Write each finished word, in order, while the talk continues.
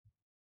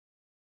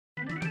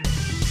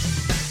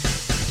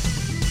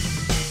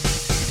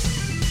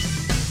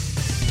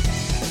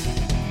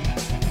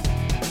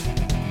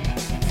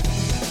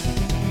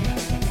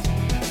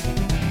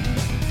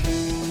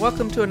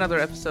Welcome to another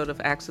episode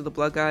of Axe of the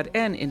Blood God,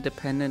 an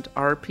independent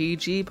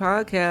RPG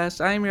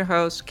podcast. I am your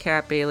host,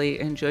 Kat Bailey,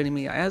 and joining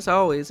me, as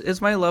always, is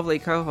my lovely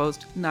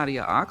co-host,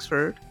 Nadia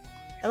Oxford.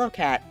 Hello,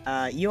 Kat.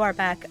 You are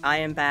back. I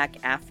am back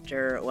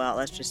after, well,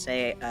 let's just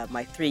say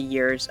my 3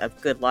 years of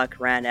good luck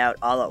ran out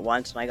all at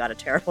once, and I got a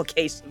terrible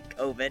case of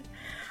COVID.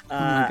 Oh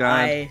my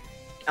God.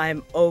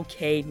 I'm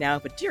okay now,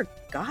 but dear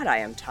God, I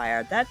am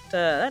tired.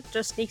 That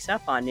just sneaks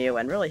up on you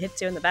and really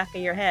hits you in the back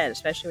of your head,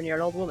 especially when you're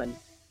an old woman.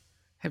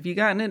 Have you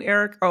gotten it,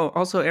 Eric? Oh,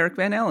 also Eric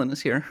Van Allen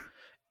is here.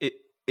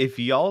 If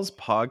y'all's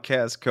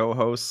podcast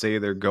co-hosts say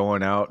they're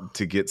going out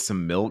to get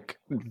some milk,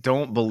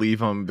 don't believe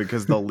them,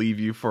 because they'll leave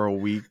you for a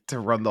week to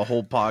run the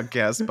whole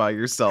podcast by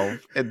yourself,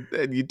 and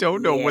you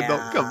don't know when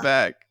they'll come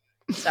back.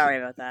 Sorry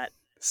about that.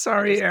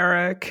 Sorry,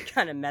 Eric.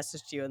 Kind of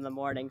messaged you in the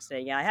morning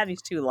saying, yeah, I have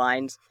these 2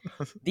 lines.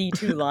 The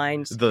 2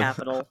 lines,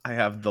 capital. I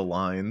have the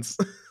lines.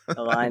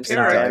 The lines.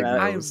 Eric,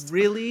 I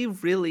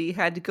really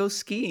had to go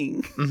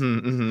skiing.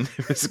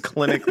 It was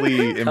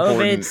clinically important.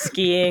 COVID,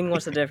 skiing,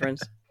 what's the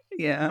difference?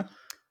 Yeah.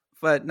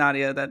 But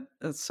Nadia,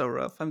 that's so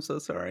rough. I'm so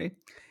sorry.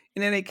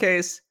 In any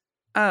case,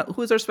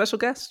 who is our special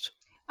guest?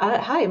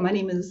 Hi, my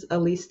name is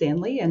Alyse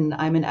Stanley, and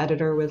I'm an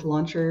editor with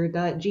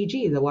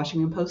Launcher.gg, the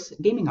Washington Post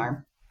gaming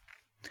arm.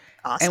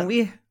 Awesome. And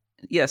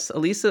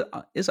Alyse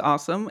is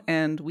awesome,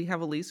 and we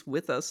have Alyse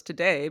with us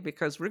today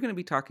because we're going to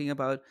be talking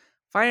about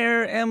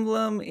Fire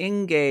Emblem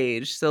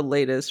Engage, the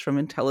latest from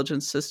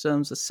Intelligent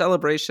Systems, a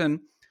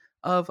celebration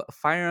of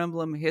Fire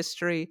Emblem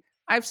history.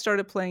 I've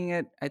started playing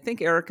it. I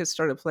think Eric has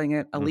started playing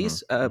it.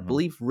 Alyse, I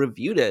believe,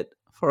 reviewed it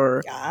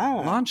for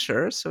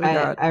Launcher. So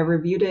I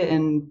reviewed it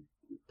and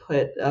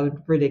put a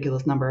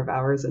ridiculous number of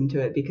hours into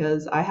it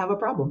because I have a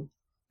problem.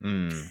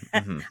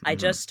 I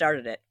just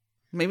started it.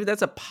 Maybe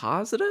that's a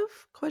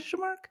positive ?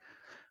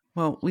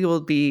 Well, we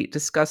will be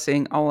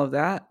discussing all of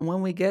that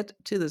when we get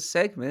to the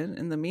segment.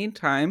 In the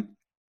meantime,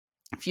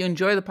 if you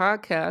enjoy the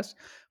podcast,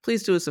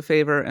 please do us a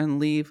favor and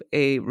leave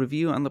a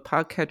review on the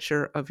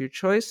podcatcher of your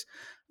choice.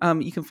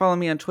 You can follow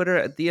me on Twitter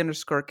at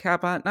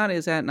 @the_Kappa. Nadia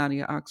is at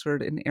Nadia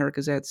Oxford, and Eric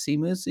is at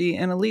CMusi.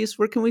 And Alyse,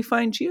 where can we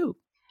find you?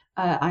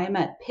 I am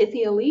at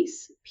Pithy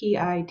Alyse,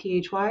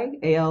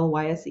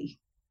 PITHYALYSE.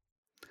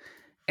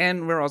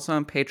 And we're also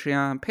on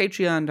Patreon,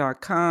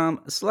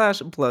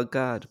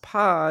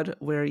 patreon.com/bloodgodpod,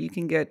 where you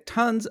can get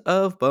tons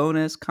of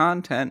bonus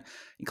content,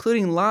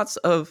 including lots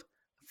of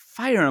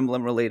Fire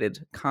Emblem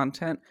related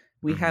content.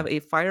 We have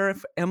a Fire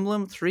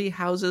Emblem Three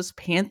Houses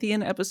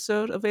Pantheon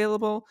episode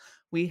available.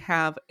 We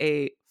have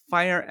a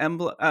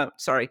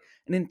an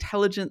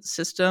Intelligent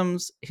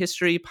Systems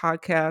history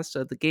podcast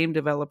of the game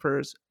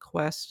developers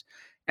Quest.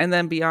 And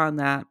then beyond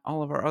that,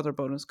 all of our other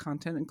bonus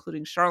content,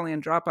 including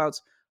Charlene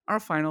Dropouts,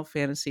 our Final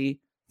Fantasy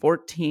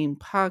 14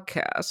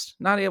 podcast.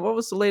 Nadia, what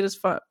was the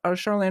latest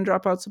Charlene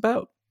Dropouts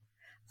about?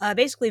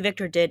 Basically,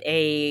 Victor did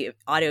a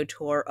audio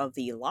tour of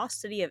the lost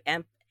city of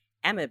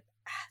Amdapur.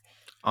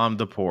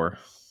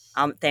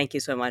 Thank you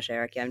so much,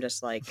 Eric. I'm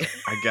just like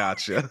I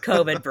gotcha.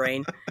 COVID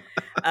brain.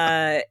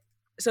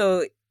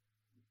 So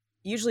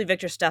usually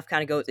Victor's stuff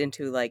kind of goes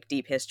into like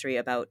deep history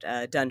about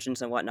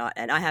dungeons and whatnot,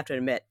 and I have to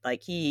admit,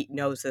 like, he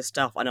knows this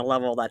stuff on a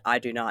level that I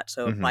do not.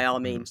 So by all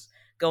means,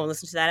 go and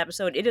listen to that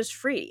episode. It is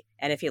free,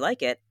 and if you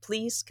like it,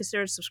 please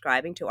consider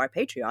subscribing to our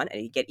Patreon,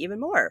 and you get even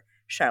more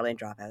Charlene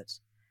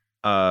Dropouts.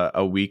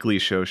 A weekly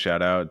show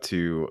shout out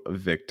to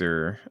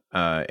Victor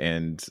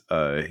and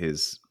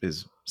his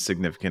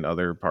significant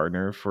other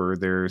partner for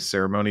their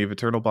ceremony of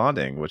eternal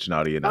bonding, which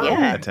Nadia and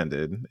I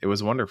attended. It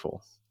was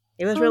wonderful.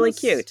 It was really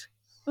cute.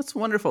 That's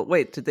wonderful.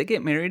 Wait, did they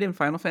get married in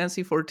Final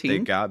Fantasy 14? They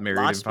got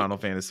married in Final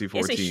Fantasy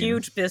 14. It's a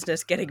huge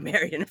business getting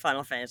married in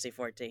Final Fantasy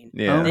 14.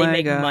 Yeah. They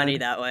make money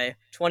that way.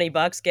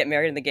 $20, get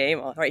married in the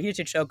game. All right, here's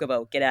your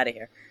chocobo. Get out of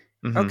here.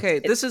 Okay,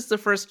 this is the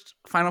first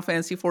Final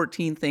Fantasy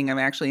 14 thing I'm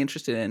actually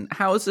interested in.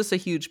 How is this a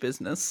huge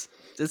business?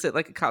 Is it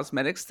like a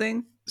cosmetics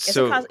thing?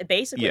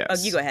 Basically,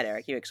 yes. You go ahead,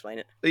 Eric. You explain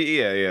it.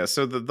 Yeah.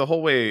 So the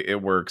whole way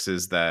it works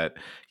is that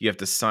you have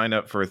to sign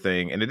up for a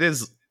thing, and it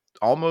is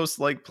almost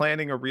like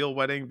planning a real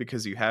wedding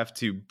because you have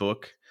to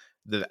book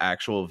the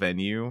actual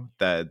venue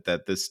that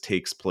this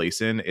takes place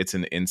in. It's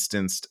an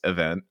instanced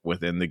event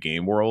within the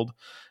game world,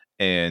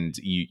 and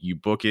you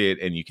book it,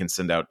 and you can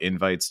send out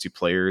invites to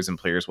players, and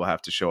players will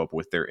have to show up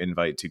with their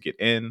invite to get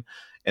in.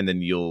 And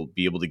then you'll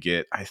be able to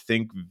get, I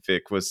think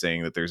Vic was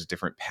saying that there's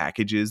different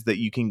packages that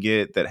you can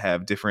get that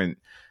have different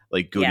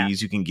like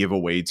goodies you can give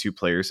away to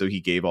players. So he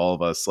gave all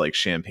of us like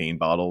champagne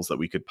bottles that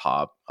we could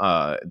pop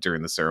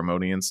during the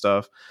ceremony and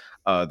stuff.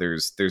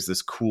 There's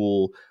this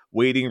cool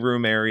waiting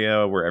room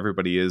area where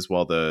everybody is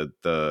while the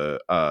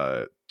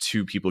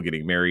 2 people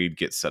getting married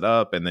get set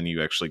up, and then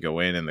you actually go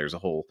in and there's a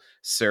whole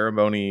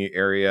ceremony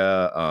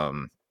area.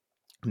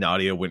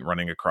 Nadia went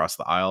running across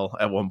the aisle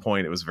at one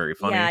point. It was very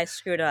funny. Yeah, I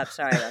screwed up.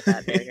 Sorry about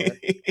that.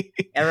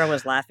 Everyone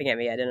was laughing at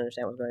me. I didn't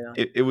understand what was going on.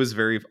 It was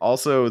very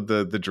also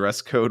the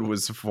dress code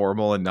was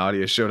formal and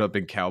Nadia showed up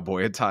in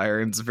cowboy attire,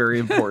 and it's very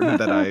important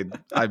that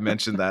I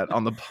mentioned that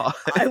on the pod.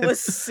 I was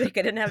sick.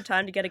 I didn't have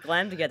time to get a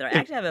glam together. I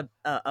actually have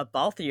a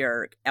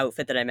Balthier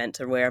outfit that I meant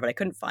to wear, but I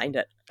couldn't find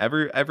it.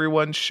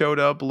 Everyone showed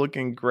up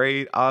looking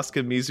great.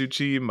 Asuka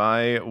Mizuchi,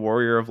 my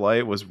Warrior of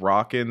Light, was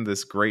rocking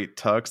this great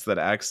tux that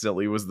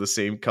accidentally was the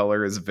same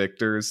color as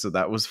Victor's, so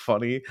that was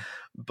funny.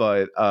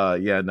 But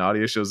yeah,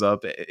 Nadia shows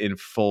up in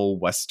full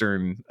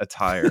Western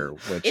attire,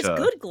 which it's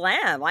good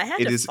glam. I had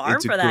to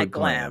farm for that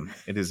glam.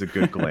 It is a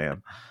good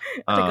glam.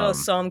 I had to go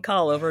Som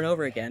Kal over and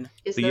over again.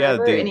 Is there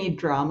ever any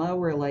drama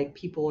where like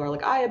people are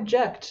like, I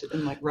object,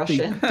 and like rush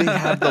in? They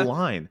have the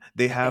line.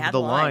 They have the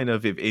line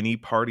of, if any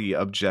party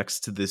objects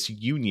to this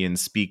union,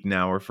 speak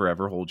now or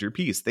forever hold your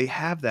peace. They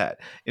have that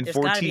in There's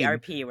 14. There's gotta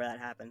be RP where that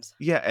happens.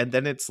 Yeah, and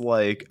then it's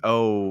like,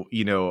 oh,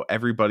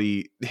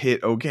 everybody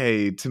hit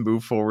okay to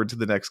move forward to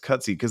the next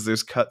cutscene, because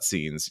there's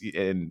cutscenes.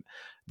 And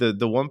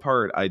the one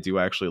part I do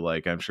actually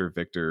like, I'm sure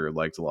Victor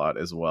liked a lot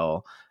as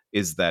well,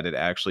 is that it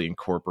actually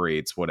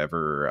incorporates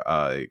whatever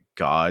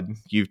god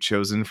you've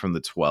chosen from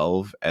the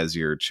 12 as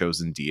your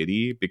chosen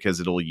deity, because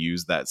it'll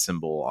use that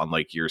symbol on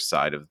like your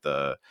side of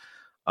the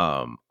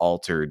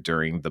altar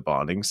during the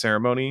bonding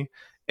ceremony.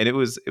 And it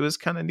was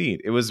kind of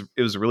neat. It was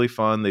really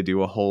fun. They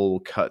do a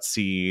whole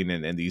cutscene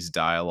and these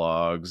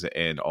dialogues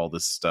and all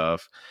this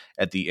stuff.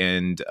 At the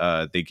end,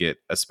 they get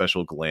a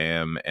special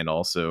glam and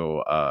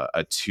also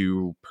a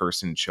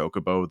 2-person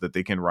chocobo that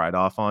they can ride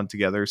off on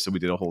together. So we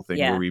did a whole thing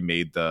where we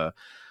made the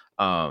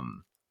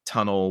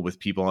tunnel with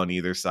people on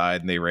either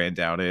side, and they ran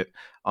down it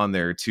on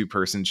their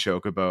 2-person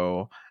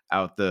chocobo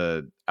out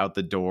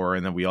the door,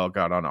 and then we all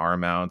got on our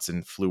mounts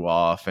and flew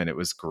off, and it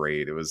was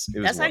great. It was That's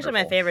wonderful. Actually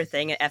my favorite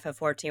thing at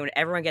FF14, when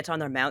everyone gets on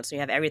their mounts and you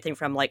have everything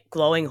from like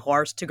glowing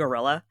horse to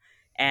gorilla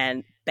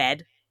and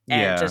bed,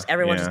 and just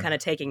everyone just kind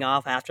of taking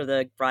off after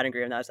the bride and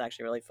groom. That was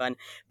actually really fun.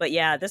 But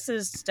yeah, this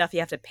is stuff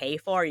you have to pay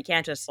for. You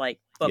can't just like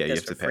book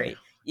this for free.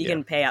 You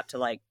can pay up to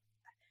like,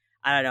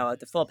 I don't know,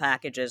 the full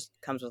packages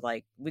comes with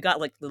like, we got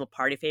like little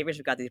party favors.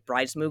 We got these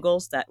bride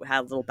smoogles that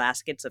have little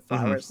baskets of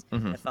flowers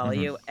that follow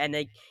you. And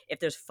if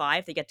there's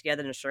 5, they get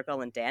together in a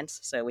circle and dance.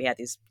 So we had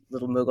these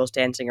little moogles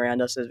dancing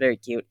around us. It was very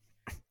cute.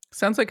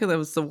 Sounds like it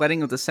was the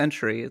wedding of the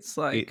century. It's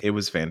like it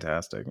was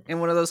fantastic. In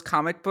one of those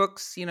comic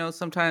books,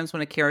 sometimes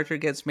when a character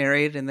gets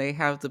married and they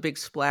have the big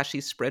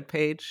splashy spread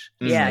page.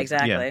 Yeah,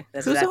 exactly. Yeah.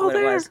 That's exactly what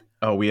it was.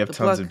 Oh, we have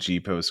tons of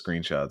G-Post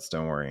screenshots.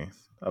 Don't worry.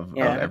 Of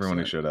everyone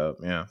who showed up.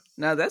 Yeah.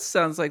 Now that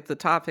sounds like the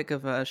topic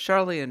of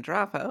Charlie and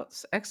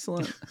Dropouts.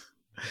 Excellent.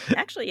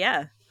 Actually,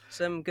 yeah.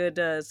 Some good,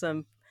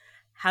 some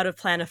how to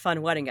plan a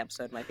fun wedding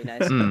episode might be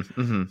nice.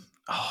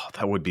 Oh,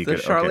 that would be good.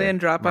 The Charlie and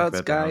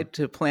Dropouts Guide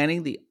to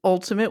Planning the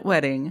Ultimate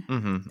Wedding.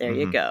 There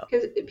you go.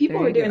 Because people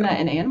were doing that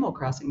in Animal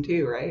Crossing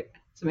too, right?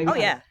 So maybe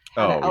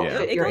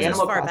it goes as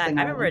far back.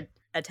 I remember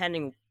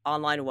attending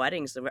online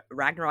weddings, the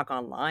Ragnarok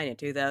Online in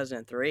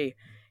 2003.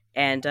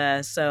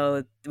 And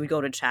so we'd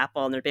go to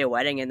chapel and there'd be a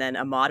wedding, and then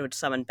a mod would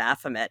summon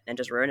Baphomet and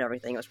just ruin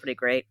everything. It was pretty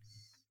great.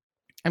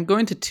 I'm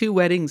going to 2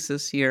 weddings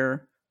this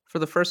year for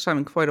the first time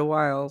in quite a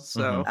while.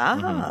 So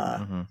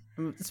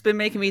it's been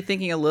making me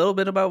thinking a little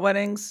bit about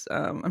weddings.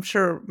 I'm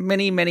sure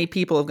many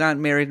people have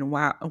gotten married in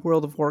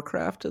World of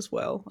Warcraft as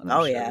well.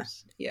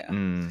 Yeah.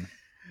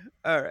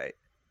 All right.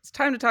 It's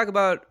time to talk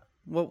about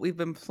what we've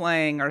been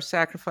playing, our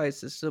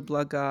sacrifices to the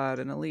Blood God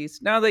and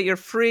Alyse. Now that you're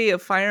free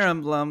of Fire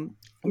Emblem,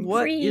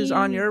 what is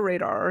on your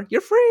radar?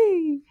 You're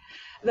free.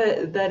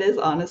 That is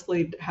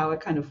honestly how it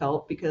kind of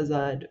felt, because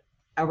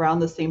around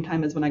the same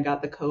time as when I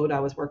got the code, I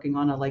was working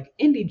on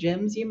indie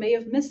gems you may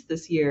have missed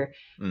this year.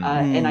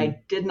 And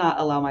I did not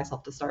allow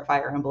myself to start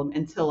Fire Emblem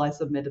until I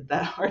submitted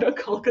that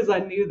article, because I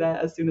knew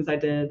that as soon as I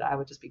did, I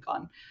would just be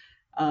gone.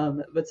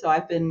 But so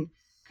I've been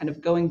kind of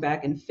going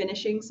back and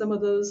finishing some of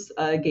those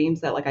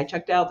games that I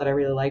checked out that I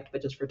really liked,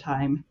 but just for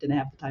time, didn't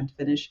have the time to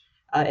finish.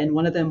 And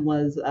one of them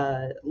was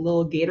a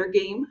little gator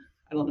game.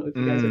 I don't know if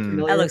you guys are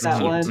familiar with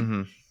that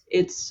one.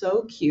 It's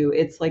so cute.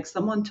 It's like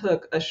someone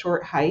took a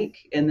short hike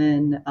and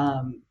then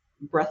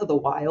Breath of the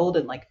Wild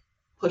and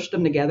pushed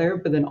them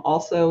together. But then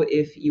also,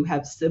 if you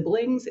have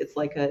siblings, it's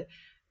like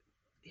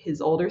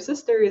his older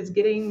sister is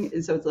getting,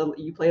 so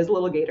you play as a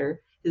little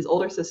gator. His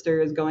older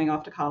sister is going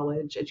off to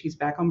college and she's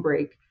back on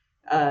break.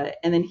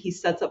 And then he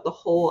sets up the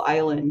whole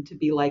island to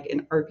be like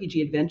an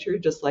RPG adventure,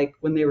 just like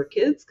when they were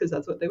kids, because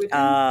that's what they would do.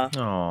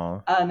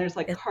 And there's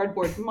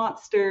cardboard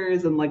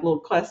monsters and little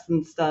quests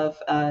and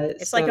stuff.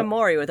 It's like a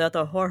Mori without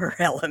the horror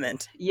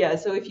element. Yeah,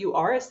 so if you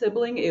are a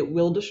sibling, it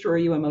will destroy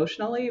you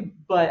emotionally,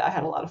 but I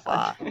had a lot of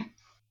fun.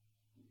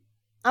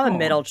 I'm a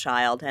middle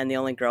child and the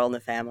only girl in the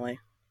family.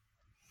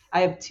 I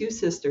have 2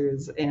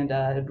 sisters, and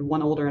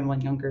one older and one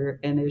younger,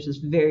 and it was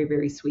just very,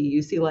 very sweet.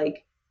 You see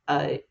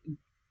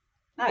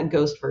not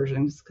ghost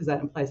versions, because that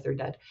implies they're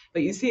dead,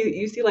 but you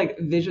see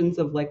visions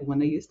of when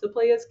they used to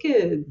play as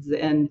kids,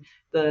 and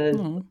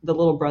the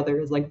little brother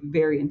is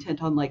very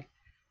intent on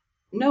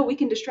no, we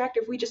can distract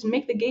her if we just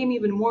make the game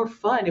even more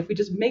fun, if we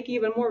just make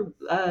even more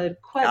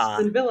quests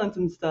and villains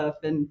and stuff.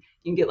 And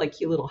you can get like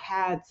cute little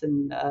hats,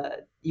 and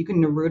you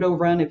can Naruto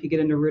run. If you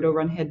get a Naruto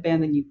run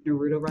headband, then you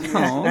Naruto run the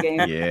rest of the game.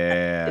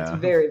 Yeah.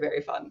 It's very,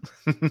 very fun.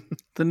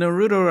 The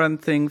Naruto run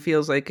thing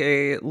feels like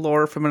a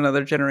lore from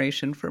another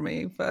generation for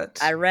me, but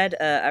I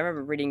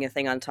remember reading a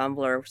thing on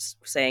Tumblr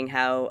saying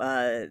how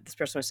this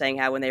person was saying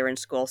how when they were in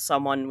school,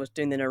 someone was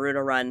doing the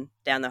Naruto run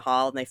down the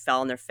hall and they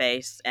fell on their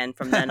face, and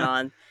from then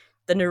on,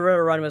 the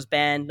Naruto run was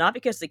banned, not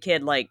because the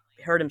kid like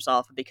hurt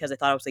himself, but because they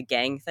thought it was a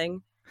gang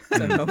thing.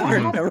 So no more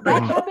Naruto.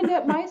 That happened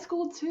at my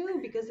school too,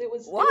 because it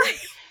was Why?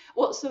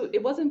 Well, so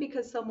it wasn't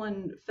because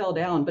someone fell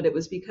down, but it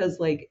was because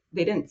like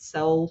they didn't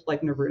sell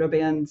like Naruto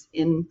bands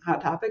in Hot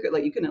Topic, or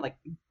like you couldn't like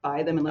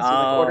buy them unless you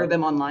like order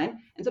them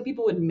online. And so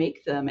people would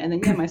make them.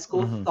 And then my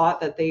school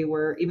thought that they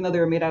were, even though they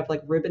were made out of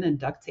like ribbon and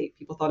duct tape,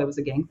 people thought it was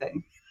a gang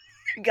thing.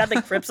 You got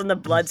the Crips and the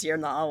Bloods here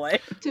in the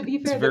hallway. To be fair,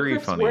 It's the very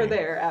Crips funny. were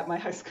there at my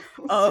high school.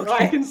 Oh, so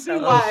okay. I can see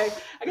why.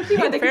 I can see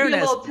why in they could be a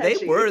fairness, little touchy.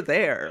 they were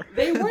there.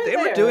 They were They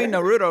were there. doing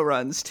Naruto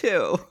runs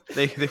too.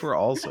 They were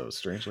also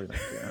strangely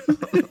enough. Yeah.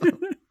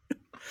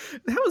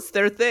 That was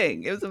their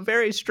thing. It was a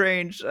very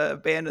strange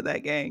band of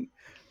that gang.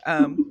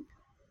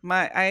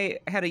 I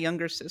had a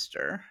younger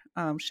sister.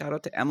 Shout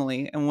out to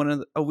Emily.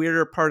 And a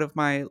weirder part of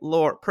my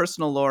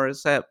personal lore,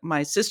 is that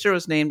my sister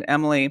was named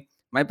Emily.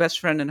 My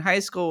best friend in high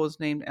school was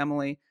named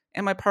Emily,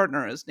 and my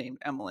partner is named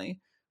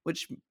Emily,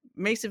 which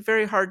makes it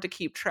very hard to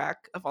keep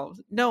track of all of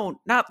it. No,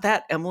 not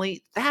that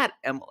Emily,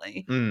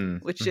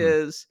 which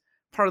is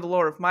part of the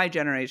lore of my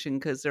generation,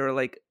 because there were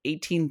like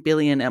 18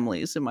 billion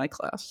Emilys in my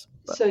class.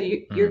 But, so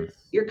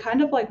you're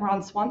kind of like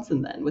Ron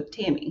Swanson then with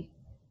Tammy.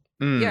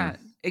 yeah,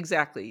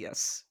 exactly.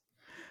 Yes.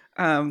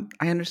 I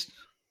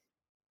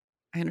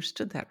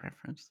understood that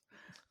reference.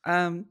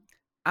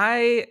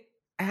 I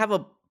have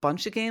a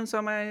bunch of games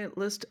on my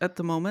list at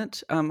the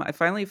moment. I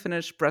finally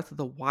finished Breath of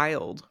the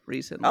Wild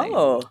recently.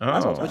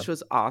 Which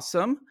was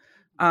awesome.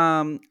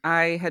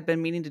 I had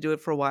been meaning to do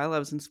it for a while. I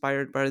was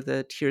inspired by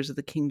the Tears of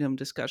the Kingdom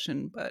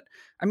discussion, but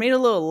I made a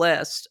little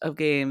list of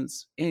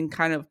games in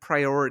kind of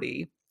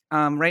priority.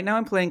 Right now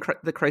I'm playing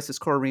the Crisis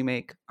Core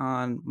remake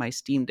on my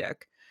Steam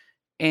Deck,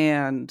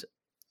 and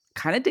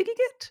kind of digging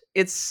it.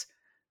 It's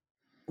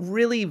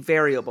really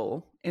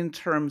variable in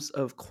terms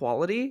of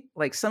quality.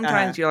 Like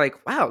sometimes you're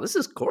like, wow, this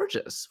is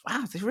gorgeous.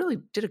 Wow, they really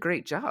did a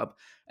great job.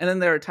 And then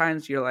there are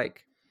times you're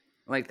like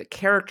the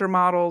character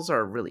models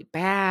are really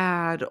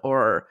bad,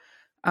 or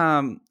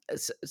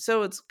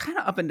so it's kind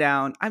of up and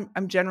down.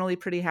 I'm generally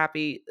pretty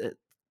happy.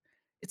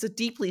 It's a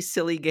deeply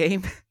silly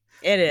game.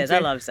 It is. I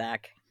love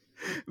Zach.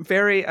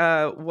 Very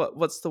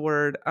what's the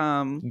word?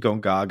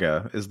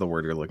 Gongaga is the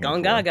word you're looking for.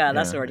 Gongaga,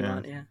 that's the word you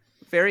want, yeah.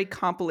 Very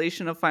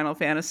compilation of Final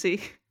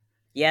Fantasy.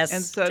 Yes,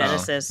 and such.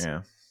 Genesis.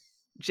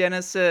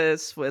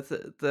 Genesis with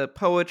the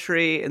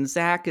poetry, and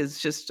Zach is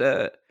just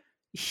a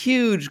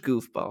huge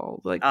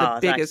goofball, like the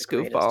biggest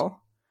goofball.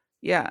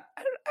 Yeah,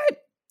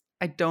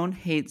 I don't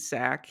hate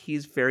Zach.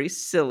 He's very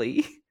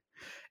silly.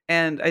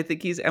 And I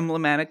think he's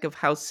emblematic of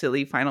how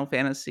silly Final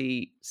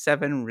Fantasy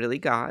VII really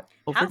got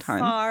over time.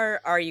 How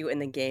far are you in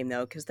the game,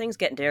 though? Because things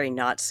get very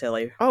not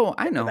silly. Oh,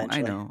 I know.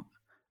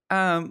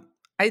 I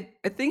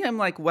think I'm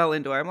like well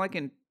into it. I'm like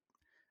in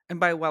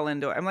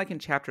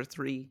chapter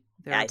 3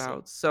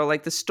 thereabouts. So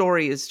like the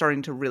story is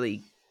starting to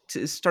really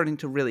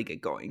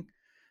get going,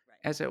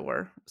 as it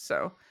were.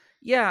 So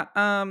yeah,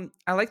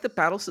 I like the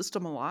battle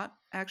system a lot,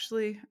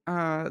 actually.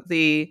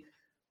 The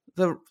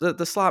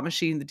slot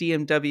machine, the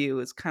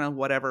DMW, is kind of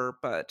whatever,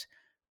 but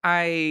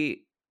I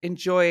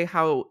enjoy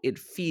how it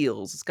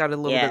feels. It's got a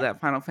little bit of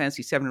that Final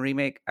Fantasy VII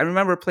remake. I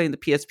remember playing the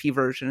PSP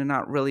version and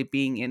not really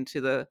being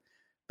into the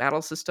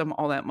battle system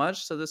all that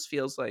much, so this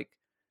feels like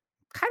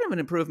kind of an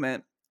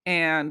improvement.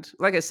 And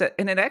like I said,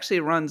 and it actually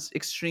runs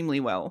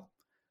extremely well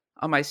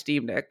on my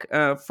Steam Deck.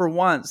 For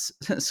once,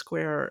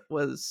 Square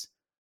was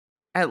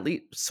at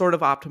least sort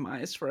of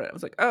optimized for it. I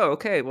was like, oh,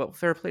 okay, well,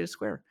 fair play to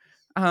Square.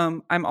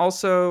 I'm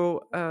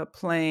also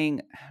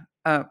playing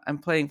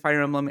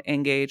Fire Emblem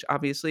Engage,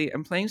 obviously.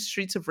 I'm playing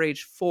Streets of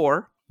Rage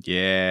 4.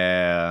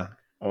 Yeah.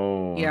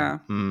 Oh. Yeah.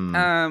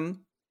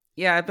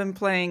 Yeah, I've been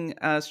playing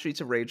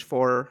Streets of Rage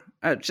 4.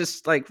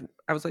 Just like,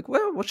 I was like,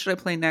 well, what should I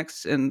play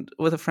next? And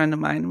with a friend of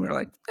mine, we were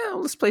like, oh,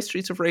 let's play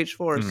Streets of Rage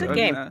 4. So Good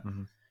game.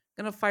 I'm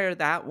gonna fire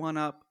that one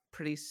up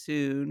pretty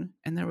soon.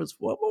 And there was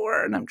one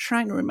more, and I'm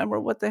trying to remember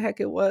what the heck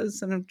it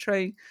was. And I'm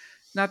trying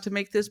not to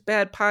make this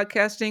bad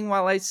podcasting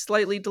while I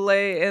slightly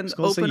delay and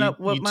open up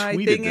what my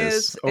thing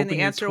is. And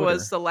the answer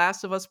was The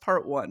Last of Us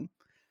Part 1.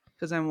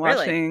 Because I'm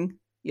watching... Really?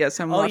 Yes,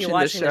 I'm watching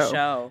the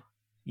show.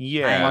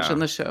 Yeah. I'm watching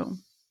the show.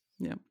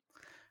 Yeah.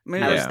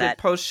 Maybe it's the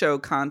post-show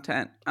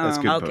content. That's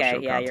good okay, post-show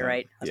yeah, content. you're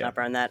right. Let's not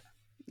burn that.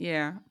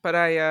 Yeah, but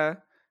I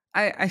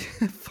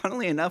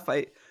funnily enough,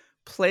 I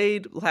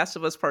played Last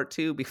of Us Part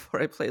 2 before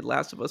I played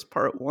Last of Us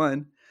Part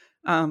 1.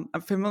 I'm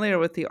familiar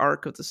with the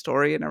arc of the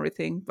story and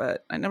everything,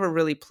 but I never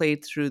really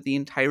played through the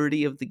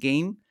entirety of the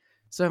game.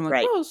 So I'm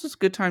like, oh, this is a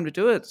good time to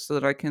do it so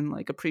that I can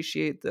like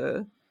appreciate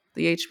the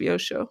HBO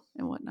show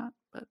and whatnot.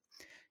 But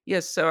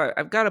Yes, so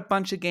I've got a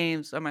bunch of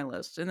games on my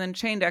list, and then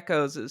Chained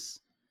Echoes is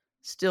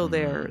still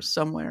there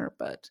somewhere,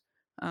 but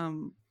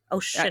Oh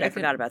shit, I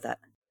forgot about that.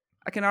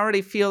 I can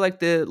already feel like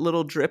the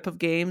little drip of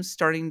games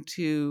starting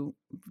to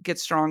get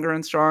stronger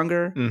and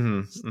stronger.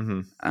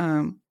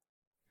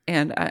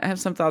 And I have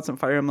some thoughts on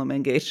Fire Emblem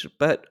Engage,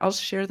 but I'll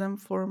share them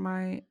for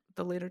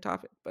the later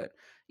topic. But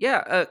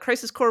yeah,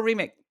 Crisis Core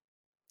Remake.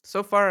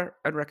 So far,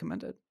 I'd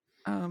recommend it.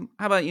 How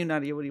about you,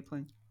 Nadia? What are you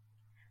playing?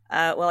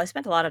 Well, I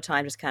spent a lot of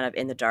time just kind of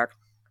in the dark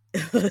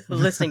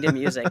listening to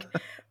music,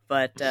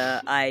 but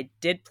I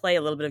did play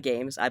a little bit of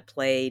games. I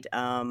played.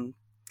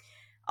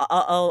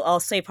 I'll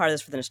say part of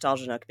this for the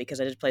Nostalgia Nook because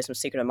I did play some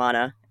Secret of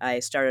Mana. I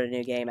started a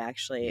new game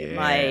actually.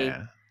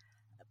 Yeah.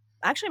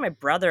 My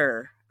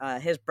brother,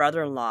 his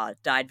brother-in-law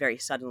died very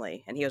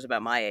suddenly, and he was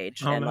about my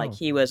age, and like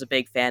he was a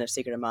big fan of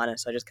Secret of Mana,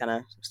 so I just kind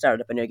of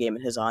started up a new game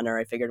in his honor.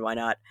 I figured why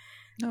not?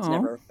 It's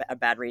never a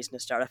bad reason to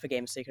start off a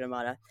game of Secret of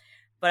Mana.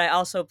 But I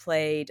also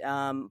played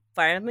Fire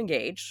Emblem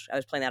Engage. I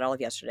was playing that all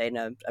of yesterday, and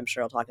I'm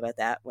sure I'll talk about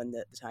that when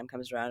the time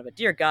comes around. But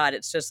dear God,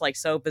 it's just like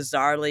so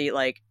bizarrely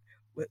like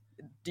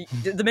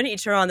the minute you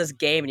turn on this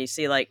game and you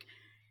see like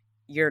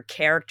your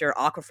character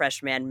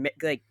Aquafresh Man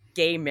like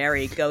gay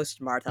Mary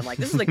Ghost Martha, I'm like,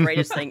 this is the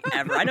greatest thing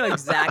ever. I know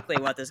exactly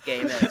what this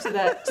game is.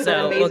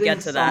 So we'll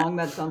get to song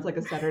that sounds like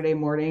a Saturday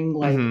morning,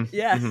 like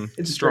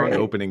it's strong great.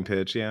 opening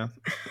pitch. Yeah,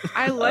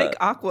 I like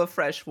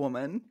Aquafresh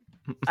Woman.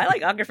 I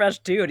like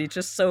Aquafresh too, and he's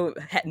just so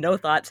no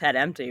thoughts, head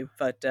empty.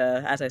 But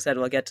as I said,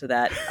 we'll get to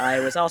that.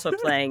 I was also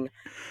playing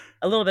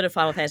a little bit of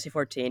Final Fantasy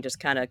XIV,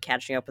 just kind of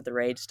catching up with the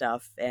raid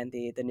stuff and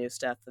the new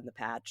stuff in the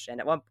patch. And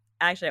at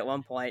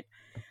one point,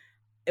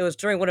 it was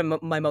during one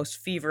of my most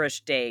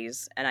feverish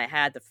days, and I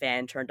had the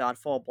fan turned on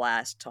full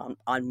blast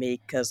on me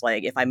because,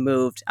 like, if I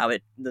moved,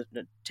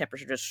 the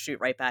temperature just shoot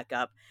right back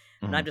up.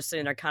 And I'm just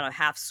sitting there, kind of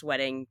half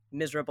sweating,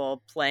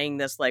 miserable, playing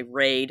this like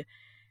raid.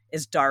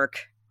 It's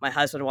dark. My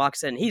husband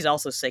walks in. He's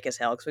also sick as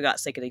hell because we got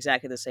sick at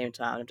exactly the same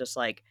time. I'm just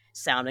like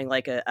sounding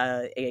like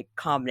a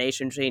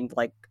combination between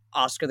like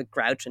Oscar the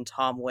Grouch and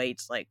Tom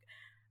Waits. Like,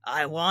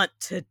 I want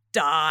to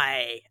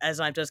die, as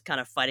I'm just kind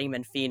of fighting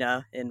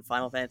Menfina in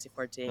Final Fantasy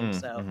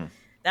XIV.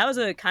 That was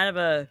a kind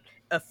of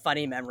a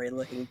funny memory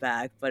looking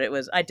back, but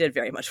I did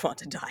very much want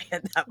to die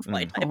at that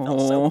point. I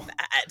felt so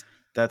bad.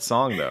 That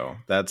song though,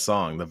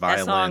 the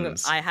violins. That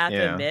song, I have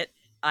to admit,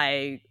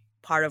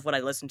 part of what I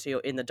listened to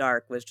in the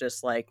dark was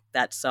just like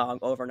that song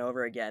over and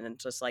over again. And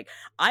just like,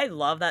 I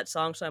love that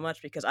song so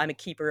much because I'm a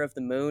keeper of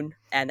the moon,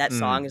 and that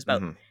song is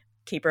about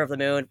keeper of the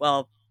moon.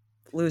 Well,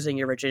 losing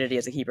your virginity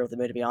as a keeper of the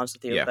moon, to be honest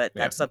with you, but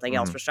that's something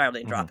else for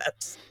Charlotte and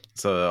Dropouts.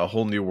 It's a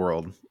whole new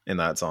world in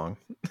that song.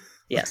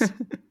 Yes.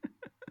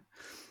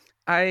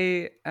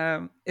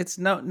 It's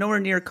nowhere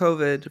near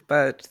COVID,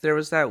 but there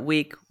was that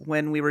week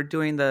when we were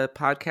doing the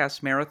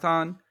podcast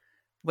marathon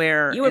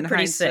where you were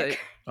pretty sick.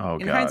 Oh,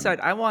 in God. hindsight,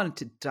 I wanted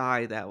to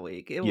die that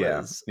week. It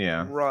was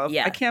rough.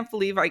 Yeah. I can't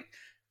believe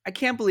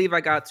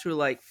I got through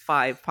like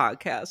 5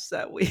 podcasts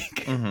that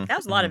week. That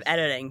was a lot of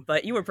editing,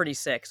 but you were pretty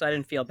sick, so I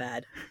didn't feel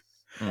bad.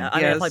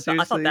 I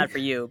felt bad for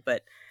you,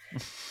 but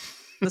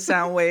the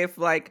sound wave,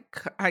 like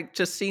I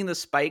just seeing the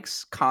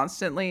spikes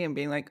constantly and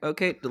being like,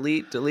 okay,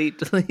 delete.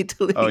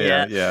 Oh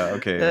yeah.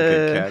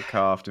 Okay. Cat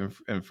coughed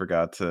and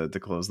forgot to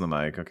close the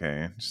mic.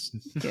 Okay.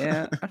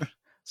 Yeah.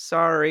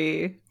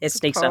 Sorry. It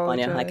sneaks up on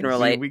you. I can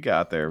relate. We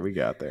got there. We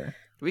got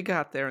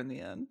there in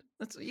the end.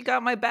 You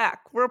got my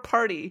back. We're a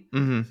party.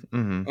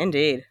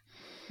 Indeed.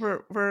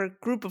 We're a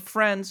group of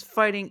friends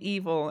fighting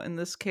evil. In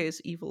this case,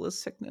 evil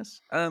is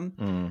sickness.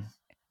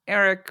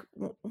 Eric,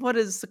 what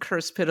is the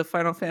curse pit of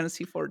Final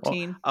Fantasy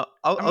XIV? Well,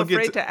 I'm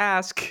afraid to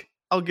ask.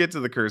 I'll get to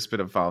the curse pit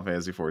of Final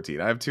Fantasy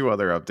XIV. I have 2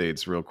 other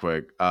updates real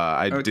quick.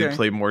 I did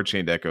play more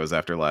Chained Echoes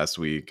after last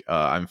week.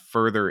 I'm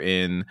further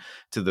in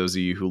to those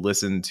of you who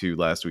listened to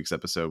last week's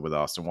episode with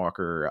Austin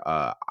Walker.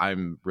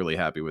 I'm really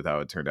happy with how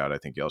it turned out. I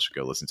think y'all should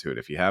go listen to it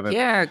if you haven't.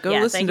 Yeah, go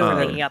listen thank to you it.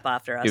 for picking up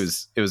after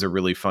us. It was a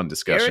really fun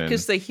discussion. Eric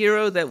is the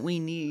hero that we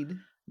need.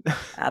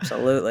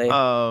 Absolutely.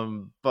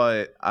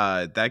 But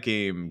that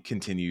game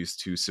continues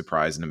to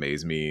surprise and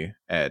amaze me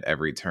at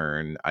every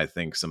turn. I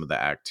think some of the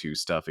Act 2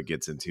 stuff it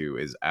gets into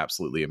is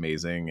absolutely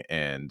amazing,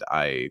 and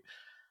I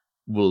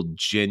will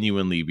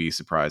genuinely be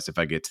surprised if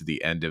I get to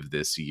the end of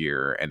this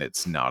year and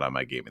it's not on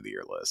my Game of the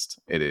Year list.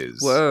 It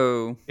is.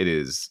 Whoa. It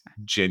is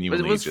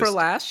genuinely. But it was for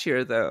last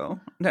year, though.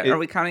 Are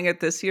we counting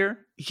it this year?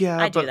 Yeah,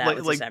 I but do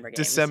that with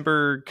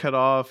December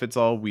cutoff, it's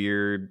all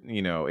weird.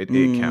 You know, it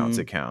counts.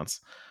 It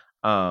counts.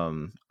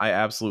 I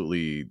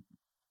absolutely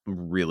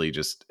really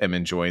just am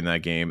enjoying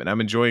that game, and I'm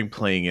enjoying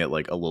playing it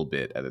like a little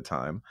bit at a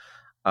time.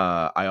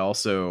 I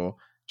also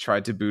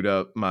tried to boot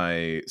up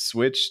my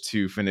Switch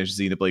to finish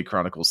Xenoblade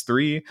Chronicles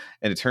 3,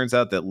 and it turns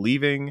out that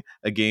leaving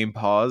a game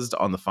paused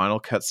on the final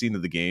cutscene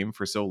of the game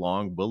for so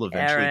long will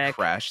eventually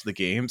crash the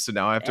game. So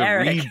now I have to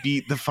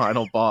re-beat the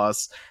final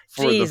boss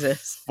for the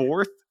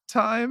 4th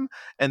time,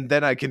 and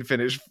then I can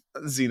finish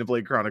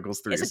Xenoblade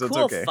Chronicles 3. It's a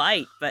cool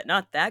fight, but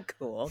not that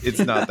cool. It's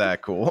not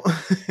that cool.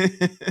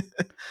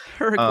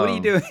 Eric, what are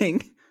you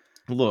doing?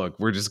 Look,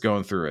 we're just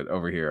going through it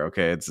over here.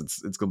 Okay, it's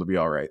going to be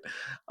all right.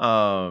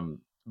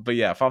 But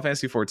yeah, Final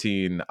Fantasy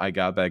 14, I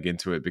got back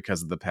into it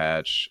because of the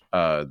patch,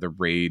 the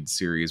raid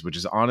series, which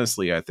is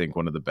honestly, I think,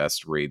 one of the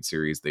best raid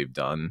series they've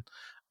done.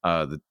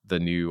 The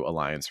new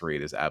Alliance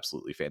raid is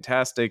absolutely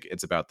fantastic.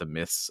 It's about the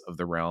myths of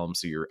the realm,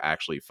 so you're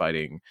actually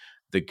fighting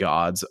the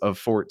gods of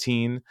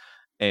 14.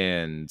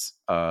 And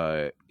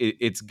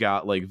it's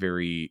got like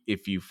very,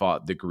 if you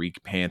fought the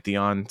Greek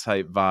pantheon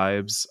type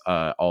vibes.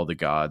 All the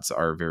gods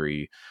are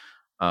very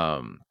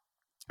um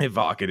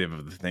evocative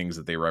of the things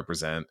that they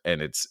represent,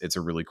 and it's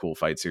a really cool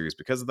fight series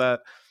because of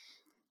that.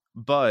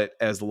 But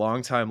as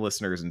longtime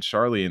listeners and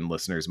Charlian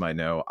listeners might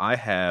know, I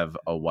have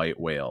a white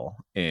whale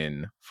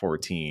in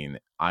 14.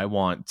 I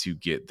want to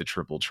get the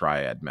triple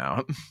triad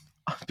mount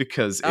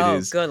because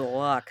good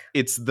luck.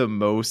 It's the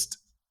most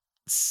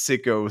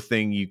sicko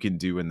thing you can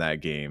do in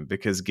that game,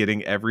 because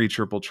getting every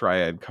triple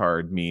triad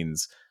card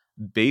means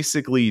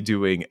basically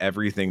doing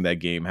everything that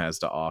game has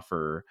to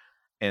offer.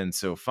 And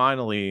so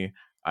finally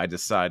I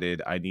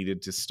decided I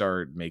needed to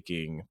start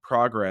making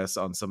progress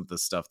on some of the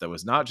stuff that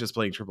was not just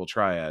playing triple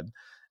triad,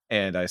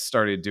 and I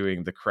started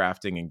doing the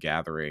crafting and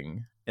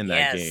gathering in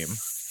that game.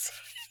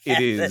 It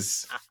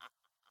is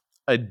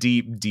a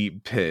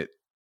deep pit,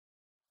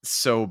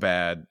 so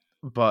bad.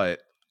 But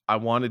I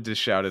wanted to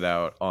shout it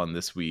out on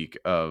this week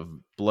of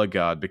Blood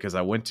God because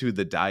I went to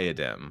the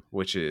Diadem,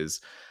 which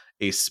is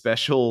a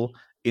special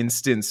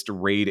instanced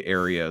raid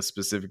area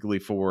specifically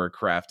for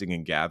crafting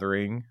and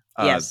gathering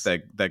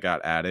that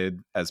got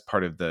added as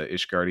part of the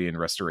Ishgardian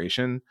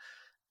restoration.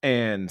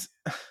 And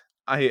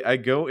I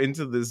go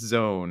into this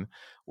zone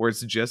where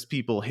it's just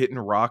people hitting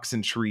rocks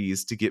and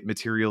trees to get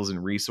materials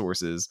and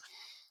resources.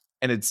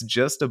 And it's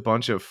just a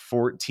bunch of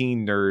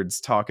 14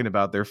 nerds talking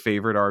about their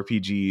favorite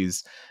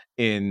RPGs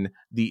in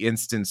the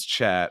instance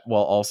chat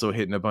while also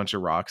hitting a bunch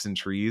of rocks and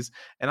trees.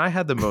 And I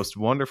had the most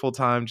wonderful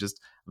time just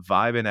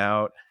vibing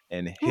out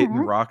and hitting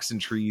rocks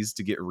and trees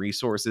to get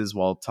resources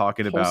while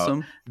talking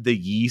about the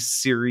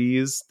Yeast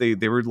series. They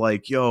were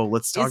like, yo,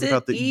 let's talk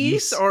about the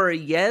Yeast. Or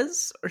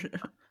Yes?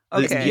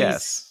 Okay.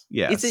 Yes.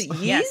 Is it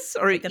Yeast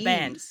or like the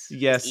band?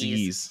 Yes,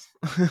 Yeast.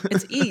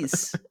 It's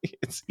Ease.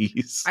 It's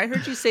Ease. I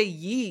heard you say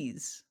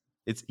Yees.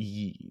 It's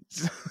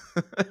Ease.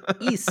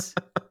 Ease.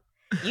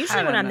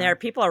 Usually when I'm there,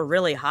 people are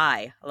really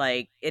high.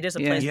 Like, it is a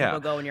place where people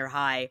go when you're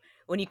high.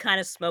 When you kind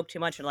of smoke too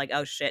much, you're like,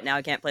 oh shit, now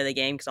I can't play the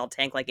game because I'll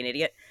tank like an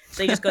idiot.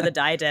 So you just go to the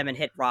Diadem and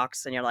hit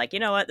rocks, and you're like, you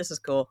know what, this is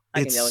cool.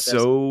 I can deal with this.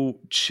 It's so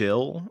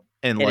chill,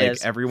 and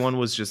it everyone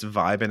was just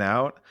vibing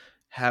out,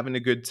 having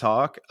a good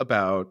talk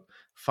about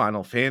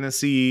Final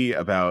Fantasy,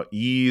 about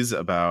Ease,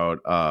 about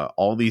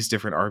all these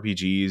different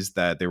RPGs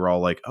that they were all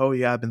like, oh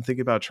yeah, I've been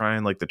thinking about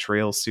trying like the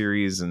Trails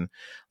series, and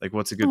like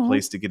what's a good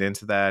place to get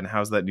into that, and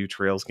how's that new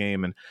Trails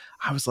game. And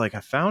I was like,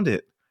 I found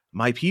it,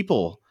 my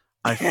people,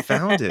 I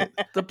found it.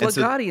 The Blood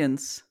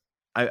Guardians.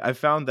 I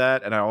found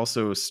that, and I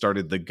also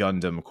started the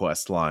Gundam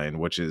quest line,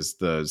 which is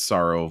the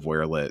Sorrow of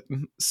Werelit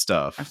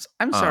stuff.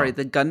 I'm sorry,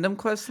 the Gundam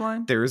quest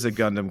line? There is a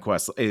Gundam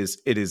quest.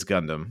 It is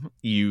Gundam.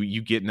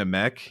 You get in a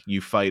mech, you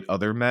fight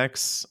other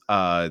mechs.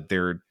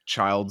 They're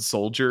child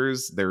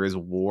soldiers. There is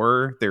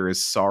war. There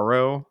is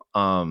sorrow.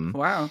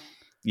 Wow.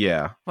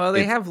 Yeah. Well,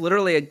 they have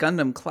literally a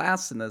Gundam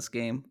class in this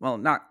game. Well,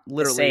 not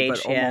literally,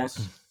 but almost.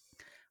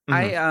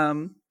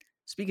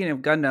 Speaking of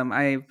Gundam,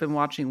 I've been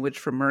watching Witch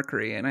from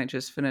Mercury, and I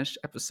just finished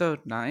episode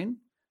 9.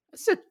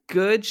 It's a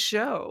good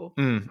show.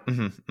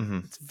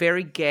 It's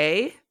very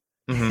gay.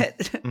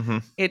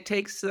 It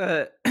takes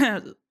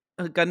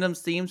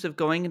Gundam's themes of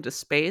going into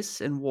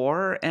space and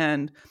war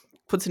and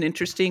puts an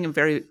interesting and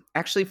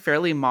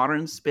fairly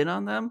modern spin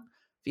on them.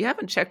 If you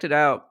haven't checked it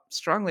out,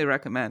 strongly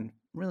recommend.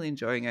 Really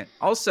enjoying it.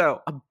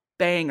 Also, a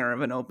banger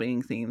of an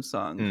opening theme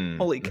song.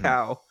 Holy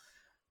cow.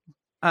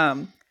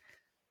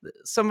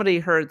 Somebody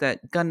heard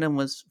that Gundam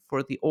was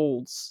for the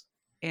olds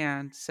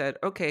and said,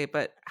 okay,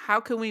 but how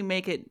can we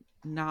make it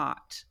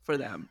not for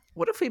them?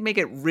 What if we make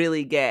it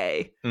really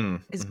gay?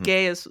 As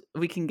gay as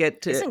we can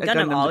get to Isn't a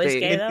Gundam Gundam always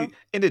debate. gay, though?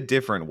 In a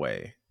different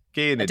way.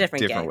 Gay in a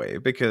different way,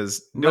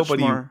 because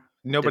nobody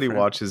different.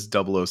 watches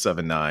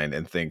 0079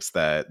 and thinks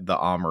that the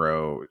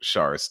Amuro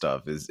Char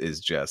stuff is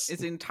just...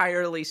 It's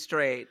entirely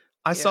straight.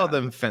 I saw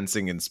them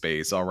fencing in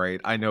space, all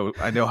right? I know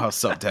how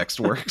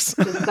subtext works.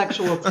 The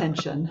sexual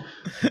tension.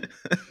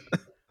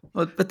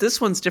 Well, but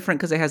this one's different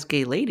because it has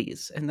gay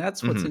ladies, and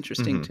that's what's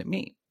interesting to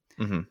me.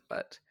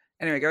 But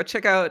anyway, go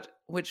check out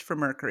Witch from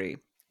Mercury.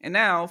 And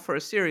now for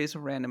a series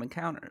of random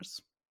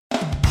encounters.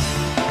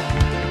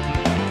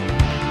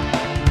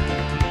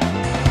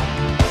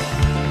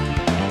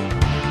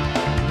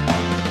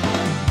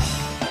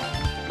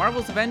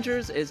 Marvel's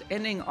Avengers is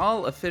ending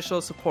all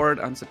official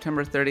support on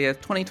September 30th,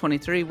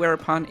 2023,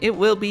 whereupon it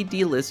will be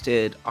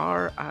delisted.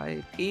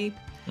 RIP.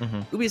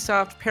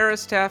 Ubisoft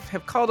Paris staff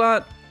have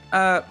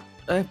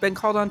been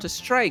called on to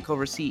strike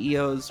over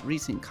CEO's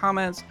recent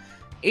comments.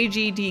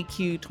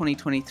 AGDQ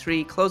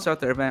 2023 closed out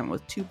their event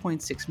with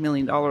 $2.6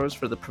 million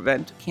for the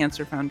Prevent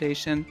Cancer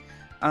Foundation.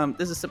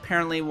 This is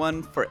apparently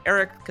one for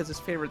Eric because his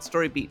favorite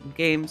story beat in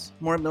games.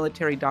 More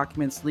military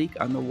documents leak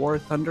on the War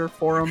Thunder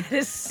forum. That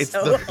is It's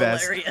so the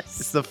best. hilarious.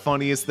 It's the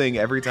funniest thing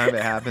every time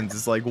it happens.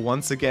 It's like,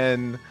 once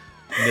again,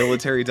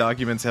 military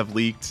documents have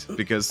leaked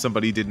because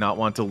somebody did not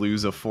want to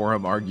lose a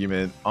forum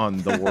argument on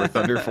the War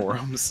Thunder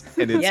forums.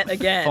 And it's Yet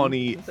again.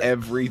 funny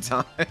every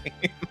time.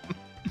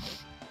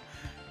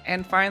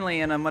 And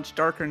finally, in a much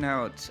darker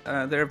note,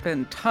 there have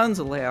been tons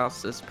of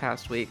layoffs this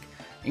past week,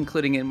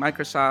 including in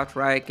Microsoft,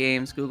 Riot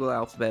Games, Google,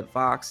 Alphabet,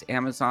 Vox,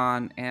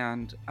 Amazon,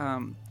 and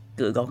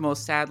Google.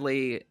 most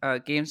sadly,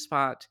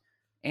 GameSpot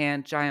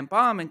and Giant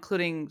Bomb,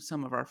 including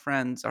some of our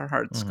friends. Our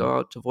hearts go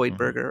out to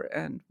Voidberger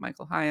and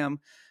Michael Hyam.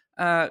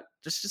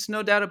 There's just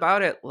no doubt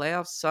about it.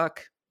 Layoffs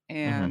suck,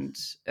 and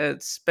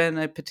it's been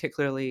a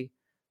particularly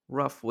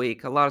rough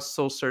week. A lot of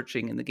soul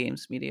searching in the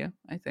games media,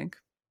 I think.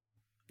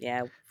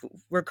 Yeah,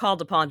 we're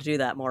called upon to do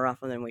that more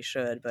often than we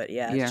should, but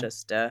yeah, Yeah. it's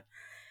just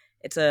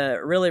it's a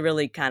really,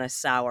 really kind of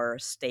sour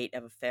state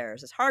of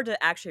affairs. It's hard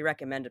to actually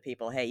recommend to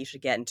people, hey, you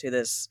should get into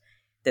this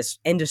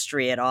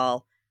industry at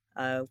all.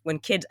 When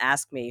kids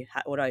ask me,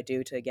 what do I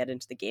do to get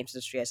into the games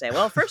industry, I say,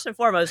 well, first and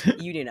foremost,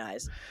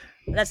 unionize.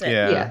 That's it.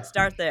 Yeah.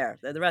 Start there.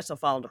 The rest will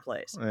fall into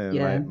place.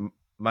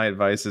 My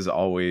advice is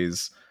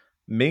always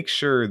make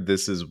sure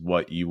this is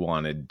what you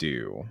want to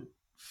do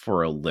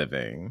for a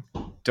living.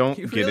 Don't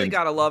You get really into,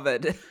 gotta love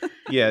it.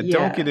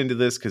 don't get into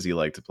this because you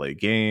like to play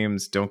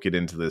games. Don't get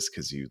into this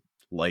because you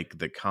like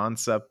the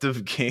concept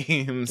of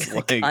games.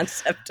 Understand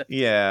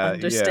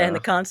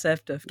the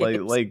concept of games.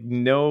 Like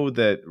know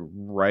that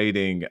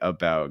writing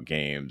about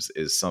games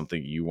is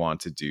something you want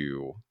to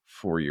do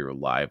for your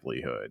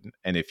livelihood.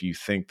 And if you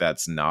think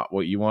that's not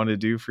what you want to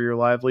do for your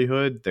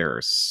livelihood, there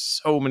are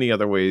so many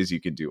other ways you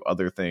could do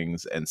other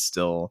things and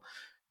still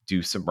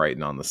do some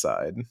writing on the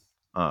side.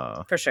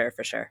 For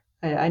sure.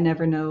 I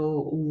never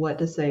know what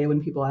to say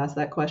when people ask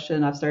that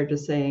question. I've started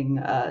just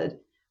saying,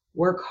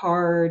 work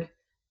hard,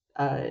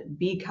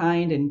 be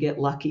kind, and get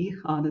lucky,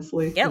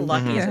 honestly. Get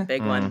lucky is a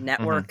big one.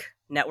 Mhm.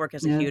 Network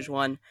is a huge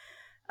one.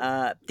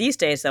 These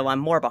days, though, I'm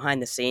more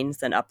behind the scenes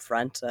than up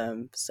front.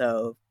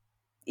 So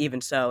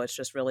even so, it's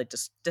just really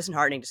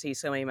disheartening to see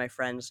so many of my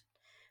friends,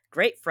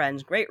 great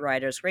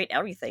writers, great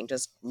everything,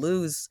 just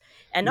lose.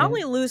 And not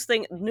only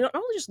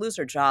just lose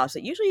their jobs,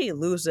 but usually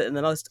lose it in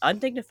the most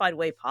undignified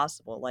way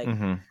possible. Like,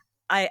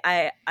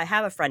 I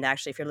have a friend,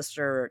 actually, if you're a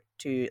listener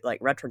to like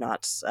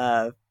Retronauts,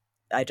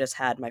 I just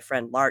had my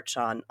friend Larch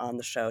on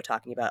the show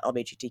talking about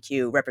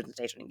LGBTQ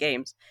representation in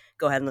games.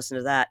 Go ahead and listen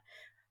to that.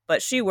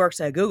 But she works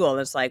at Google,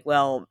 and it's like,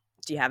 well,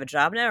 do you have a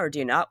job now or do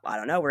you not? I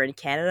don't know. We're in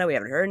Canada. We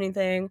haven't heard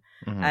anything.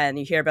 And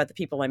you hear about the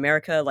people in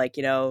America, like,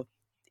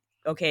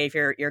 okay, if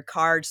your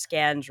card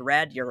scans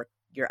red, you're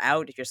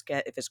out.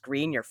 If it's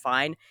green, you're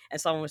fine.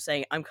 And someone was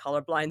saying, I'm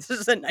colorblind.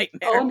 This is a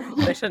nightmare. Oh,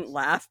 no. I shouldn't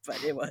laugh,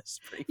 but it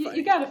was pretty funny.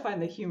 You got to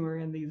find the humor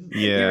in these.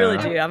 Yeah. You really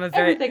do.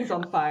 Everything's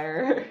on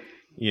fire.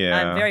 Yeah.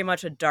 I'm very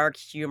much a dark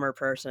humor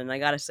person. I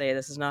gotta say,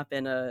 this has not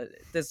been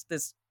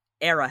this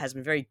era has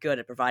been very good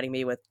at providing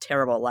me with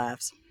terrible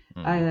laughs.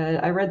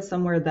 I read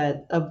somewhere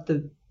that of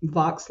the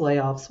Vox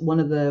layoffs, one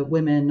of the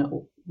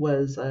women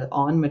was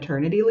on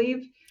maternity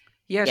leave.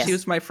 Yeah, Yes. she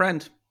was my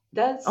friend.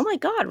 Oh my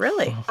God,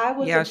 really? I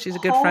was Yeah, she's a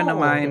good friend of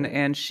mine, appalled.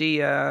 and she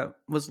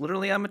was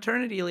literally on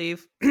maternity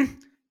leave,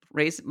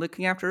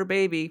 looking after her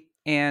baby,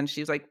 and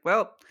she's like,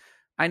 "Well,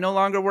 I no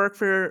longer work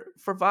for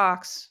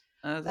Vox."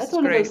 This That's is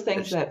one great. of those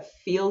things that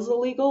feels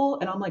illegal,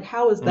 and I'm like,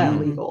 how is that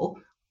legal?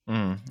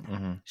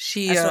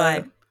 She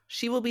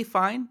she will be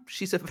fine.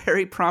 She's a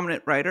very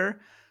prominent writer,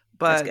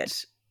 but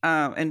That's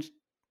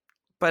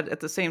but at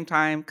the same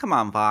time, come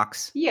on,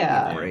 Vox. Give me a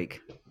Yeah. break.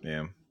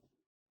 Yeah.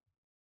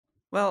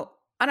 Well,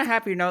 on a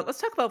happier note, let's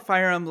talk about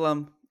Fire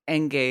Emblem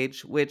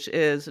Engage, which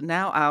is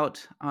now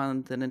out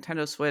on the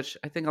Nintendo Switch.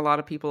 I think a lot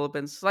of people have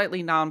been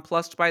slightly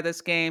nonplussed by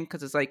this game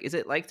because it's like, is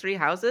it like Three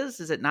Houses?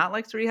 Is it not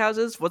like Three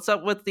Houses? What's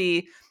up with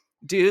the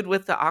dude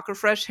with the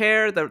Aquafresh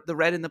hair, the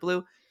red and the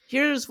blue?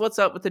 Here's what's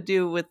up with the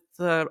dude with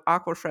the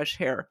Aquafresh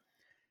hair.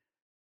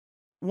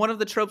 One of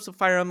the tropes of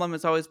Fire Emblem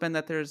has always been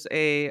that there's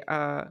a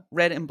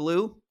red and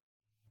blue.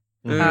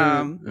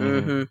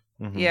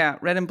 Yeah,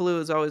 red and blue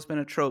has always been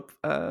a trope.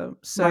 So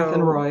Marth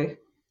and Roy.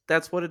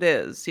 that's what it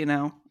is,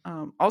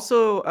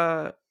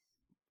 Also,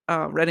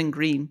 red and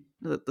green,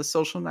 the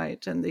social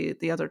knight and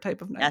the other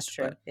type of knight. That's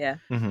true. Yeah.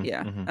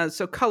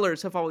 So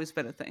colors have always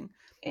been a thing.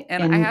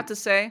 And I have to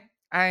say,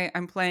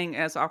 I'm playing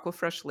as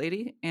Aquafresh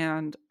Lady,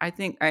 and I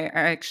think I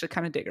actually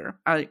kind of dig her.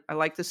 I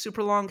like the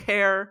super long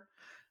hair.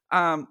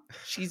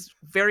 She's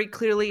very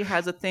clearly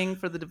has a thing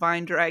for the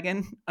divine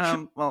dragon.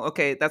 Well,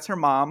 okay, that's her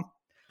mom.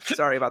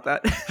 Sorry about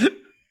that.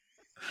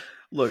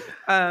 Look,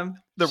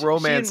 the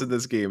romance in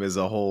this game is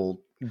a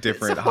whole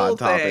different hot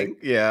topic. Thing.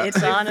 Yeah.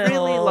 It's on They a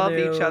really whole love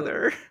new- each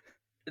other.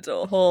 It's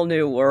a whole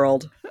new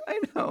world. I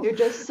know. They're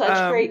just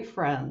such great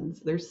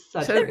friends. They're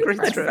such They're great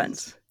great friends.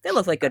 friends. They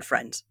look like good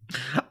friends.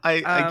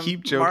 I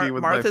keep joking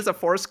with Martha's a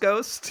force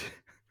ghost.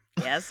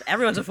 Yes,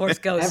 everyone's a force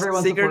ghost.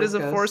 Everyone's Sigurd a is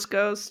a force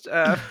ghost.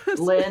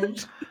 Lynn.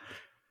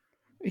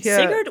 Yeah.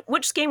 Sigurd?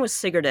 Which game was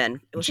Sigurd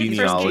in? Was he the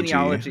first game?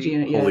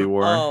 Genealogy. Holy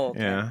War. Oh,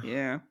 okay.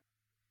 Yeah.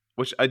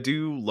 Which I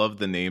do love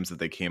the names that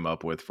they came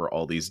up with for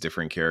all these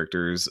different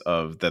characters,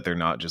 of that they're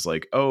not just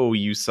like, oh,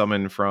 you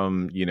summon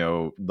from,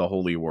 the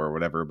Holy War or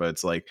whatever, but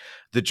it's like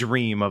the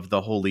dream of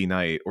the Holy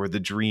Knight or the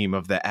dream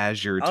of the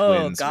Azure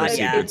Twins God, for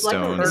yeah. Secret It's like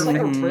Stones.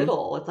 a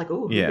riddle. It's like,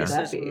 ooh, who could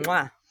that be?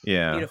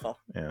 Yeah. Beautiful.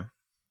 Yeah.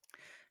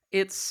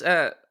 It's,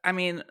 I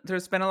mean,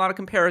 there's been a lot of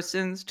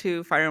comparisons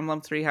to Fire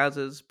Emblem Three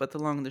Houses, but the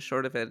long and the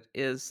short of it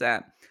is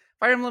that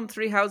Fire Emblem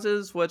Three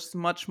Houses was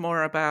much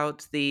more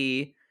about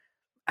the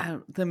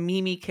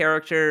Mimi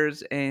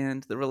characters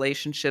and the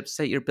relationships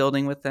that you're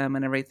building with them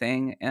and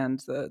everything, and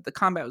the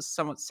combat was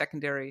somewhat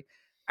secondary.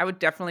 I would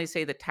definitely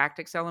say the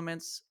tactics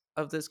elements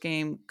of this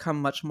game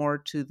come much more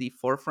to the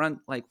forefront,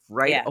 like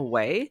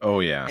away. Oh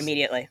yeah,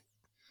 immediately.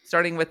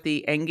 Starting with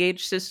the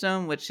engage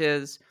system, which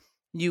is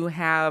you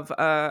have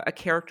a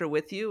character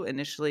with you.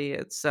 Initially,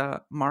 it's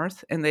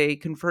Marth, and they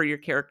confer your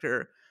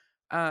character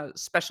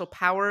special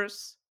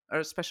powers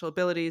or special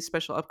abilities,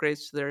 special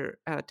upgrades to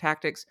their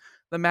tactics.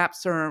 The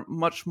maps are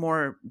much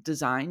more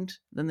designed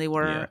than they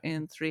were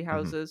in Three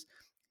Houses.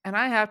 And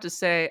I have to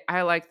say,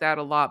 I like that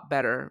a lot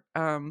better.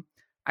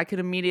 I could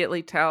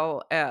immediately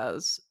tell,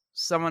 as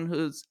someone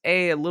who's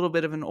a little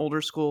bit of an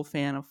older school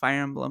fan of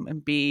Fire Emblem,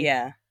 and B,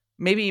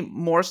 maybe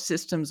more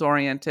systems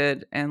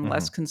oriented and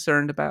less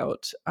concerned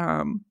about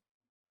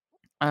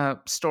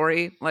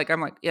story. Like, I'm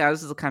like, yeah,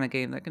 this is the kind of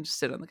game that I can just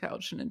sit on the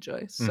couch and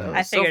enjoy. So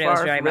I figured so far, it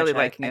was very really much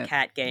liking a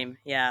cat game.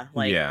 Yeah,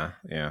 like yeah.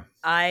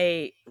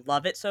 I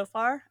love it so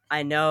far.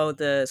 I know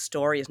the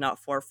story is not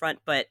forefront,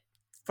 but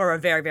for a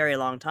very, very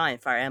long time,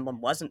 Fire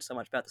Emblem wasn't so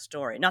much about the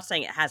story. Not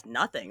saying it has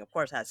nothing. Of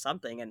course, it has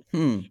something, and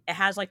it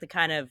has like the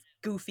kind of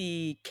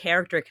goofy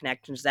character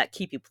connections that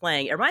keep you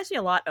playing. It reminds me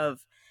a lot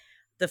of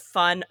the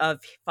fun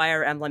of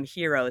Fire Emblem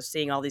Heroes,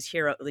 seeing all these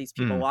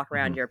people walk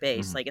around your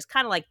base. Like, it's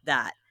kind of like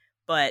that,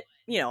 but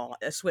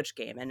a Switch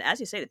game. And as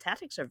you say, the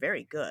tactics are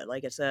very good.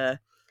 Like, it's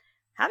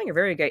having a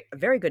very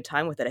good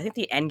time with it. I think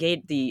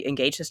the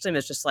engage system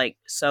is just like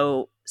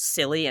so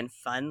silly and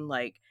fun.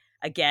 Like,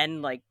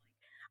 again, like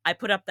I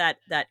put up that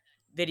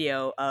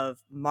video of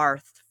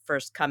Marth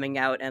first coming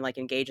out and like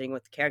engaging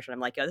with the character. I'm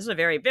like, oh, this is a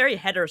very, very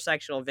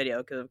heterosexual video,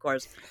 because of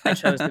course I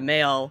chose the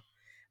male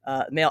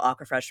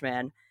Aquafresh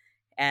man.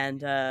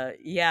 And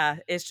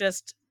it's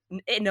just,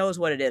 it knows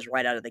what it is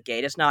right out of the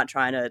gate. It's not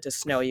trying to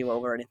snow you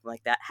over or anything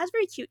like that. It has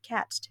very cute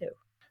cats too.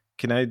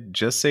 Can I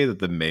just say that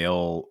the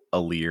male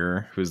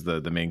Alyse, who's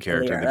the main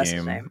character of the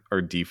game,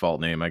 or default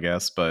name, I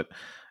guess, but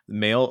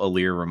male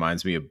Alyse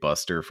reminds me of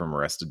Buster from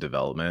Arrested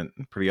Development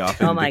pretty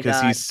often. Oh my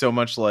because God. He's so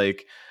much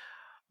like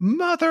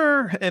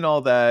mother and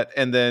all that,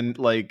 and then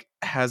like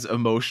has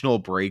emotional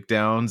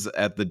breakdowns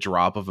at the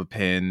drop of a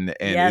pin,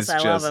 and yes, I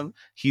love him.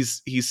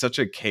 He's such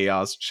a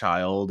chaos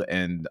child,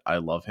 and I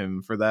love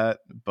him for that.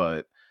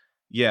 But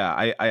yeah,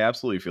 I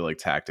absolutely feel like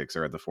tactics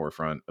are at the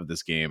forefront of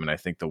this game, and I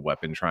think the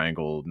weapon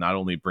triangle, not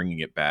only bringing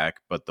it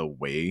back, but the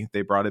way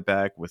they brought it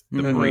back with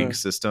the break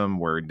system,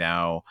 where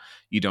now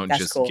you don't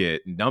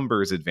get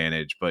numbers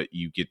advantage, but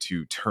you get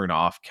to turn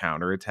off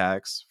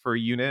counterattacks for a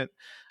unit.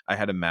 I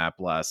had a map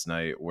last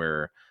night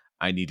where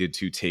I needed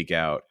to take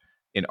out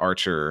an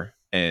archer,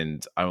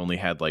 and I only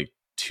had like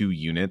 2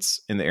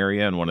 units in the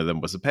area, and one of them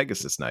was a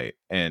Pegasus Knight,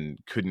 and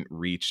couldn't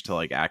reach to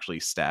like actually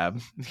stab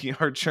the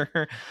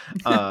archer.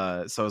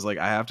 So I was like,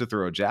 I have to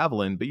throw a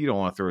javelin, but you don't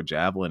want to throw a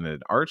javelin at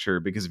an archer,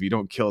 because if you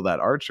don't kill that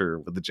archer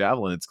with the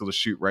javelin, it's going to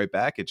shoot right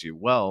back at you.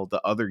 Well,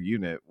 the other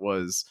unit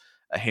was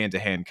a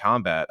hand-to-hand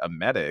combat, a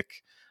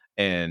medic,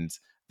 and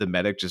the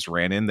medic just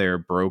ran in there,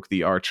 broke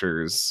the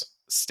archer's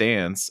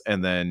stance,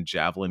 and then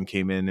javelin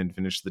came in and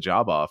finished the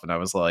job off. And I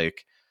was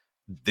like,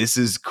 this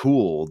is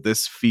cool.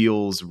 This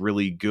feels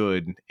really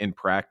good in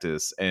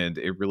practice, and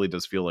it really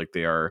does feel like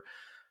they are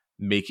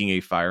making a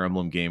Fire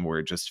Emblem game where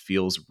it just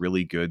feels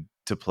really good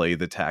to play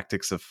the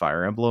tactics of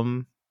Fire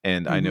Emblem.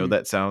 And I know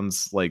that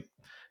sounds like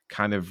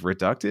kind of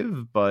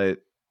reductive, but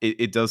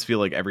it does feel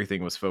like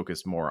everything was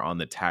focused more on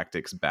the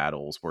tactics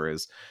battles,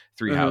 whereas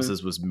Three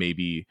Houses was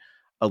maybe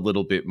a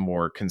little bit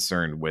more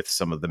concerned with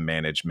some of the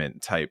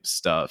management type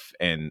stuff,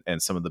 and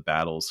some of the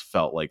battles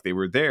felt like they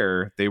were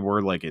there. They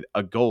were like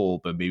a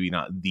goal, but maybe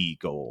not the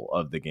goal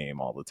of the game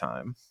all the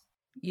time.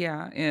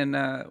 Yeah, and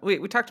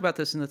we talked about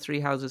this in the Three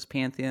Houses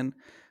Pantheon,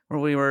 where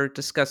we were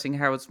discussing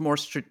how it's more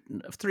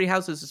Three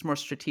Houses is more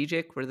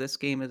strategic, where this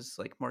game is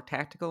like more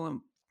tactical.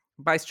 And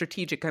by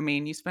strategic, I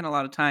mean you spend a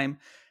lot of time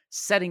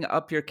setting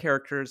up your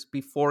characters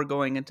before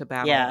going into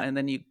battle, and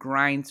then you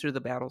grind through the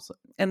battles.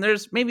 And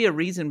there's maybe a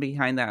reason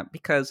behind that,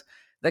 because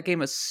that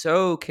game is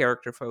so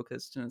character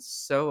focused, and it's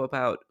so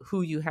about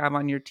who you have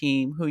on your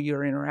team, who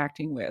you're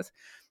interacting with,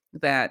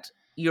 that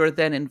you're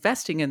then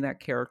investing in that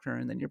character,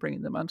 and then you're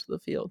bringing them onto the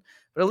field.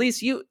 But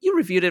Alyse, you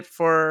reviewed it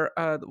for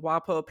the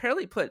WAPO,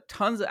 apparently put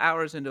tons of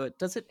hours into it.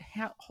 Does it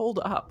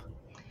hold up?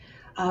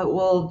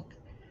 Well,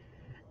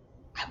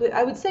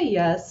 I would say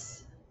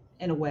yes,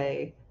 in a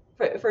way.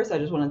 First, I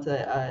just wanted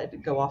to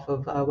go off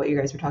of what you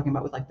guys were talking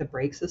about with like the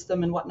break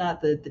system and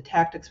whatnot. The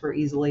tactics were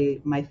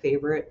easily my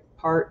favorite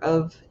part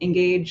of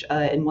Engage,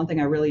 and one thing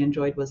I really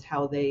enjoyed was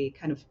how they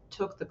kind of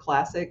took the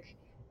classic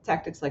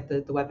tactics like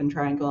the weapon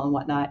triangle and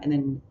whatnot, and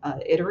then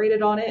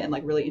iterated on it in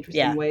like really interesting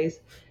Yeah.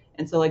 ways.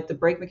 And so like the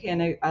break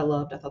mechanic, I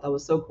loved. I thought that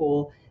was so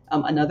cool.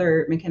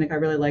 Another mechanic I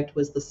really liked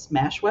was the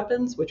smash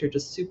weapons, which are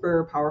just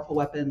super powerful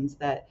weapons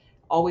that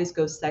always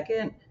go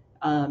second,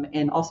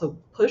 and also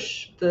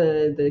push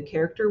the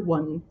character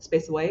one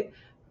space away.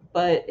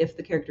 But if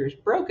the character is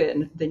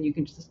broken, then you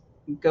can just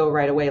go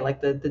right away.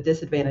 Like the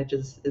disadvantage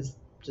is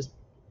just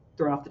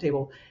thrown off the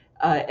table.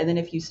 And then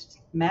if you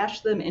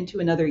smash them into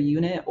another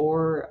unit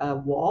or a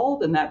wall,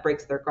 then that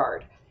breaks their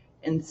guard.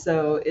 And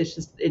so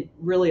it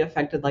really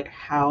affected like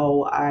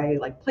how I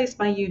like placed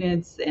my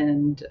units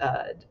and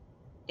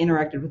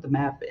interacted with the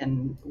map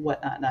and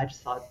whatnot. And I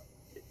just thought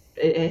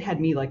it had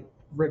me like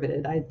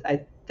riveted.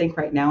 I think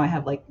right now I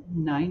have like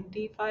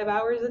 95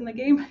 hours in the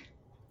game.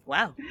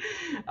 Wow.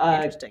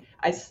 Interesting.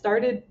 I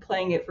started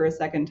playing it for a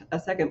second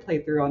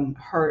playthrough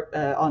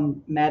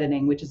on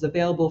Maddening, which is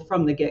available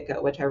from the get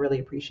go, which I really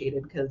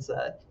appreciated because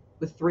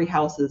with 3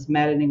 houses,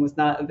 Maddening was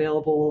not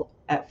available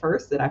at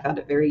first, and I found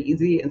it very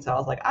easy. And so I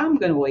was like, I'm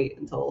gonna wait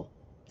until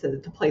to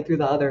play through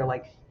the other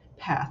like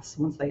paths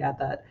once they add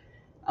that.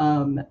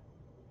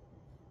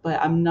 But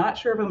I'm not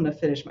sure if I'm gonna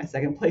finish my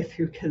second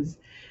playthrough because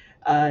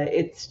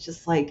it's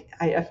just like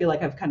I feel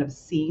like I've kind of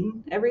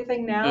seen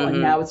everything now,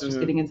 and now it's just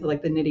getting into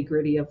like the nitty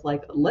gritty of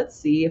like, let's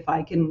see if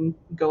I can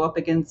go up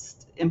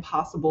against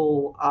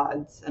impossible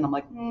odds. And I'm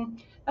like,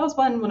 that was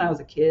fun when I was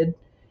a kid.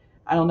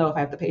 I don't know if I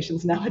have the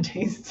patience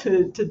nowadays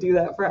to do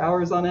that for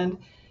hours on end.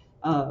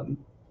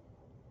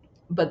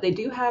 But they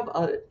do have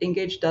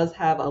Engage does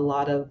have a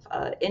lot of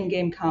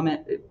in-game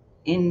content,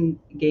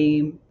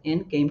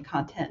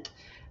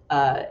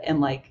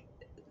 and like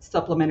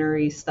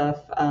supplementary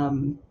stuff.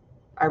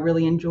 I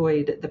really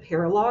enjoyed the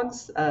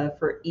paralogs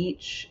for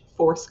each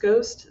Force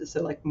Ghost.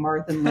 So like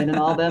Marth and Lynn and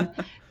all them.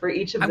 For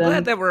each of I'm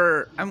them. glad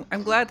that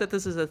I'm glad that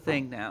this is a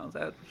thing now.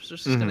 That we're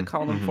just going to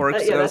call them Force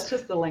Ghosts. Yeah, that's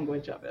just the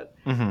language of it.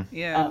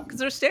 Yeah, because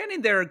they're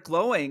standing there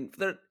glowing.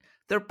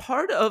 They're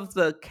part of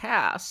the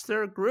cast.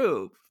 They're a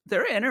group.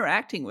 They're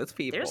interacting with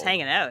people. They're just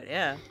hanging out.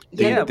 Yeah.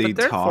 They but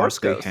they're talk. Force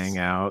They Ghosts. hang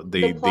out.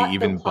 They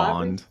even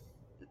bond.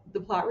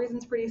 The plot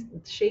reason's pretty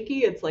shaky.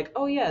 It's like,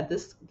 oh yeah,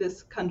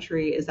 this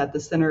country is at the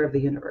center of the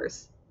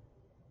universe.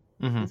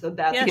 So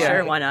that's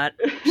sure, why not?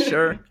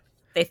 Sure.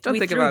 We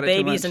threw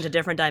babies into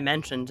different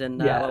dimensions, and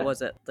what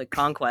was it, the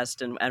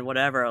Conquest and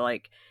whatever.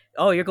 Like,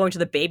 oh, you're going to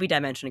the baby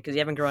dimension because you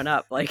haven't grown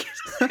up. Like,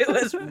 it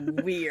was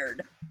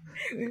weird.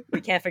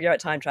 We can't figure out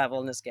time travel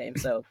in this game,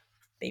 so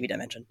baby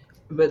dimension.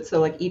 But so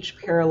like each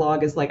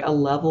paralog is like a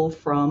level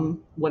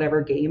from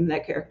whatever game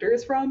that character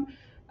is from,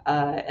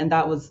 and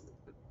that was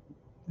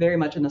very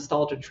much a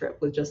nostalgia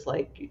trip with just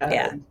like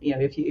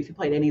if you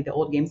played any of the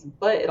old games.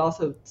 But it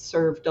also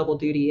served double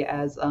duty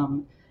as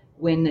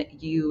when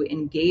you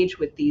engage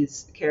with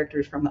these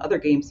characters from the other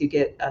games, you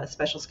get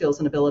special skills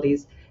and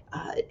abilities,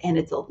 and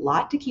it's a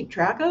lot to keep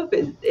track of.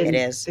 It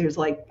is.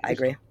 I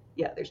agree.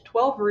 Yeah, there's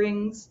 12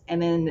 rings, and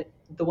then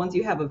the ones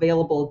you have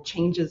available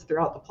changes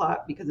throughout the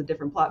plot because of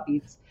different plot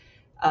beats,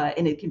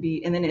 and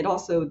then it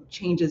also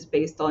changes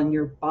based on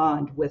your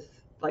bond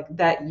with like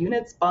that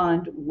unit's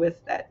bond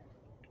with that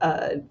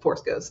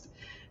Force Ghost.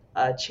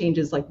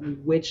 Changes like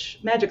which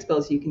magic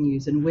spells you can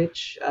use and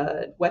which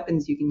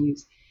weapons you can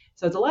use.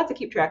 So it's a lot to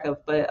keep track of,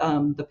 but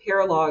the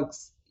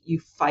paralogs, you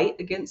fight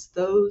against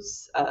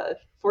those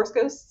Force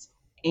Ghosts,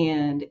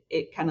 and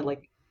it kind of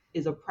like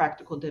is a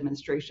practical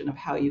demonstration of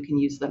how you can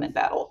use them in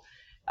battle.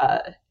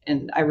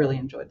 And I really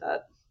enjoyed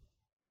that.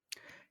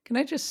 Can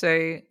I just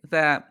say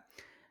that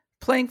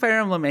playing Fire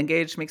Emblem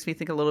Engage makes me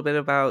think a little bit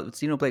about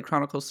Xenoblade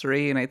Chronicles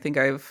 3, and I think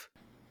I've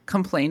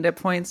complained at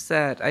points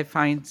that I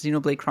find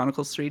Xenoblade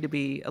Chronicles 3 to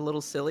be a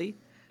little silly.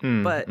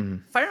 But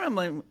Fire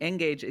Emblem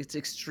Engage is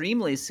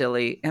extremely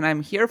silly, and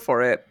I'm here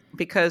for it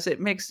because it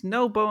makes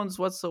no bones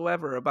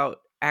whatsoever about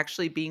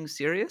actually being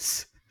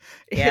serious.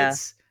 Yeah.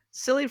 It's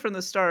silly from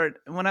the start.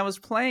 When I was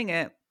playing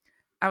it,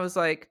 I was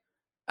like,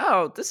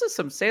 oh, this is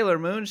some Sailor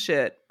Moon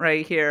shit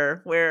right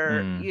here,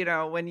 where,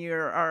 when you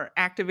are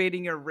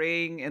activating your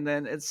ring and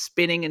then it's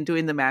spinning and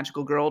doing the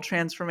magical girl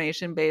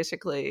transformation,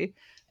 basically,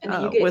 and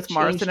then you get with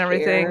Marth and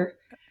everything. Hair,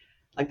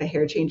 like the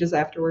hair changes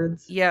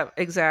afterwards. Yeah,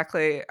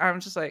 exactly. I'm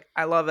just like,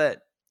 I love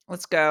it.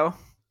 Let's go.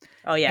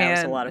 Oh, yeah, it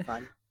was a lot of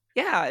fun.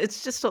 Yeah,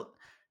 it's just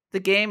the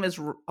game is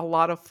a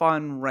lot of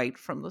fun right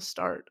from the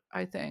start,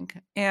 I think.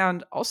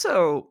 And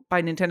also,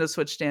 by Nintendo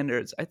Switch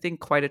standards, I think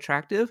quite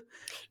attractive.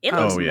 It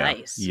looks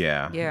nice.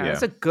 Yeah,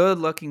 it's a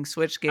good-looking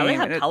Switch game. I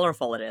like how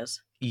colorful it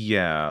is.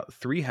 Yeah,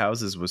 Three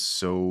Houses was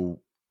so...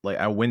 Like,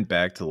 I went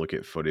back to look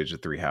at footage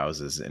of Three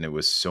Houses, and it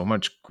was so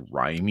much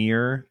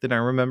grimier than I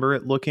remember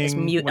it looking. It's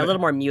a little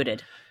more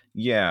muted.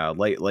 Yeah,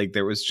 like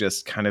there was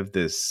just kind of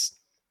this...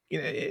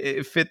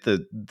 it fit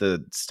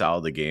the style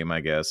of the game,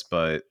 I guess,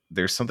 but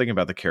there's something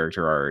about the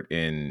character art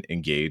in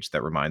Engage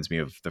that reminds me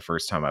of the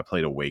first time I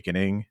played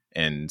Awakening,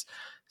 and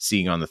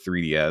seeing on the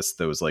 3DS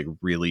those like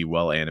really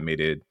well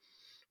animated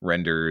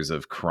renders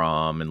of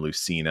Chrom and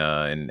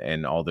Lucina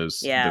and all those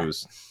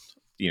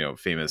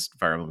famous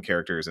Fire Emblem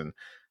characters, and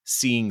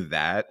seeing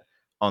that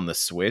on the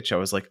Switch, I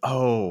was like,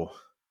 oh,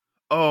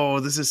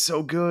 this is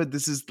so good.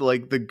 This is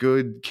like the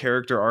good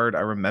character art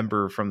I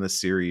remember from the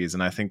series.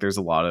 And I think there's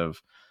a lot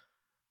of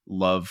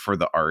love for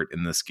the art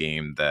in this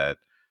game that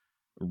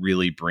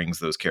really brings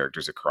those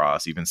characters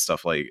across. Even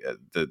stuff like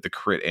the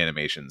crit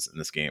animations in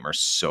this game are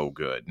so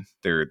good.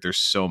 They're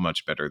so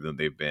much better than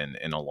they've been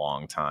in a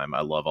long time.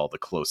 I love all the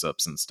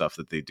close-ups and stuff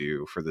that they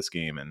do for this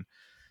game. And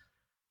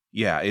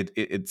yeah,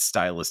 it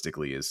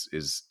stylistically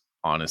is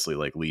honestly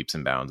like leaps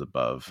and bounds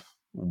above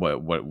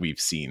what we've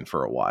seen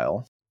for a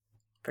while.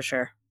 For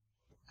sure.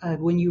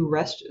 When you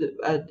rest,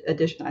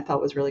 addition I thought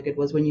was really good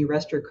was when you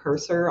rest your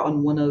cursor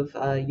on one of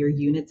your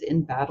units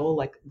in battle,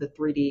 like the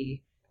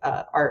 3D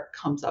art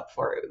comes up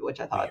for it, which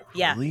I thought,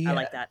 really? Yeah, I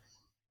like that.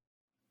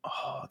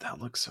 Oh, that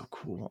looks so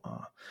cool.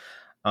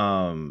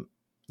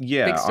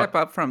 Big step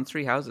up from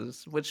Three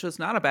Houses, which was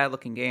not a bad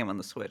looking game on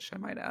the Switch, I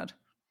might add.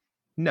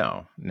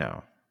 No.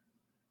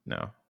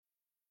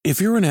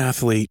 If you're an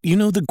athlete, you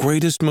know the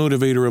greatest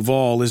motivator of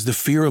all is the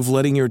fear of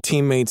letting your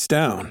teammates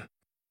down.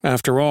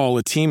 After all,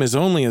 a team is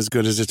only as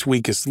good as its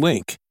weakest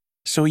link.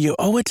 So you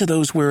owe it to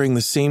those wearing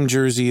the same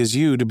jersey as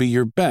you to be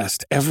your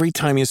best every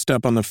time you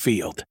step on the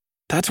field.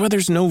 That's why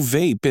there's no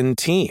vape in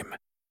team.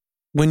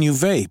 When you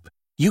vape,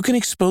 you can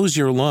expose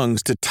your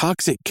lungs to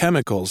toxic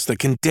chemicals that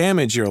can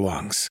damage your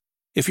lungs.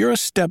 If you're a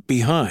step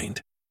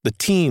behind, the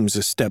team's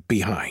a step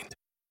behind.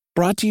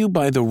 Brought to you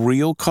by The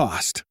Real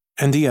Cost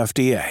and the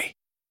FDA.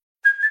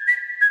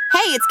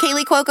 Hey, it's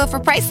Kaylee Cuoco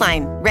for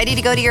Priceline. Ready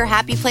to go to your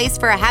happy place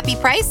for a happy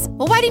price?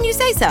 Well, why didn't you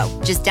say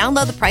so? Just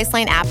download the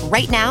Priceline app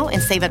right now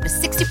and save up to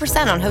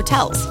 60% on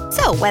hotels.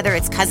 So whether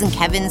it's Cousin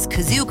Kevin's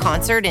Kazoo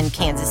Concert in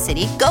Kansas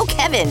City, go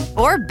Kevin,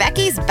 or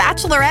Becky's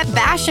Bachelorette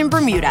Bash in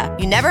Bermuda,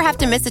 you never have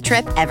to miss a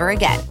trip ever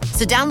again.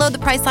 So download the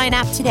Priceline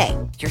app today.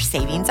 Your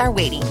savings are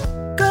waiting.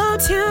 Go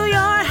to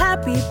your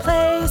happy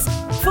place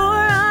for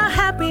a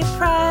happy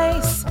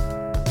price.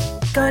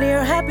 Go to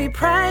your happy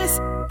price,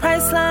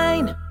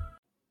 Priceline.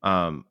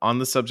 On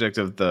the subject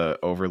of the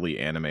overly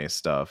anime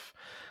stuff,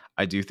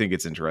 I do think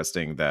it's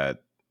interesting that,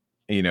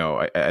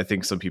 I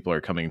think some people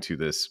are coming to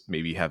this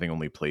maybe having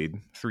only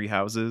played Three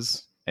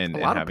Houses and A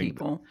lot having of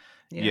people.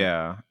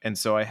 Yeah. And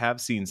so I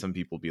have seen some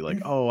people be like,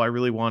 oh, I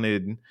really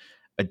wanted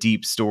a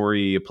deep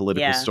story, a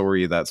political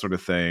story, that sort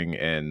of thing.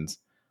 And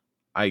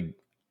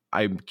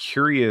I'm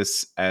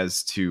curious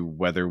as to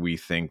whether we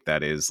think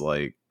that is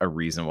like a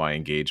reason why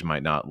Engage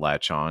might not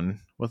latch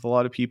on with a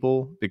lot of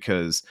people,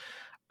 because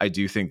I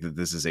do think that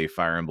this is a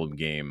Fire Emblem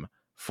game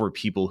for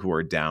people who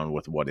are down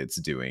with what it's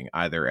doing,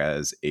 either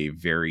as a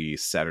very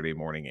Saturday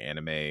morning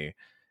anime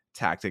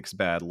tactics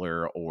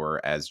battler or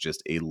as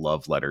just a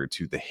love letter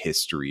to the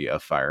history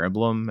of Fire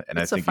Emblem. And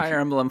It's I think a Fire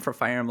Emblem for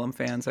Fire Emblem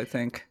fans, I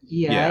think.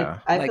 Yeah.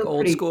 I like feel old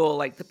pretty... school,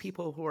 like the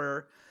people who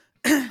were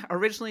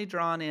originally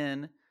drawn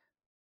in.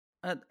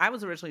 I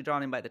was originally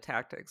drawn in by the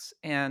tactics,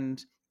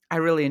 and I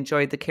really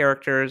enjoyed the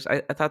characters. I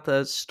thought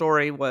the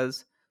story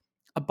was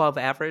above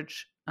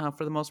average.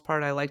 For the most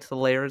part, I liked the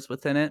layers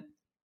within it.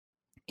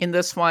 In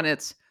this one,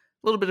 it's a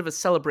little bit of a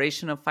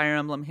celebration of Fire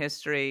Emblem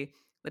history.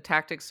 The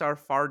tactics are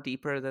far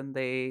deeper than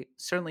they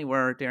certainly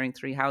were during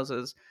Three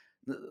Houses.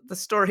 The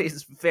story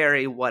is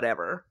very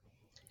whatever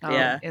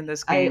in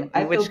this game.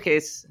 In which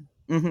case,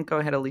 go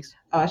ahead, Alyse.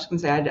 I was going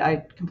to say,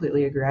 I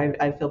completely agree.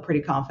 I feel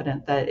pretty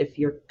confident that if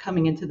you're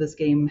coming into this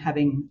game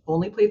having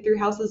only played Three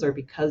Houses, or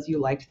because you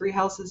liked Three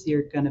Houses,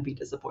 you're going to be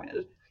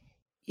disappointed.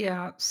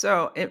 Yeah,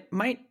 so it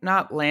might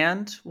not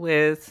land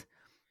with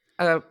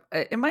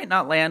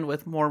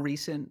more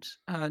recent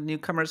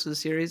newcomers to the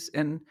series,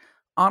 and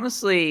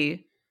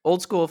honestly,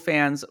 old school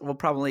fans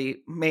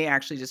may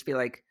actually just be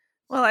like,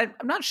 well, I'm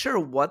not sure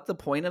what the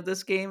point of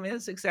this game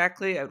is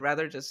exactly. I'd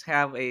rather just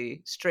have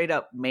a straight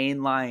up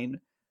mainline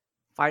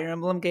Fire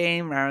Emblem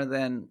game rather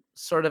than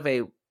sort of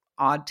a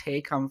odd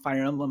take on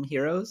Fire Emblem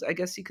Heroes, I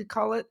guess you could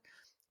call it.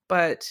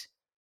 But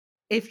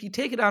if you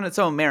take it on its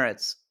own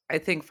merits, I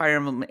think Fire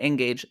Emblem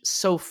Engage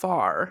so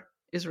far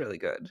is really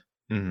good.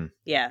 Mm-hmm.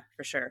 Yeah,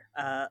 for sure.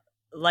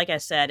 Like I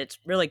said, it's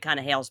really kind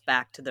of hails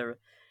back to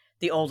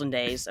the olden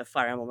days of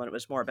Fire Emblem when it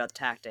was more about the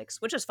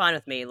tactics, which is fine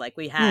with me. Like,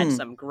 we had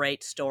some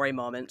great story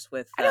moments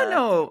with... I don't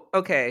know.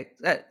 Okay.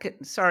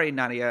 Sorry,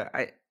 Nadia.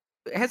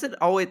 Has it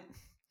always...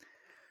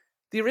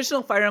 The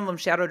original Fire Emblem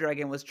Shadow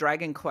Dragon was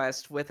Dragon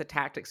Quest with a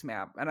tactics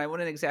map, and I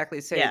wouldn't exactly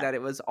say that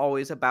it was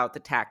always about the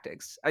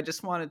tactics. I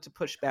just wanted to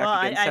push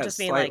back against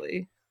that slightly.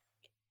 Like,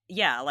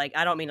 yeah, like,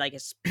 I don't mean like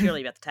it's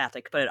purely about the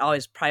tactics, but it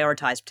always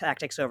prioritized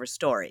tactics over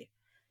story.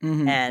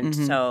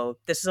 So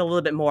this is a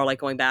little bit more like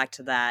going back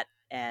to that.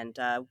 And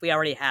we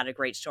already had a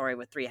great story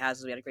with Three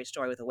Houses. We had a great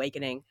story with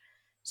Awakening.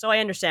 So I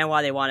understand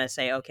why they want to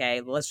say, okay,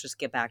 let's just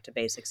get back to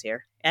basics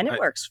here. And it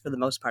works for the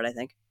most part, I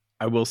think.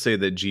 I will say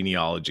that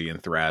Genealogy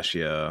and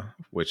Thracia,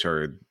 which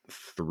are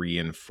 3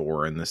 and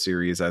 4 in the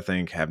series, I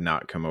think, have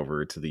not come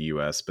over to the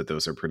US, but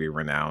those are pretty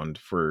renowned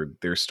for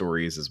their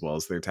stories as well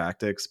as their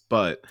tactics.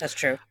 But That's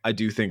true. I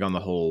do think on the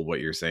whole, what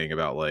you're saying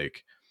about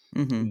like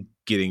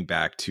getting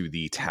back to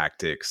the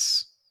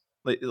tactics,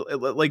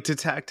 like to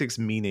tactics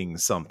meaning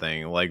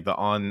something, like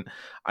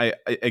I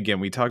again,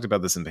 we talked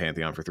about this in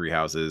Pantheon for Three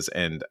Houses,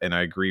 and I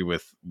agree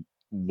with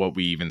what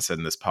we even said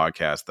in this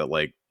podcast, that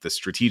like the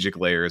strategic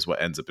layer is what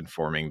ends up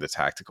informing the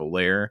tactical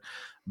layer.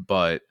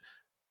 But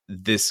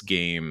this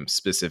game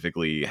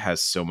specifically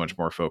has so much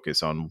more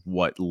focus on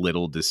what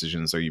little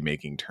decisions are you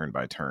making turn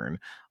by turn.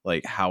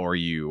 Like, how are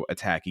you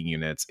attacking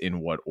units, in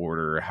what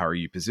order, how are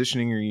you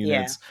positioning your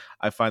units?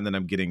 I find that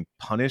I'm getting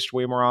punished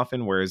way more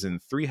often, whereas in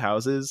Three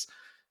Houses,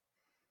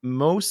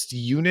 most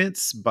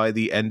units by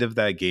the end of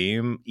that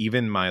game,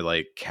 even my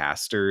like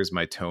casters,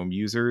 my tome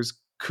users,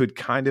 could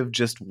kind of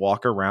just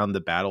walk around the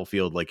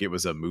battlefield like it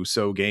was a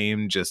Muso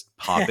game, just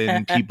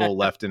popping people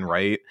left and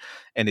right.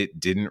 And it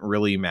didn't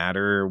really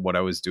matter what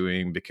I was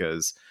doing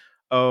because,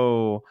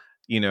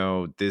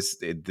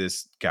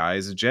 this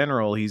guy's a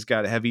general, he's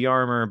got heavy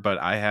armor, but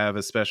I have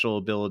a special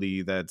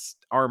ability that's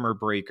armor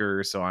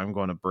breaker, so I'm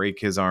going to break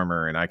his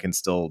armor and I can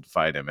still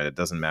fight him and it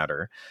doesn't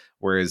matter.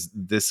 Whereas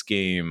this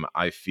game,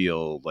 I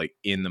feel like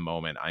in the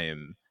moment I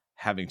am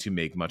having to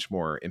make much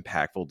more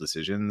impactful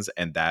decisions,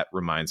 and that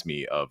reminds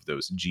me of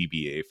those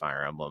GBA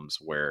Fire Emblems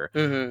where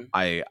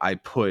I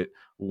put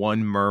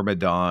one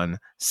Myrmidon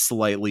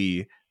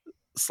slightly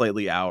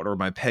out, or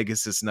my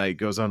Pegasus Knight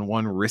goes on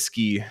one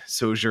risky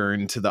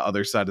sojourn to the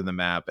other side of the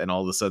map, and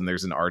all of a sudden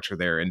there's an archer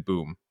there, and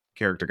boom,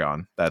 character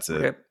gone. That's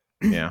it. Okay.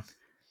 Yeah.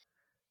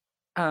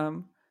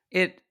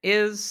 It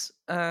is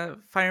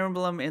Fire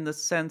Emblem in the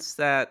sense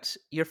that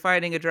you're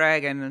fighting a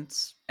dragon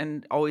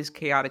and always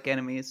chaotic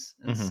enemies,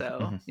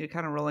 and you're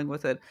kind of rolling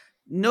with it.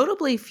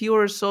 Notably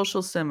fewer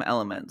social sim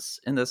elements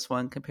in this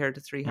one compared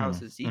to Three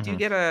Houses. You do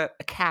get a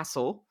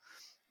castle,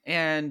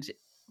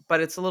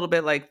 but it's a little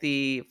bit like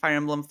the Fire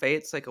Emblem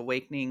Fates, like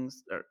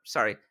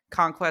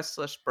Conquest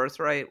 /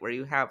 Birthright, where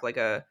you have like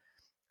a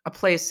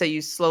place that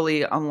you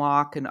slowly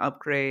unlock and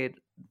upgrade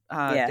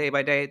day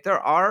by day. There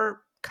are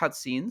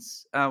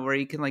cutscenes where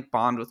you can like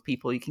bond with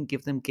people, you can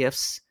give them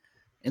gifts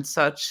and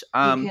such.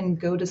 You can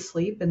go to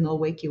sleep and they'll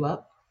wake you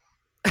up.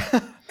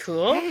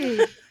 Cool.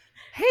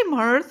 Hey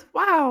Marth,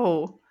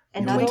 wow.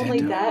 And not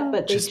only that,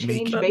 but they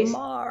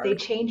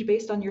change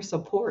based on your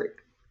support.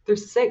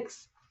 There's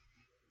 6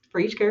 for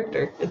each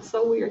character. It's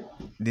so weird.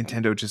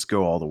 Nintendo, just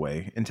go all the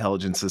way.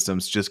 Intelligent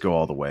systems, just go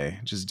all the way.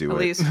 Just do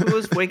Alyse, it. who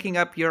is waking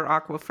up your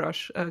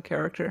Aquafresh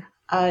character?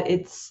 I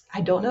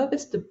don't know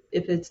if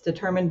it's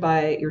determined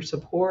by your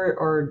support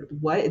or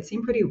what. It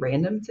seemed pretty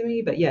random to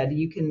me, but yeah,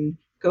 you can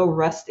go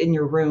rest in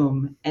your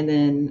room, and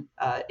then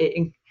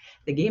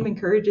the game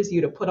encourages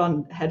you to put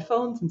on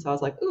headphones. And so I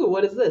was like, "Ooh,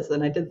 what is this?"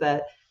 And I did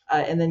that,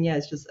 and then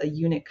it's just a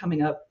unit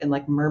coming up and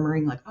like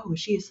murmuring, like, "Oh,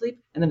 is she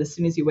asleep?" And then as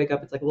soon as you wake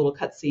up, it's like a little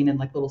cutscene and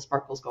like little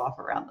sparkles go off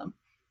around them.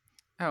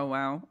 Oh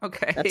wow,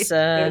 okay. That's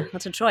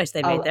a choice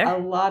they made there. A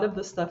lot of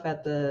the stuff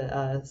at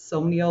the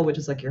Somniel, which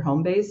is like your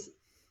home base,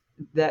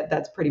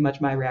 that's pretty much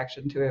my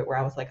reaction to it, where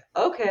I was like,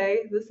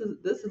 okay, this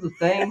is a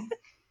thing.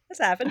 This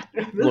happened.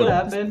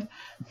 Happened.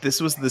 This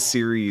was the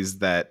series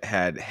that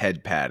had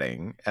head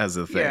padding as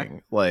a thing. Yeah.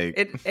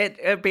 Like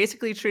it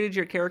basically treated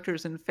your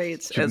characters in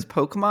Fates as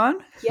Pokemon.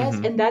 Yes,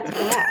 and that's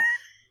black.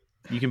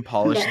 You can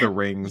polish the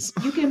rings.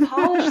 You can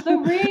polish the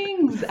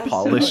rings.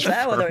 Polish. Is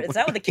that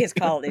what the kids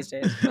call it these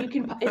days? You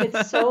can, and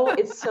it's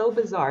so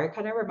bizarre. It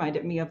kind of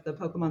reminded me of the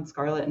Pokemon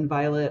Scarlet and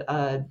Violet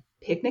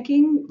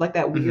picnicking, like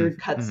that weird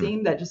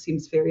cutscene that just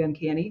seems very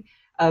uncanny,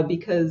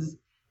 because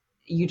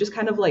you just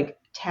kind of like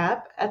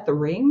tap at the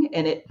ring,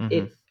 and it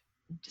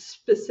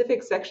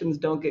specific sections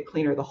don't get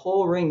cleaner. The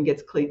whole ring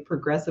gets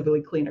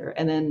progressively cleaner,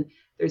 and then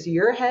there's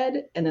your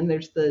head, and then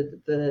there's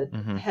the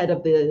head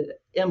of the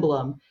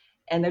emblem,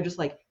 and they're just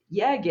like,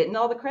 yeah, getting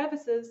all the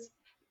crevices.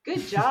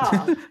 Good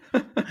job.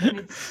 And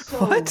it's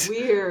so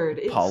weird.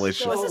 It's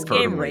Polish. Was this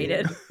game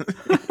rated?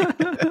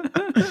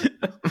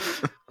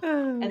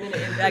 And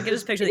then I can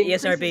just picture the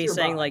ESRB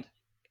saying like,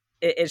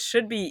 it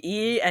should be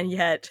E, and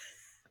yet.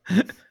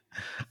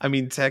 I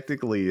mean,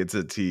 technically it's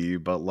a T,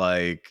 but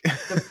like.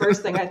 The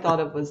first thing I thought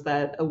of was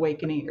that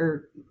Awakening,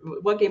 or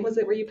what game was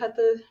it where you pet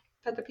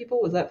the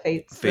people? Was that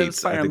Fates?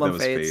 Fates. I think that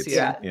was Fates. Fates.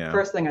 Yeah.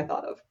 First thing I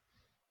thought of.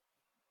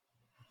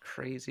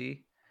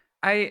 Crazy.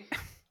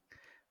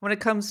 When it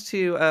comes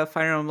to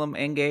Fire Emblem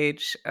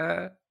Engage,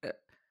 I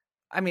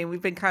mean,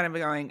 we've been kind of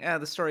going,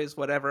 the story is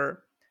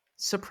whatever.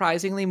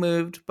 Surprisingly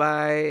moved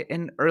by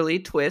an early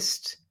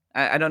twist.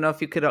 I don't know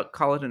if you could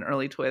call it an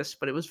early twist,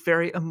 but it was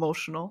very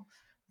emotional.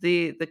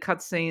 The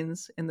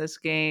cutscenes in this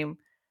game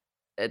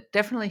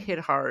definitely hit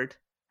hard,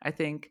 I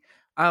think.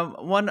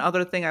 One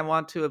other thing I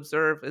want to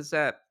observe is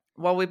that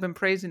while we've been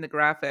praising the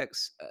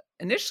graphics,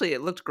 initially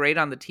it looked great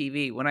on the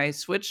TV. When I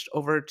switched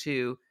over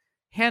to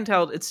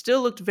handheld, it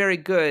still looked very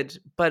good,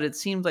 but it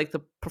seemed like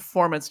the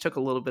performance took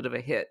a little bit of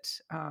a hit.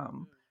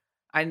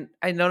 I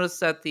noticed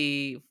that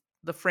the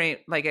frame,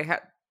 like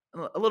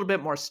a little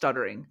bit more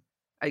stuttering,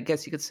 I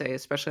guess you could say,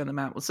 especially on the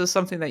map. Was this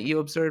something that you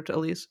observed,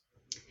 Alyse?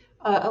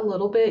 A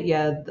little bit,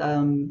 yeah.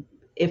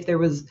 If there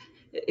was,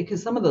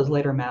 because some of those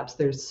later maps,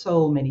 there's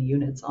so many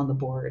units on the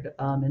board,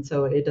 and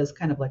so it does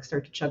kind of like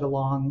start to chug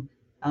along.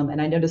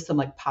 And I noticed some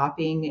like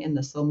popping in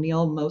the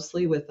Somniel,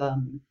 mostly with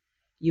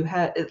you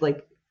had it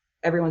like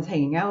everyone's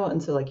hanging out,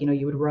 and so like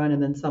you would run,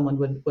 and then someone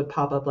would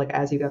pop up like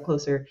as you got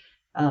closer.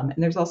 And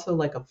there's also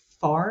like a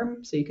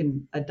farm, so you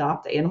can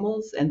adopt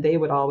animals, and they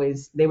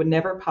would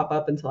never pop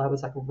up until I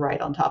was like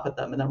right on top of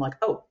them, and then I'm like,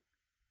 oh,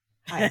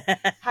 hi,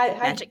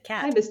 Magic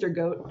cat. hi, Mr.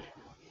 Goat.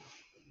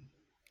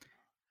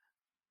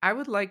 I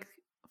would like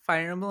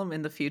Fire Emblem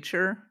in the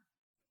future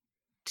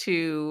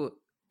to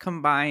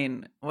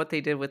combine what they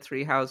did with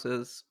Three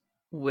Houses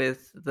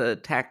with the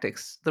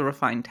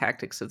refined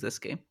tactics of this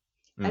game.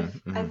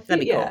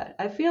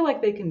 I feel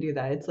like they can do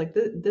that. It's like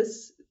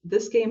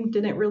this game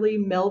didn't really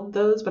meld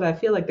those, but I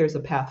feel like there's a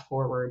path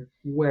forward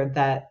where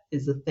that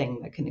is a thing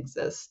that can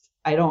exist.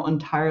 I don't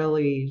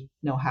entirely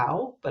know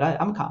how, but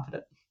I'm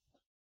confident.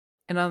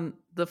 And on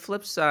the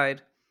flip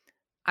side,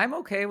 I'm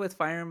okay with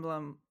Fire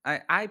Emblem.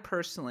 I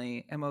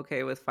personally am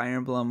okay with Fire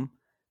Emblem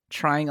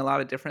trying a lot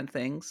of different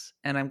things,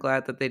 and I'm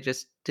glad that they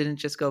didn't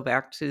just go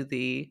back to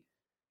the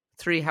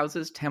Three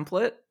Houses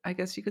template, I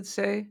guess you could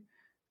say.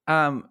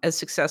 As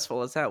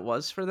successful as that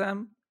was for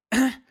them,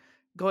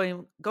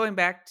 going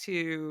back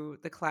to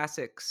the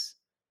classics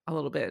a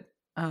little bit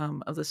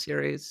of the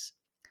series,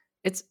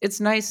 it's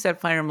nice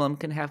that Fire Emblem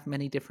can have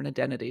many different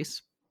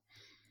identities.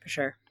 For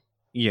sure.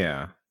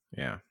 Yeah.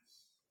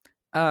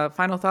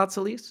 Final thoughts,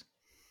 Alyse?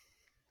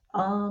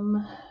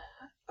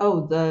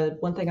 Oh, the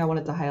one thing I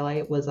wanted to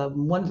highlight was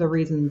one of the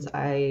reasons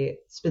I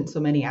spent so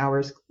many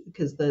hours,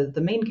 because the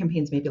main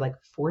campaign's maybe like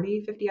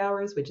 40, 50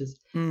 hours, which is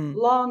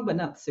long, but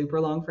not super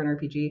long for an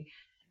RPG.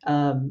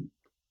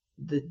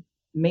 The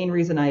main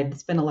reason I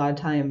spent a lot of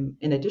time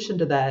in addition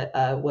to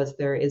that was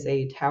there is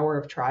a Tower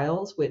of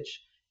Trials,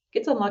 which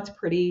gets unlocked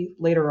pretty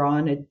later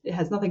on. It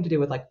has nothing to do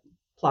with like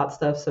plot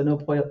stuff, so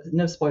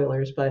no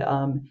spoilers, but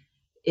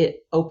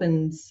it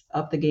opens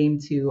up the game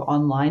to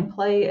online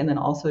play, and then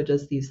also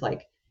just these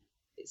like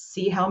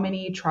see how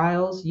many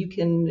trials you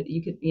can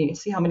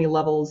see how many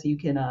levels you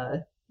can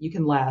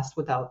last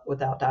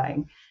without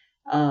dying.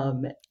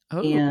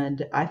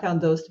 And I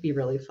found those to be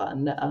really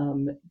fun.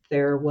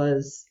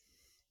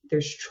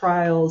 There's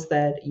trials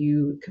that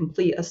you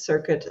complete a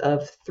circuit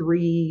of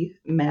 3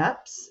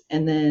 maps,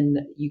 and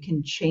then you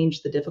can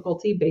change the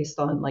difficulty based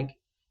on like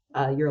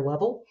your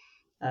level.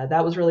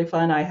 That was really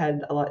fun. I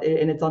had a lot,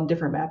 and it's on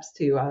different maps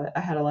too. I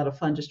had a lot of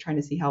fun just trying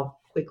to see how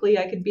quickly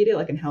I could beat it,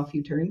 like in how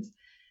few turns.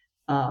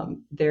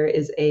 There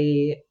is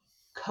a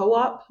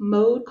co-op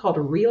mode called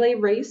Relay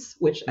Race,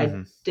 which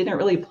I didn't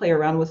really play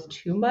around with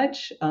too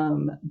much,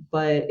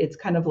 but it's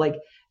kind of like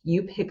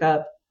you pick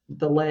up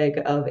the leg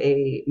of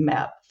a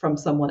map from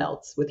someone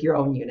else with your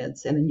own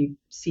units, and then you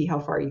see how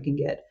far you can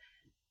get.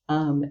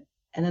 And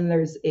then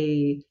there's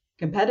a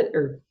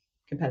competitive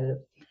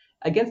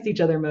against each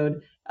other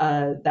mode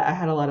that I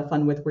had a lot of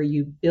fun with, where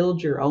you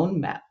build your own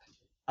map,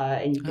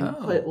 and you can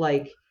put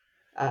like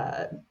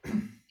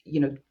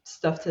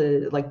stuff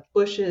to like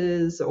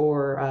bushes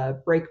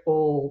or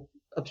breakable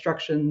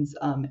obstructions,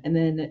 and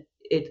then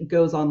it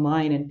goes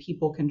online and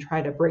people can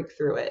try to break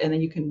through it, and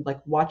then you can like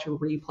watch a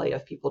replay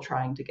of people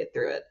trying to get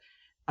through it,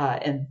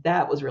 and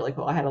that was really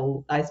cool.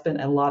 I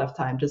spent a lot of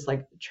time just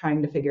like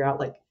trying to figure out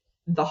like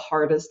the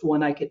hardest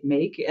one I could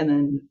make, and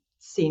then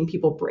seeing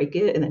people break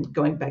it and then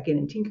going back in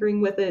and tinkering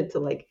with it to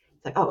like,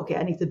 it's like, oh, okay,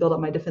 I need to build up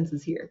my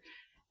defenses here.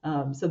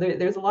 So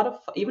there's a lot of,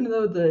 even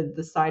though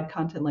the side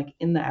content like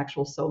in the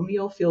actual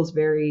Somniel feels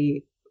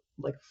very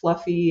like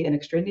fluffy and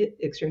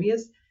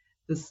extraneous,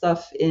 the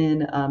stuff in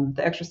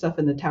the extra stuff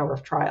in the Tower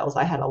of Trials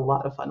I had a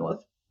lot of fun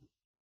with.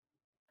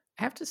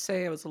 I have to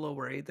say I was a little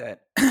worried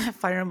that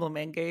Fire Emblem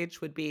Engage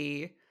would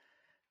be,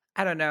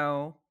 I don't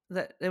know,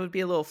 that it would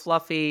be a little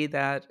fluffy,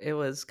 that it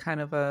was kind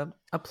of a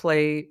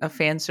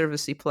fan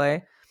servicey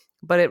play,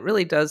 but it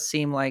really does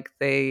seem like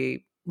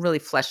they really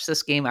fleshed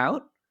this game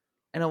out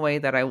in a way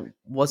that I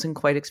wasn't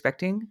quite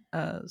expecting.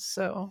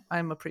 So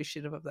I'm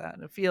appreciative of that.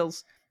 It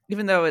feels,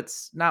 even though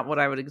it's not what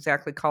I would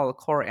exactly call a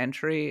core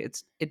entry,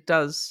 it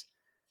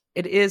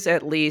is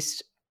at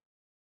least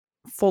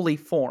fully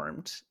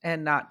formed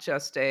and not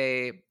just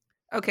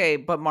okay,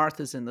 but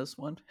Martha's in this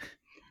one.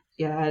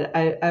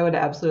 Yeah, I would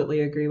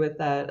absolutely agree with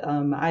that.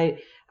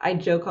 I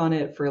joke on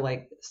it for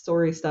like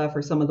story stuff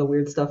or some of the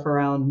weird stuff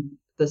around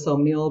the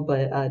Somniel,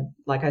 but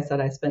like I said,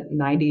 I spent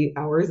 90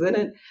 hours in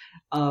it.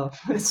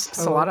 It's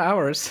a lot of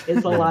hours.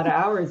 It's a lot of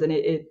hours, and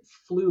it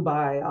flew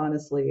by,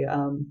 honestly,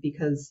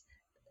 because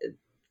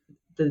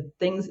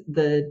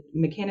the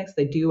mechanics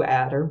they do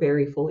add are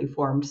very fully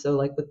formed. So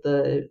like with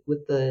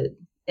the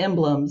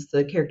emblems,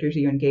 the characters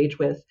you engage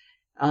with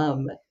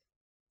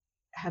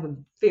have a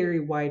very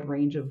wide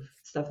range of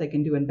stuff they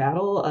can do in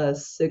battle.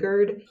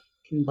 Sigurd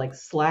can like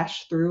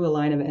slash through a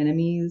line of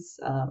enemies.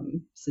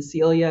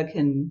 Cecilia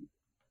can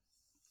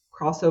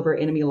cross over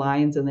enemy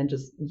lines and then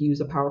just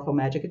use a powerful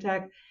magic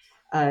attack.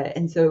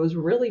 And so it was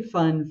really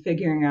fun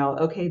figuring out,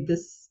 okay,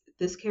 this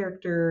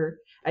character,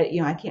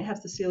 I can't have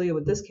Cecilia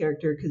with this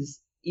character because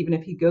even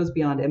if he goes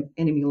beyond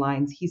enemy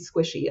lines, he's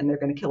squishy and they're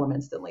going to kill him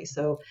instantly.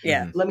 So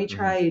Yeah. let me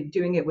try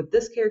doing it with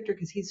this character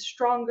because he's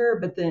stronger.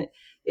 But then,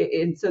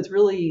 and so it's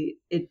really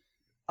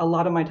a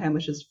lot of my time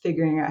was just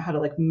figuring out how to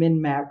like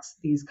min max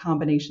these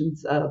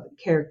combinations of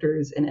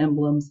characters and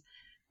emblems.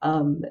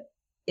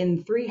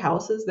 In Three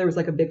Houses, there was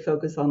like a big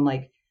focus on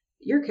like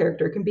your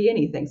character can be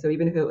anything. So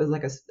even if it was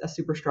like a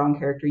super strong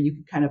character, you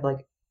could kind of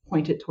like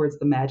point it towards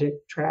the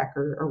magic track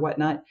or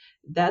whatnot.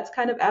 That's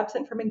kind of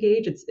absent from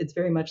Engage. It's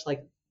very much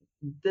like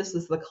this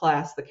is the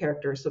class the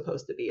character is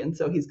supposed to be, and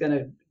so he's going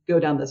to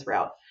go down this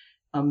route.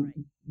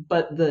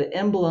 But the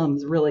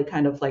emblems really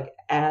kind of like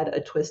add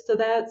a twist to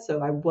that.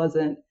 So I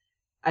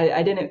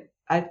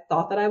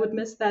thought that I would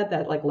miss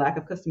that like lack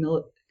of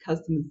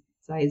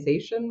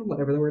customization,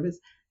 whatever the word is.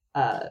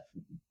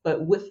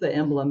 But with the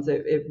emblems,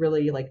 it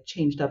really like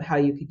changed up how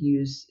you could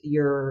use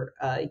your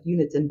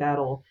units in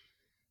battle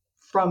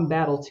from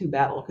battle to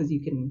battle because you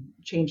can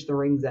change the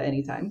rings at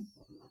any time.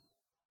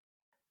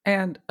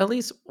 And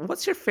Alyse,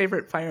 what's your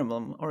favorite Fire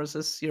Emblem, or is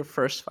this your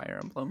first Fire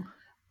Emblem?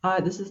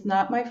 This is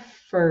not my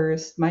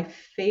first. My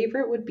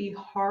favorite would be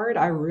Hard.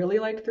 I really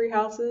like Three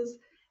Houses,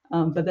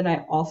 but then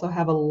I also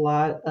have a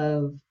lot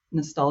of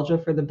nostalgia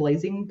for the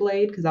Blazing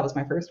Blade because that was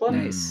my first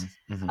one. Nice.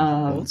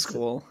 Old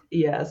school.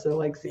 So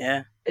like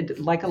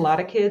a lot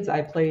of kids,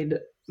 I played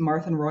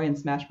Marth and Roy in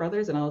Smash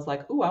Brothers, and I was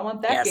like, "Ooh, I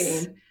want that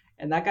game."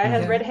 And that guy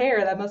has red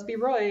hair. That must be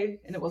Roy,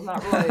 and it was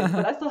not Roy.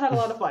 But I still had a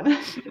lot of fun.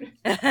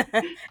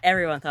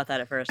 Everyone thought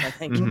that at first, I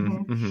think.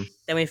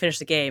 Then we finished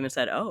the game and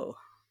said, "Oh."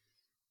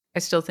 I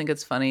still think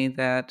it's funny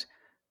that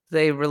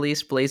they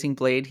released Blazing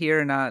Blade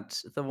here,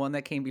 not the one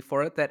that came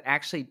before it that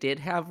actually did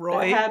have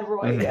Roy. That had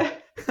Roy, yeah.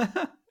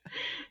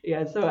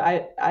 Yeah, so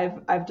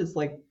I've just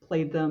like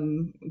played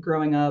them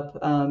growing up,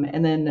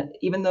 and then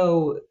even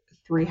though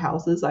Three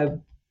Houses,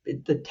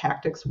 the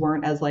tactics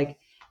weren't as like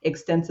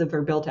extensive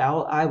or built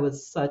out, I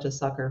was such a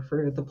sucker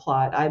for the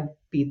plot. I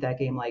beat that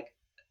game like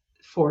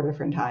 4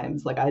 different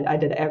times. Like I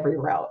did every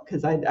route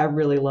because I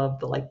really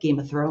loved the like Game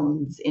of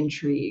Thrones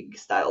intrigue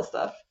style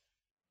stuff.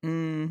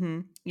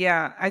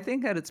 Yeah, I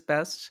think at its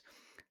best,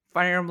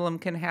 Fire Emblem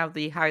can have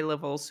the high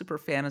level super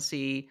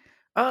fantasy.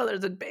 Oh,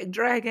 there's a big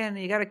dragon.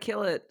 You got to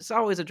kill it. It's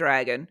always a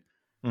dragon.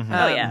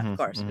 Oh yeah, of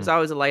course. There's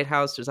always a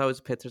lighthouse. There's always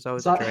a pit. There's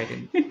always a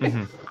dragon.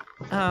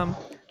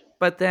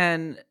 But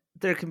then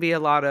there can be a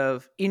lot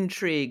of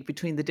intrigue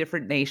between the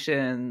different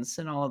nations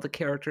and all of the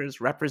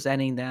characters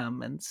representing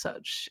them and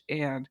such.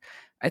 And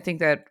I think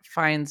that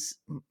finds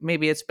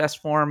maybe its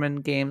best form in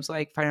games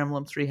like Fire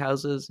Emblem Three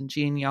Houses and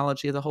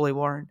Genealogy of the Holy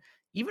War, and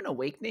even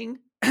Awakening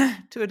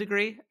to a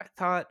degree. I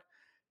thought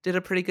did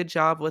a pretty good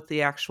job with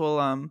the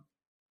actual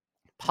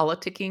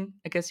politicking,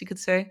 I guess you could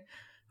say.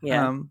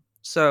 Yeah.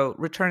 So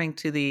returning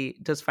to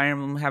does Fire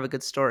Emblem have a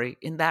good story?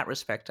 In that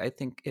respect, I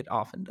think it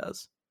often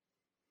does.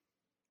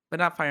 But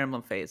not Fire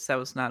Emblem Fates. That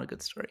was not a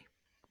good story.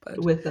 But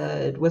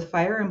with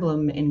Fire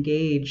Emblem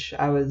Engage,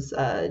 I was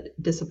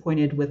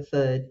disappointed with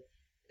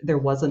there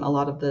wasn't a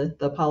lot of the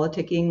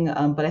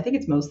politicking, but I think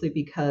it's mostly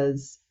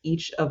because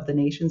each of the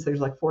nations,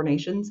 there's like 4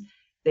 nations,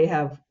 they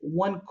have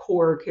one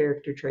core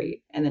character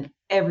trait, and then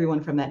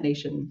everyone from that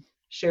nation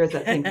shares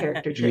that same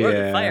character trait.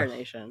 Or the Fire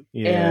Nation.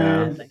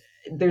 Yeah. And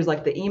there's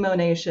like the emo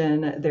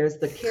nation, there's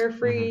the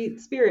carefree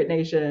spirit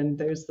nation,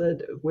 there's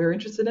the we're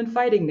interested in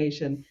fighting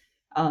nation.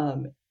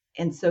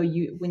 And so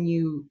when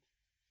you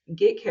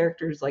get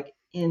characters like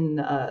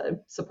in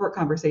support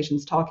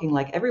conversations talking,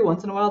 like every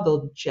once in a while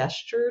they'll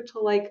gesture to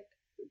like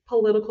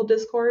political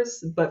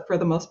discourse, but for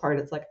the most part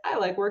it's like, I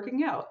like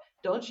working out.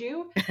 Don't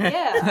you?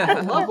 Yeah,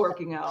 I love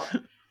working out.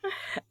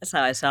 That's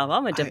how I solve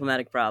all my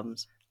diplomatic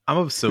problems. I'm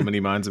of so many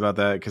minds about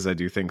that because I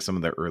do think some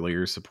of the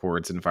earlier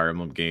supports in Fire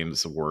Emblem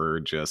games were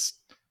just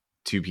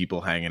 2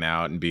 people hanging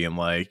out and being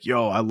like,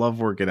 yo, I love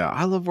working out.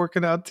 I love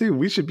working out too.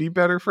 We should be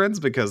better friends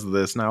because of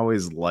this. And I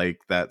always like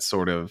that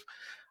sort of,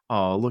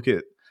 oh, look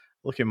at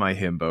my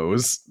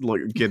himbos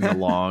getting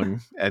along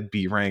at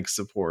B rank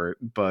support.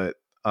 But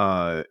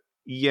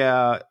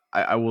yeah,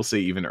 I will say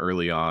even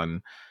early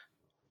on,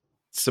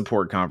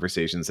 support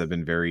conversations have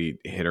been very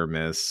hit or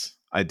miss.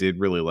 I did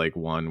really like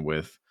one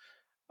with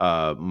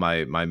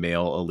my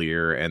male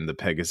Alyse and the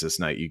Pegasus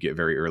Knight you get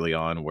very early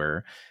on,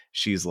 where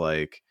she's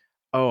like,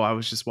 oh, I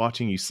was just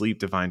watching you sleep,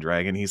 Divine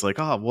Dragon. He's like,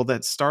 oh, well,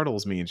 that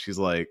startles me. And she's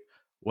like,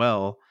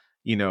 well,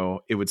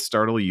 it would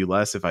startle you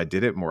less if I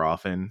did it more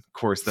often. Of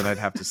course, then I'd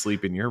have to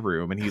sleep in your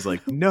room. And he's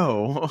like,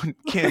 no,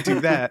 can't do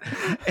that.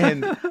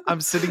 And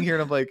I'm sitting here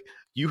and I'm like,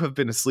 you have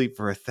been asleep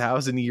for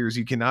 1,000 years.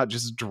 You cannot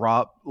just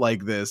drop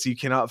like this. You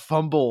cannot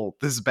fumble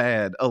this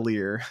bad,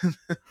 Alyse.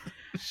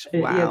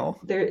 Wow.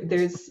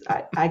 Yeah,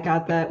 I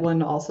got that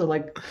one also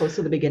like close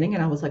to the beginning,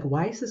 and I was like,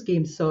 why is this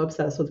game so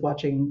obsessed with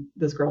watching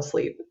this girl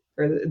sleep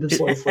or this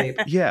boy sleep?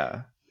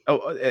 Yeah.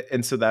 Oh,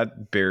 and so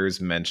that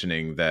bears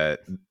mentioning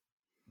that,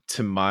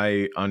 to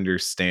my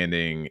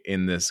understanding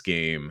in this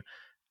game,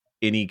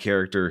 any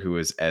character who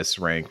is S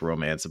rank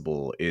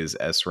romanceable is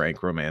S rank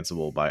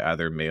romanceable by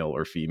either male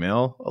or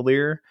female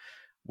Alyse,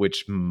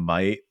 which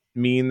might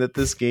mean that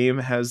this game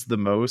has the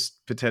most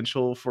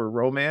potential for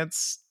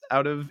romance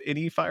out of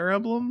any Fire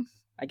Emblem.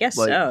 I guess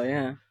Like, so,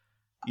 yeah.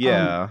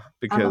 Yeah,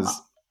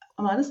 because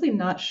I'm honestly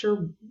not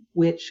sure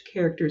which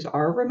characters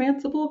are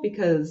romanceable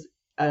because,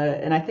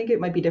 and I think it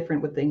might be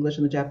different with the English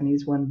and the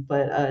Japanese one,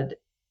 but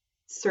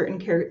certain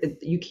characters,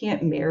 you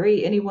can't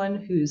marry anyone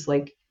who's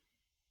like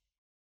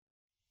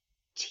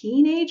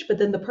teenage, but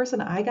then the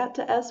person I got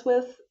to S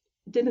with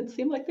didn't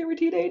seem like they were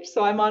teenage,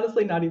 so I'm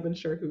honestly not even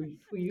sure who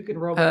you can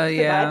romance.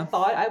 Because I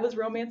thought I was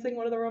romancing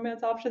one of the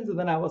romance options, and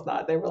then I was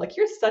not. They were like,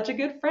 "You're such a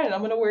good friend.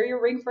 I'm gonna wear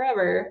your ring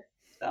forever."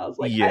 So I was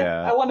like,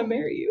 Yeah. I want to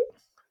marry you.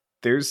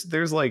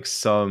 There's like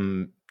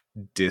some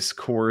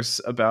discourse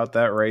about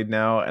that right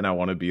now, and I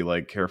want to be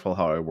like careful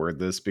how I word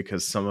this,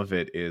 because some of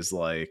it is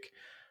like,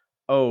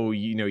 oh,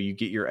 you know, you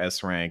get your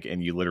S rank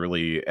and you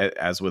literally,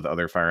 as with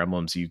other Fire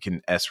Emblems, you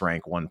can S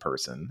rank one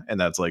person, and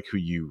that's like who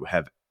you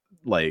have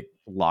like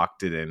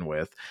locked it in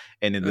with.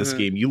 And in this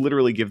game, you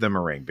literally give them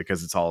a ring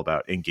because it's all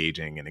about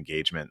engaging and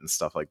engagement and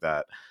stuff like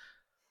that.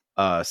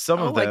 Some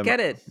of them, I get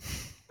it.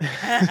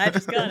 I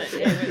just got it.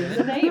 Yeah,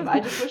 the name.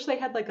 I just wish they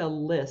had like a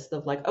list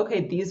of like,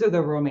 okay, these are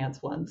the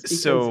romance ones,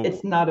 because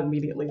it's not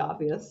immediately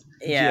obvious.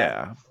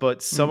 Yeah,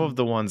 but some of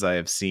the ones I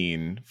have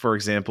seen, for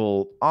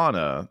example,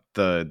 Anna,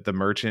 the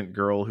merchant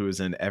girl who is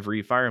in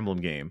every Fire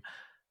Emblem game,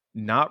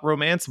 not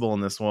romanceable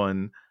in this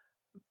one.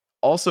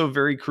 Also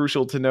very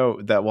crucial to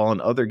note that while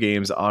in other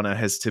games, Anna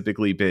has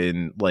typically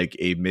been like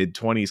a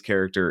mid-20s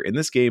character, in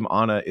this game,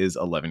 Anna is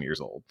 11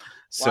 years old.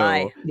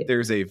 So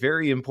there's a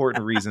very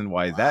important reason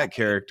why that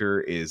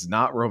character is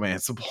not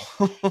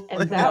romanceable.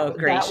 And that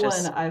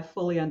one I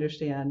fully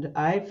understand.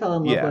 I fell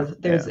in love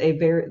with.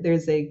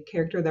 There's a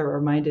character that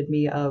reminded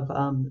me of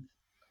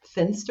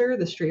Finster,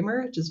 the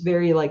streamer, just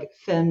very like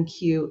femme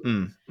cute.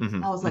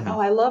 I was like, oh,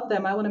 I love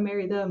them. I want to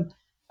marry them.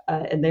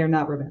 And they're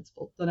not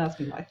romanceable. Don't ask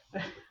me why.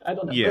 I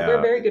don't know. Yeah. But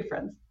we're very good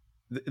friends.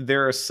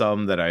 There are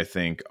some that I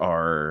think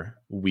are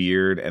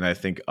weird, and I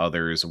think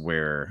others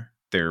where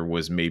there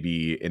was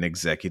maybe an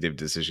executive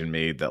decision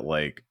made that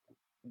like,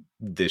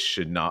 this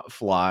should not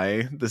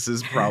fly. This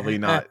is probably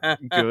not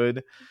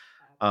good.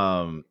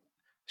 Shout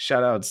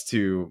outs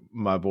to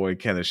my boy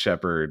Kenneth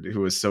Shepard,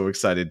 who was so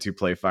excited to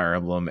play Fire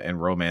Emblem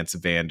and romance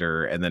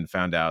Vander, and then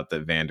found out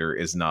that Vander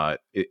is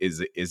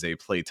a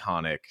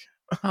platonic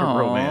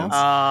romance.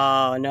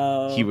 Oh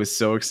no. He was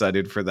so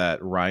excited for that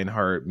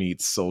Reinhardt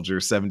meets Soldier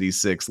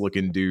 76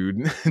 looking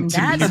dude.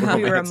 That's who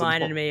he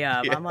reminded me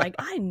of. Yeah. I'm like,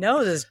 I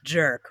know this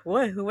jerk.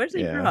 Where's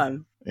he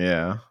from?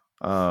 Yeah.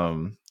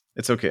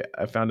 It's okay.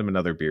 I found him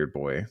another beard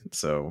boy,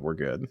 so we're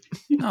good.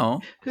 No.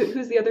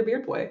 Who's the other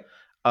beard boy?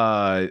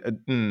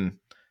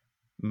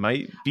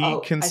 Might be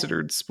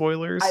considered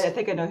spoilers. I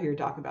think I know who you're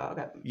talking about.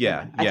 Okay.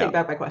 Yeah. I take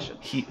back my question.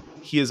 He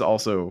is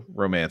also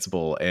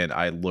romanceable, and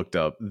I looked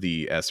up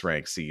the S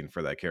rank scene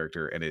for that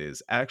character, and it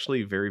is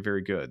actually very,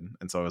 very good.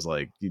 And so I was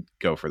like, you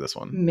go for this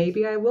one.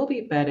 Maybe I will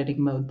be bad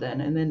editing mode then,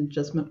 and then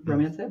just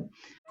romance him.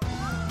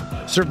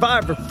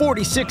 Survivor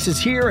 46 is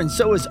here, and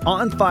so is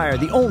On Fire,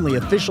 the only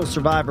official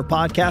Survivor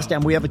podcast,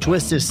 and we have a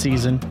twist this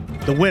season.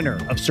 The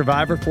winner of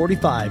Survivor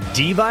 45,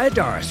 Dee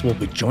Valladares, will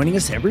be joining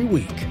us every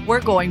week.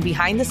 We're going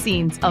behind the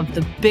scenes of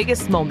the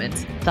biggest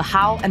moments, the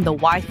how and the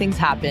why things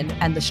happen,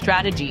 and the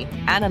strategy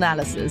and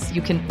analysis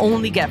you can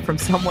only get from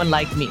someone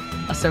like me,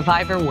 a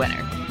Survivor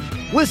winner.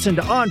 Listen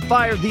to On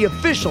Fire, the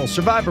official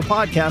Survivor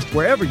podcast,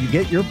 wherever you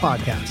get your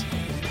podcasts.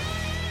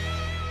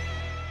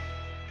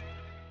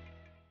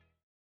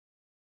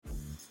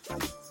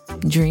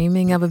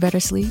 Dreaming of a better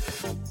sleep?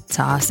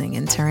 Tossing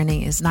and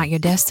turning is not your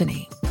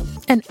destiny.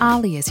 And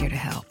Ollie is here to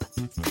help.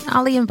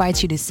 Ollie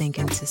invites you to sink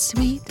into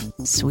sweet,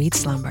 sweet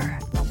slumber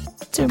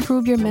to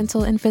improve your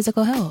mental and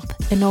physical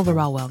health and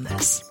overall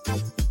wellness.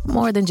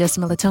 More than just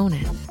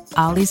melatonin,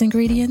 Ollie's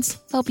ingredients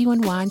help you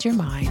unwind your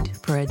mind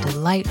for a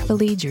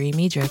delightfully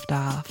dreamy drift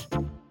off.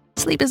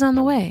 Sleep is on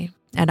the way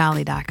at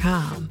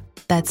Ollie.com.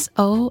 That's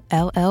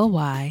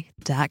OLLY.com.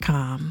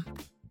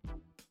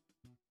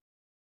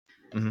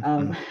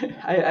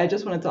 I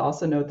just wanted to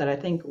also note that I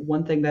think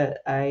one thing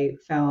that I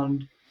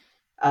found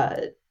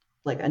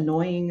like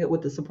annoying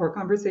with the support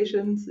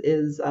conversations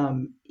is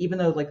even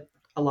though like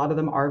a lot of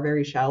them are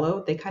very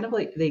shallow, they kind of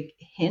like they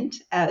hint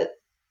at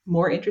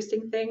more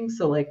interesting things.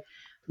 So like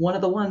one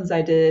of the ones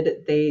I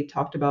did, they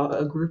talked about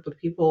a group of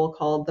people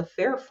called the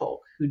fair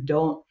folk who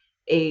don't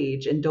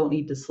age and don't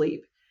need to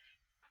sleep.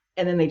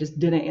 And then they just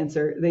didn't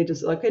answer. They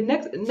just like, okay,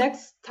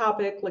 next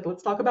topic, like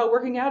let's talk about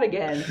working out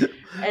again.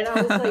 And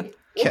I was like,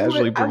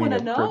 casually I want to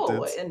bringing up know.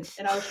 cryptids.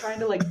 And I was trying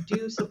to like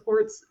do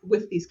supports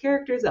with these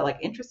characters that like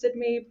interested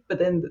me, but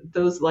then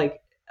those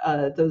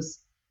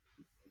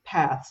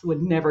paths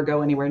would never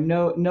go anywhere.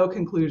 No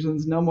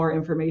conclusions, no more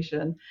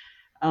information.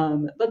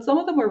 But some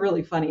of them were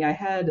really funny. I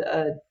had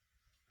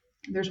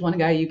there's one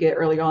guy you get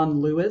early on,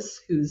 Lewis,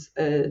 who's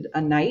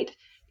a knight.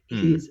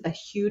 He's a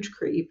huge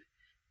creep.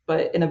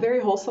 but in a very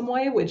wholesome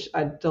way, which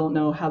I don't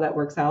know how that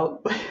works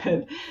out.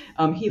 But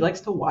he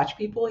likes to watch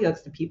people. He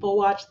likes to people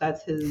watch.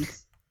 That's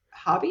his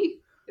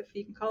hobby, if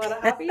you can call it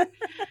a hobby.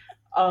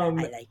 I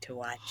like to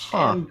watch.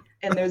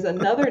 And there's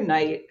another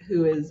knight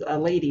who is a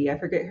lady. I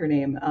forget her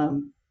name.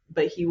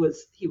 But he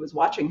was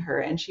watching her,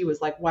 and she was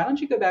like, "Why don't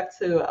you go back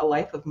to a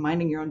life of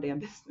minding your own damn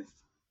business?"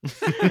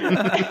 And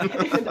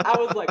I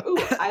was like, "Ooh,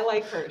 I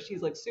like her.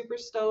 She's like super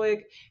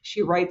stoic.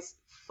 She writes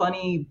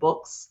funny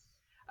books."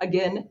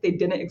 Again, they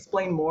didn't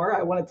explain more.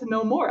 I wanted to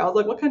know more. I was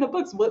like, "What kind of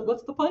books?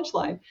 What's the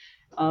punchline?"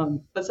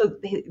 But so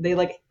they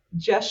like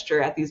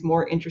gesture at these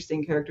more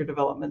interesting character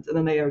developments, and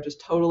then they are just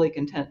totally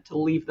content to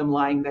leave them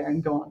lying there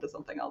and go on to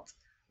something else.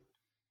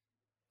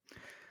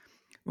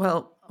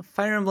 Well,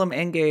 Fire Emblem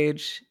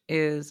Engage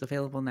is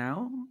available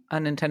now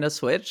on Nintendo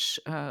Switch.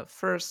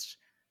 First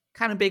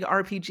kind of big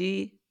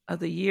RPG of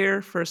the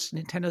year, first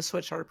Nintendo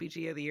Switch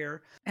RPG of the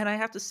year. And I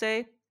have to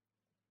say,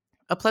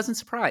 a pleasant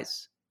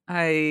surprise.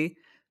 I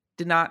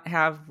did not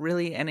have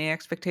really any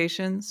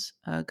expectations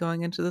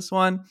going into this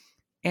one,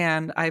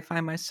 and I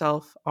find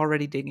myself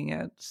already digging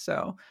it.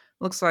 So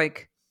looks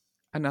like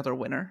another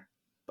winner.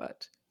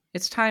 But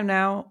it's time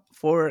now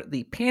for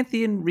the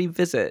Pantheon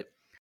Revisit.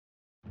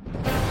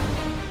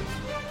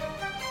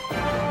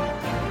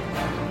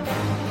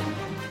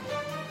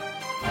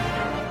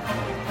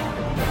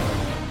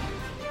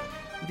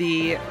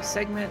 The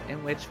segment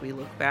in which we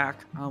look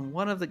back on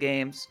one of the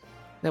games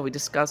that we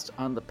discussed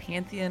on the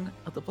Pantheon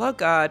of the Blood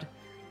God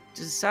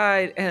to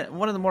decide, and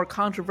one of the more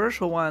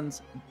controversial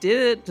ones,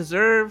 did it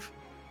deserve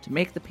to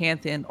make the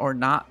Pantheon or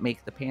not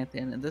make the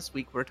Pantheon? And this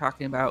week we're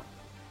talking about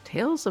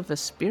Tales of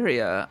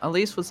Vesperia.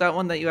 Alyse, was that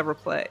one that you ever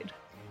played?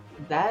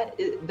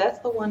 That's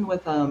the one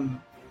with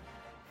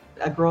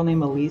a girl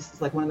named Alyse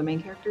is like one of the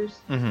main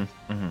characters.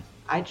 Mm-hmm, mm-hmm.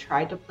 I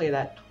tried to play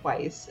that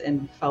twice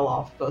and fell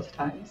off both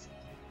times.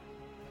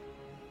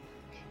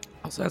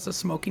 Also has a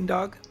smoking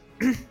dog.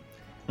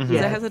 Mm-hmm.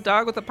 It has a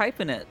dog with a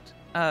pipe in it.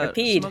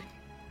 Repeat.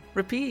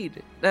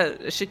 Repeat.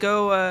 Should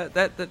go.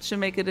 That should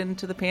make it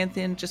into the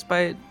Pantheon just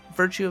by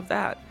virtue of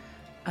that.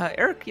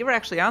 Eric, you were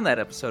actually on that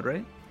episode,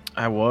 right?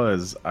 I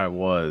was,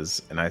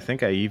 and I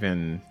think I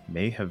even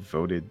may have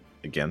voted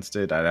against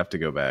it. I'd have to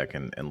go back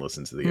and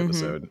listen to the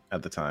episode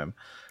at the time.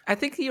 I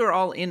think you were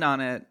all in on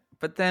it,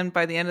 but then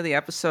by the end of the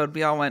episode,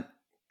 we all went,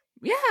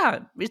 "Yeah,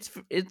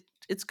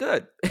 it's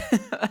good."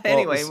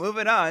 Anyway,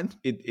 moving on.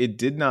 It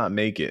did not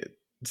make it.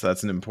 So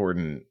that's an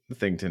important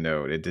thing to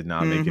note. It did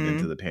not make it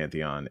into the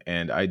Pantheon.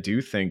 And I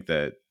do think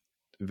that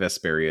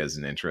Vesperia is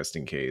an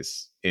interesting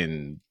case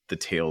in the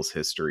Tales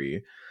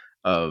history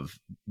of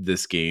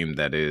this game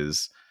that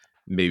is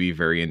maybe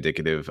very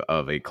indicative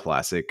of a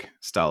classic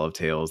style of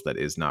Tales that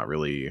is not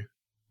really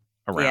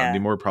around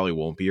anymore, probably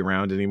won't be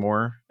around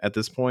anymore at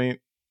this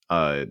point.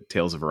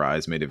 Tales of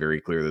Arise made it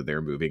very clear that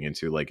they're moving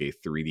into like a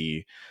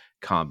 3D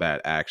combat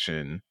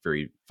action.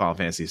 Very Final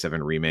Fantasy VII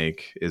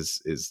Remake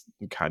is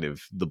kind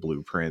of the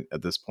blueprint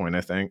at this point,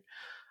 I think.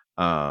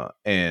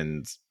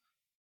 And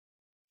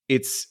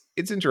it's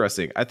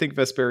interesting. I think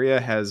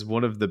Vesperia has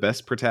one of the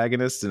best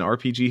protagonists in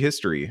RPG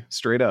history,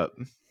 straight up.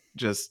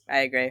 Just I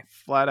agree.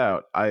 Flat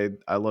out. I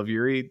love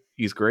Yuri.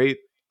 He's great.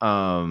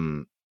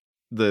 The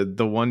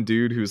one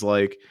dude who's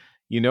like,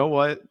 you know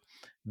what?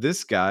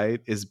 This guy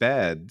is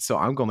bad, so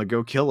I'm going to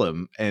go kill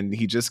him. And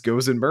he just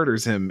goes and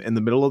murders him in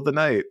the middle of the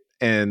night.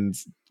 And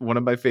one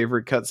of my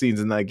favorite cutscenes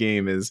in that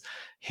game is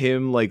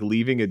him like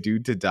leaving a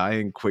dude to die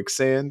in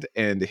quicksand,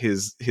 and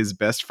his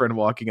best friend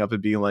walking up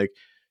and being like,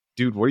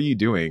 "Dude, what are you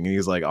doing?" And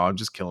he's like, "Oh, I'm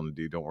just killing a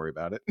dude. Don't worry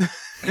about it."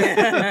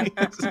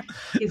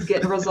 He's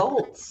getting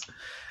results.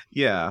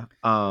 Yeah.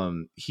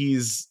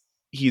 He's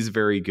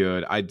very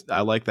good.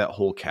 I like that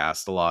whole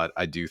cast a lot.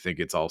 I do think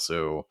it's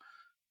also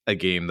a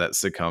game that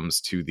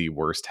succumbs to the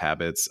worst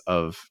habits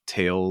of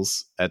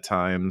Tales at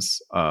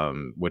times,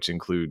 which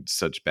include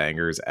such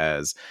bangers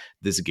as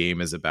this game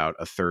is about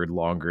a third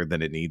longer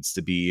than it needs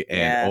to be,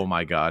 and oh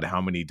my god, how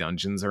many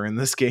dungeons are in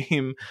this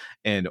game,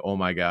 and oh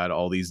my god,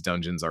 all these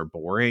dungeons are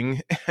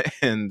boring.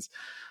 And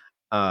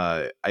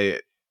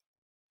it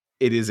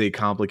is a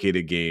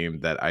complicated game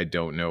that I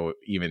don't know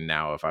even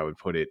now if I would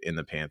put it in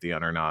the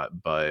Pantheon or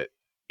not, but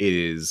it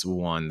is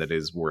one that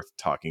is worth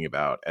talking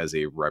about as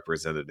a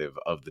representative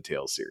of the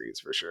Tales series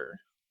for sure.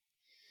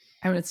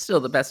 I mean, it's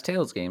still the best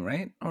Tales game,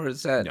 right? Or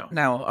is that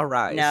now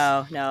Arise?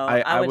 No.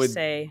 I would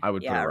say I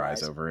would put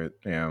Arise over it.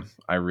 Yeah,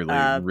 I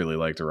really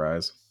liked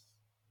Arise.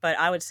 But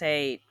I would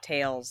say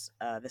Tales,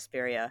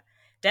 Vesperia,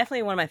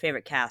 definitely one of my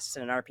favorite casts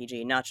in an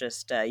RPG. Not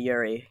just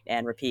Yuri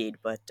and Rapide,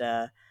 but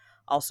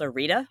also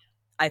Rita.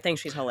 I think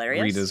she's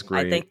hilarious. Rita's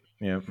great. I think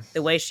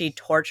the way she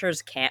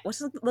tortures what's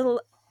the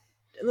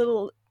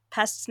little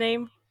pest's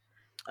name?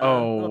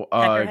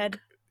 Peckerhead.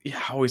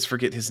 Yeah, I always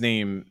forget his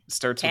name.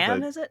 Starts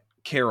Cam, with is it?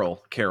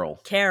 Carol.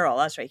 Carol,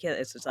 that's right.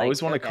 It's just like, I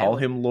always want to call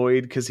him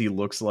Lloyd because he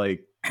looks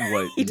like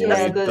what He Yeah,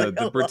 doesn't what the look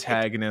the alike.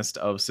 protagonist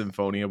of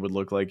Symphonia would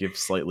look like if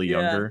slightly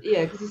Yeah. younger.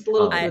 Yeah, because he's the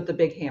little kid Um, with the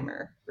big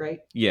hammer, right?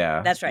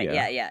 yeah, That's right.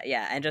 yeah.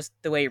 Yeah. And just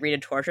the way Rita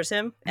tortures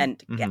him,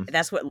 and Mhm.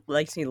 that's what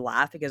makes me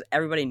laugh because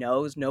everybody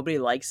knows nobody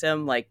likes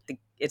him. Like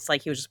it's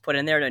like he was just put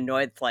in there to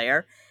annoy the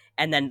player,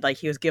 and then like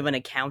he was given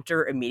a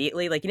counter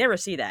immediately. Like you never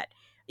see that.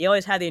 You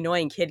always have the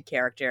annoying kid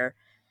character,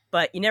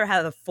 but you never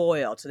have a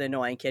foil to the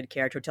annoying kid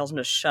character who tells him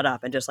to shut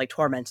up and just like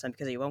torments him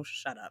because he won't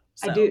shut up.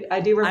 So I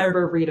do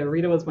remember Rita.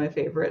 Rita was my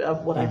favorite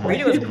of what I Mhm.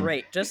 played. Rita was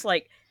great. Just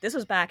like this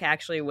was back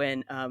actually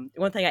when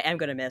one thing I am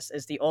going to miss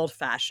is the old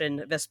fashioned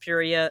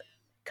Vesperia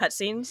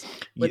cutscenes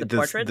with the The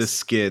portraits.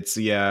 skits,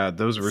 yeah,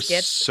 those were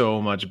Skits. so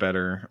much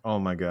better. Oh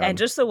my god. And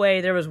just the way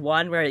there was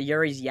one where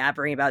Yuri's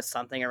yabbering about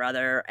something or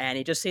other, and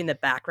you just see in the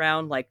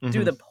background, like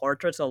through the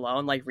portraits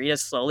alone, like Rita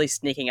slowly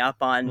sneaking up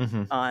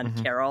on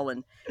Carol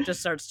and just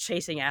starts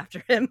chasing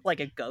after him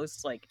like a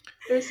ghost. Like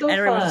They're so and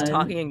everyone's fun. just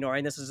talking,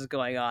 ignoring this is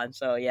going on.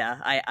 So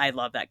yeah, I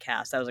love that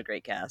cast. That was a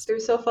great cast. They're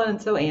so fun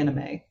and so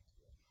anime.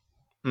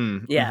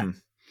 Yeah.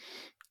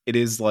 It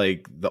is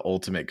like the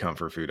ultimate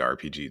comfort food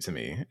RPG to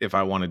me. If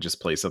I want to just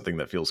play something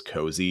that feels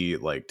cozy,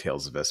 like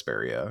Tales of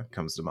Vesperia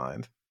comes to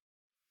mind.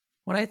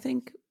 When I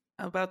think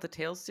about the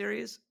Tales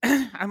series,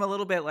 I'm a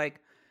little bit like,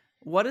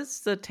 what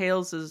is the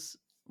Tales'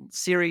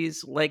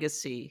 series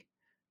legacy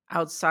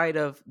outside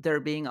of there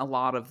being a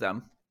lot of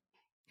them?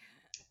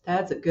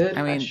 That's a good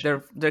I mean,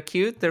 question. they're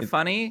cute, they're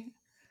funny,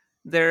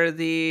 they're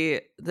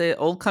the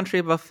old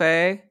country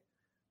buffet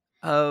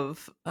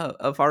of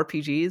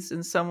RPGs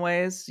in some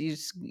ways.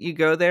 You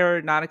go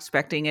there not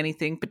expecting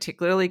anything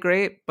particularly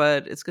great,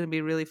 but it's going to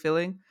be really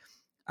filling.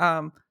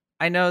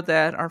 I know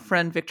that our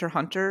friend Victor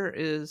Hunter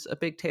is a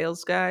big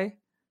Tales guy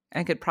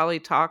and could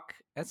probably talk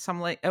at some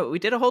we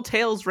did a whole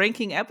Tales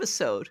ranking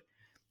episode.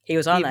 He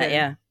was on that,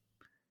 yeah.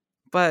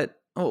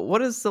 But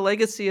what is the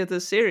legacy of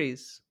this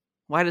series?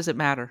 Why does it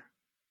matter?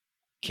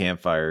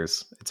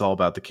 Campfires. It's all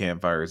about the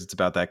campfires. It's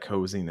about that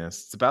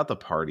coziness. It's about the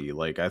party.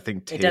 Like I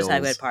think Tales, it does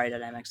have good party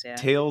dynamics, yeah.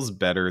 Tales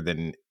better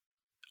than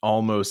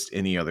almost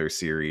any other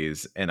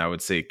series, and I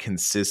would say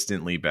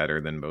consistently better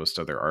than most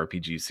other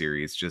RPG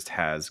series, just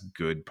has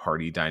good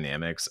party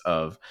dynamics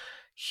of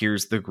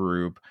here's the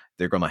group,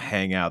 they're going to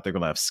hang out, they're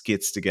going to have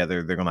skits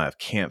together, they're going to have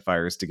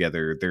campfires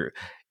together.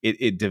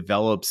 It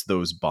develops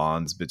those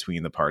bonds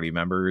between the party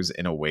members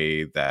in a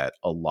way that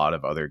a lot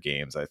of other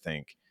games, I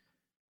think,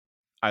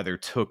 either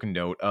took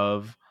note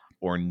of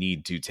or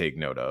need to take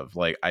note of.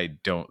 Like, I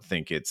don't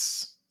think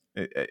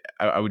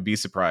I would be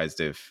surprised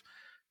if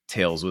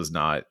Tales was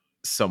not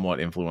somewhat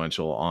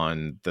influential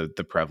on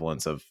the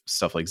prevalence of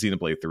stuff like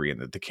Xenoblade 3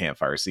 and the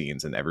campfire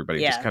scenes and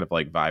everybody just kind of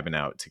like vibing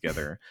out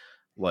together.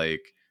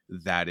 Like,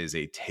 that is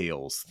a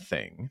Tales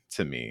thing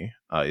to me,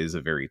 is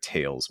a very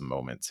Tales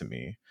moment to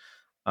me.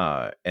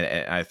 And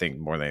I think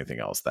more than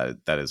anything else, that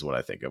is what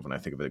I think of when I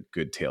think of a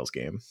good Tales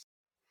game.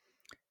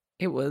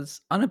 It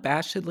was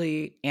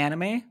unabashedly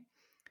anime,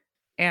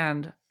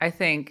 and I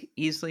think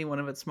easily one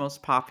of its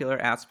most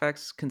popular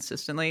aspects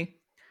consistently.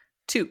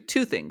 Two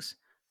things.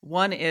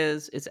 One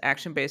is its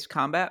action-based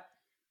combat.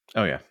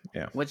 Oh yeah,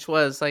 which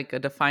was like a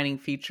defining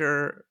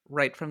feature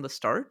right from the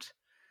start.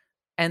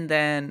 And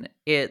then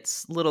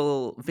its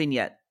little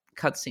vignette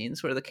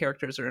cutscenes where the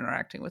characters are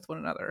interacting with one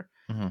another,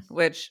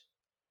 which,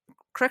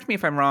 correct me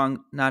if I'm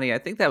wrong, Nadia, I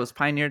think that was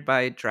pioneered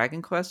by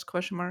Dragon Quest ?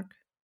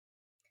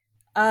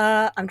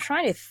 I'm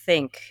trying to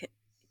think,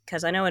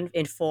 because I know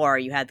in 4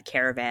 you had the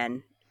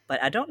caravan,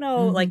 but I don't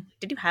know, like,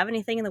 did you have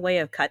anything in the way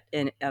of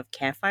of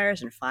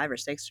campfires in 5 or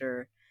 6,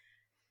 or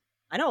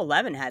I know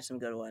 11 had some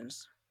good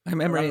ones. My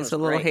memory is a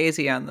little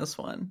hazy on this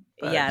one.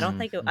 But yeah, I don't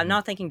think I'm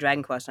not thinking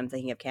Dragon Quest. I'm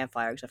thinking of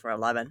Campfire, except for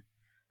 11.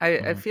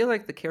 I feel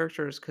like the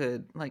characters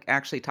could like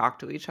actually talk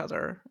to each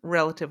other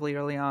relatively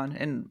early on,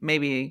 and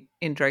maybe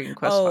in Dragon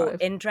Quest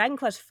 5. In Dragon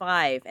Quest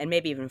 5 and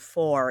maybe even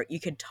 4, you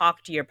could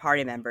talk to your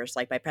party members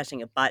like by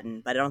pressing a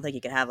button, but I don't think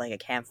you could have like a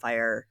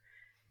campfire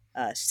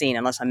scene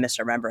unless I'm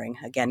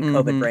misremembering. Again,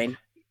 COVID brain.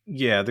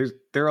 Yeah,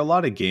 there are a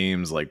lot of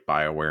games like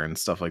BioWare and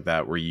stuff like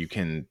that where you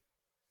can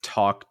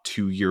talk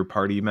to your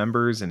party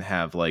members and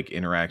have like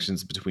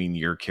interactions between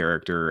your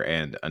character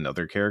and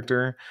another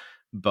character,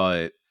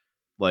 but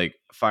like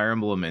Fire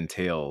Emblem and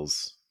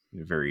Tales,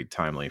 very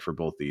timely for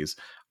both these,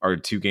 are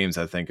two games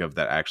I think of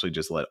that actually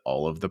just let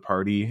all of the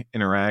party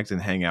interact and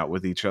hang out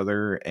with each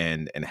other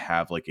and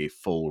have like a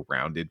full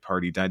rounded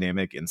party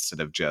dynamic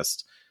instead of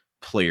just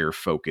player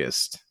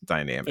focused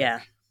dynamic. Yeah.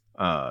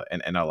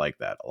 And I like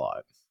that a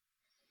lot.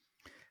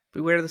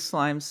 Beware the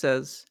Slime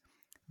says,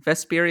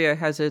 Vesperia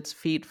has its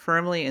feet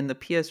firmly in the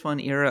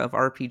PS1 era of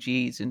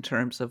RPGs in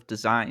terms of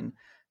design.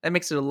 That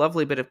makes it a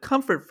lovely bit of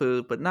comfort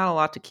food, but not a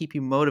lot to keep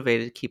you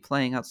motivated to keep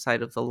playing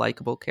outside of the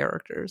likable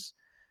characters.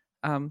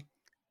 When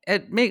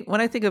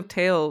I think of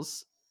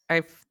Tales,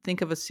 I think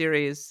of a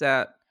series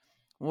that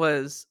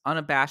was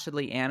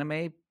unabashedly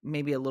anime,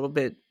 maybe a little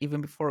bit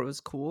even before it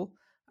was cool.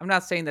 I'm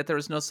not saying that there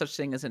was no such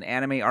thing as an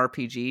anime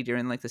RPG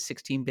during like the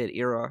 16-bit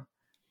era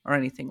or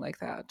anything like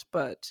that,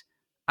 but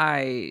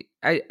I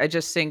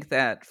just think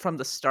that from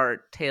the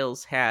start,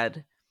 Tales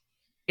had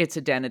its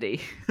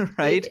identity,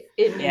 right?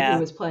 It knew who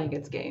was playing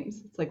its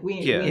games. It's like, we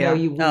know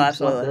you love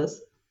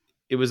this.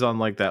 It was on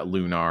like that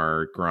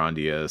Lunar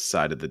Grandia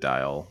side of the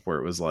dial where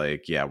it was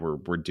like, yeah,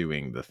 we're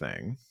doing the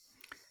thing.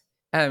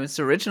 Its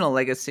original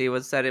legacy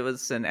was that it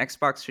was an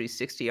Xbox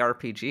 360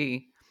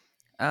 RPG,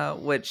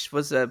 which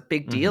was a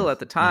big deal at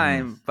the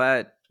time,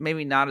 but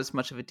maybe not as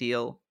much of a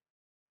deal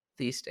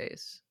these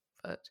days.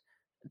 But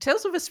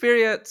Tales of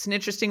Vesperia, it's an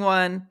interesting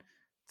one.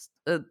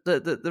 The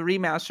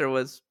remaster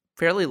was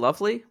fairly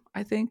lovely,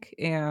 I think,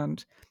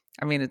 and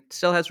I mean it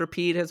still has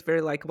repeat, has a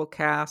very likable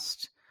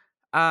cast.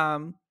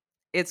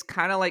 It's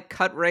kind of like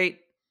cut rate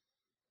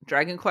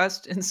Dragon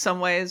Quest in some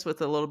ways,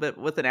 with a little bit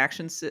with an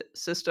action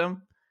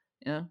system.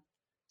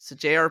 It's a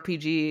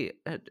JRPG,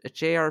 a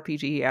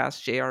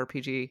JRPG-ass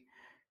JRPG.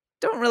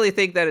 Don't really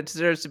think that it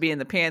deserves to be in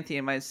the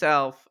Pantheon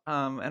myself.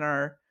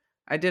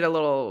 I did a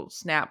little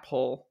snap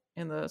poll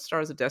in the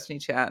Stars of Destiny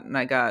chat, and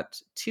I got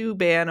 2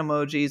 ban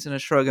emojis and a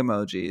shrug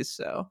emoji.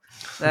 So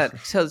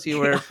that tells you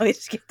where.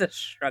 Always get the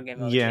shrug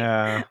emoji.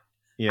 Yeah.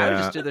 I would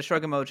just do the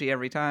shrug emoji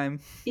every time.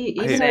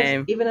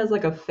 Even as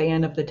like a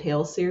fan of the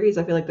Tales series,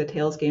 I feel like the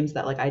Tales games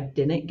that like I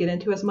didn't get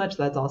into as much,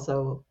 that's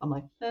also, I'm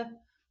like,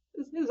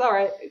 it's all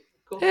right.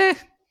 Cool.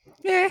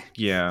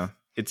 Yeah.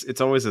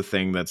 It's always a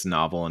thing that's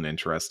novel and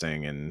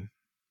interesting, and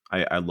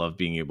I love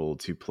being able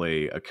to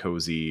play a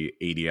cozy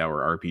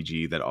 80-hour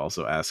RPG that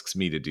also asks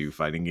me to do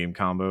fighting game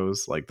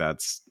combos. Like,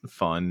 that's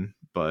fun,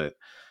 but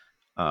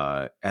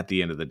at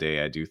the end of the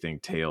day, I do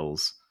think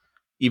Tales,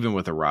 even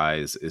with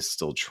Arise, is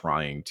still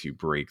trying to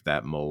break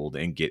that mold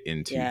and get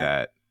into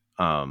that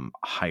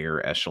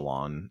higher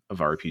echelon of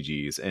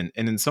RPGs. And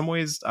in some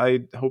ways,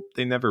 I hope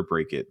they never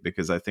break it,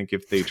 because I think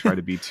if they try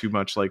to be too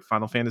much like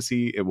Final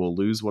Fantasy, it will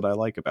lose what I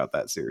like about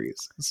that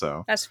series.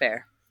 So that's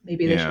fair.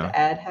 Maybe they should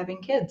add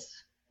having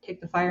kids. Take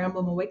the Fire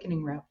Emblem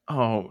Awakening route.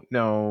 Oh,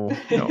 no.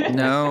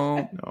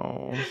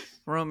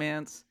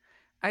 Romance.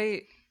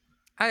 There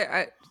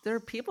are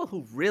people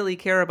who really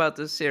care about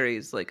this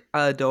series, like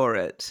adore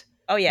it.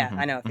 Oh yeah,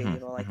 I know a few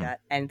people like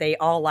that, and they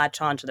all latch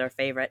on to their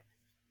favorite.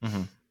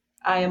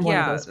 I am one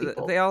of those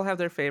people. They all have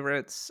their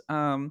favorites,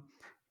 and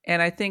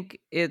I think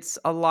it's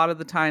a lot of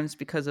the times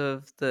because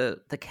of the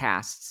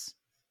casts.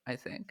 I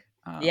think.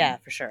 Yeah,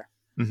 for sure.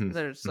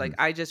 There's like,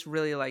 I just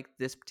really like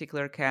this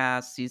particular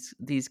cast.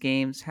 These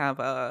games have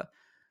a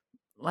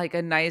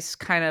nice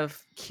kind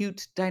of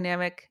cute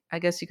dynamic, I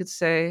guess you could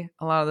say,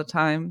 a lot of the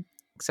time,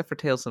 except for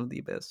Tales of the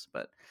Abyss.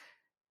 But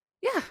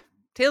yeah,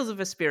 Tales of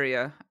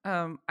Vesperia.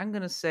 I'm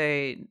gonna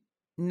say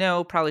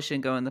no, probably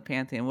shouldn't go in the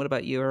Pantheon. What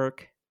about you,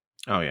 Eric?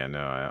 Oh yeah,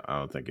 no, I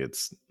don't think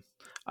it's.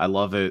 I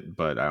love it,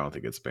 but I don't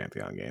think it's a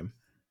Pantheon game.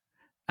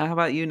 How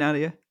about you,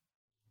 Nadia?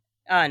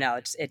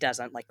 No, it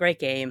doesn't. Like, great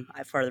game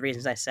for the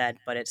reasons I said,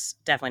 but it's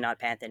definitely not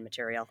Pantheon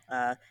material.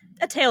 A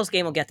Tales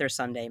game will get there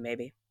someday,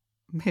 maybe.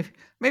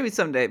 Maybe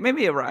someday.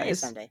 Maybe a Rise. Maybe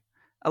someday.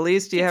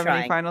 Alyse, do you have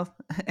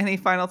any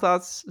final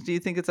thoughts? Do you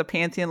think it's a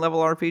Pantheon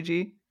level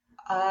RPG?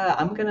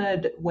 I'm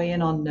gonna weigh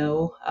in on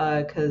no,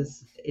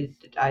 because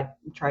I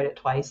tried it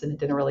twice and it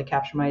didn't really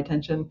capture my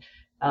attention,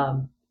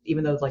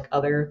 even though like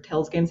other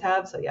Tales games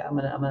have. So yeah, I'm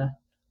gonna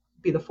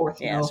be the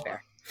fourth. Yeah, that's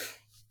fair.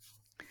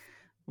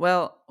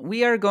 Well,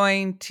 we are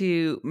going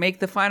to make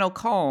the final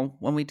call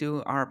when we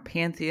do our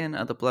Pantheon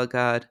of the Blood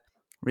God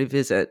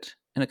revisit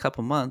in a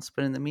couple months.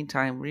 But in the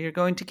meantime, we are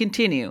going to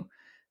continue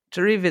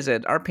to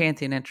revisit our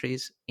Pantheon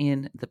entries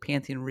in the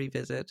Pantheon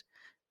Revisit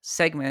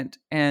segment.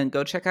 And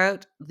go check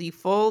out the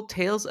full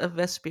Tales of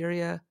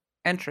Vesperia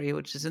entry,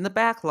 which is in the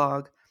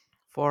backlog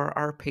for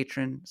our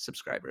patron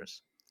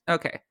subscribers.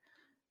 Okay,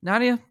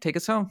 Nadia, take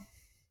us home.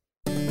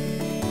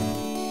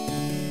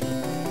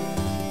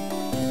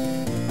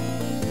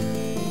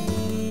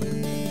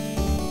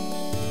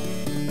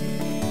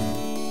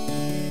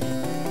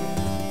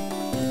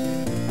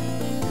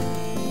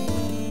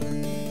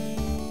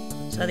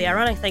 So the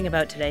ironic thing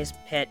about today's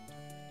pit,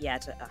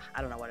 it's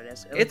I don't know what it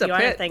is. It's a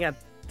pit.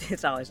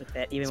 It's always a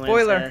pit. Even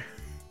Spoiler.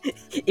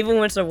 Even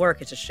when it's a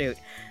work, it's a shoot.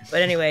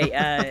 But anyway,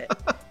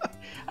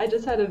 I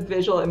just had a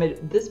visual image.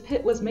 This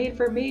pit was made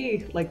for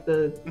me, like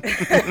the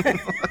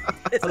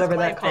whatever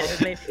that called.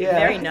 It's made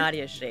very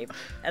Nadia shape.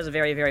 Has a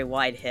very, very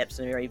wide hips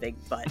and a very big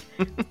butt.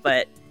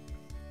 But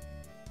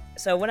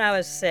so when I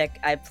was sick,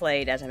 I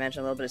played, as I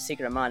mentioned, a little bit of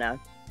Secret of Mana.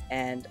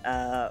 And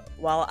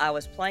while I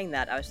was playing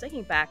that, I was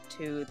thinking back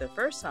to the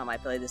first time I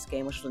played this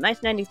game, which was in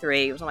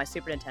 1993. It was on my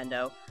Super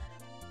Nintendo.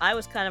 I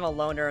was kind of a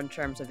loner in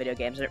terms of video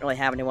games. I didn't really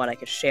have anyone I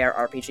could share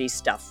RPG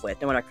stuff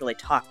with, no one I could really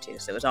talk to.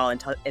 So it was all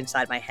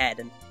inside my head,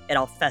 and it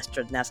all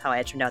festered, and that's how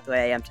I turned out the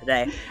way I am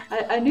today.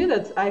 I knew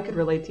that I could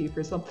relate to you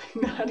for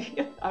something,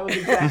 Nadia. I was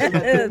exactly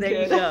that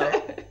there you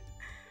go.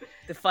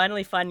 To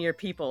finally find your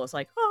people, it's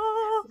like,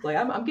 oh. Like,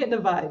 I'm getting a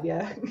vibe,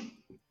 yeah.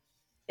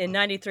 In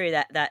 93,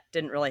 that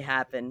didn't really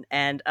happen.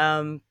 And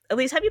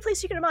Alyse, have you played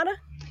Secret of Mana?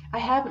 I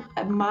have.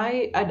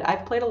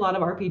 I've played a lot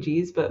of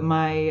RPGs, but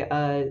my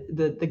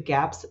the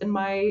gaps in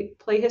my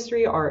play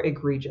history are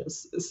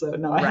egregious. So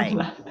no, I have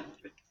not.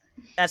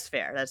 That's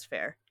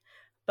fair.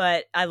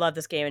 But I love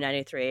this game in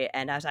 93,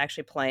 and I was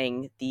actually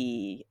playing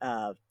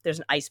there's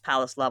an Ice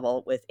Palace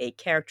level with a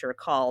character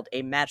called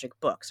a Magic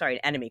Book. Sorry,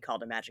 an enemy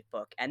called a Magic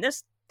Book. And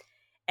this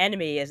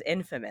enemy is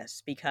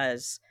infamous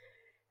because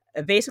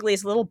basically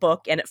it's a little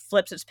book and it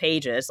flips its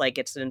pages like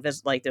it's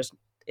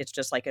it's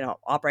just like,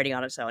 operating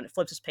on its own. It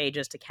flips its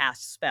pages to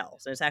cast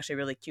spells, and it's actually a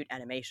really cute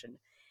animation.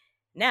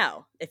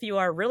 Now, if you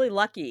are really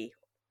lucky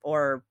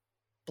or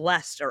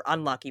blessed or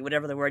unlucky,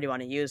 whatever the word you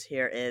want to use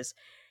here is,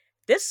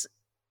 this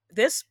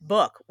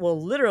book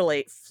will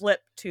literally flip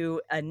to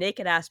a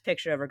naked ass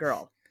picture of a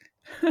girl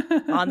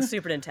on the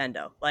Super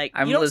Nintendo. Like,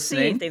 I'm you don't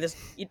listening. see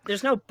anything.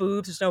 There's no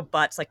boobs, there's no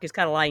butts. Like, he's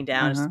kind of lying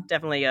down. Uh-huh. It's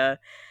definitely a,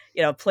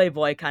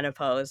 Playboy kind of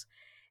pose.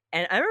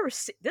 And I remember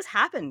this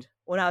happened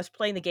when I was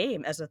playing the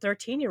game as a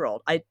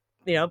 13-year-old.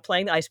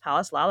 Playing the Ice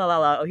Palace. La la la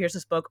la. Oh, here's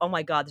this book. Oh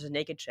my God, there's a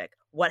naked chick.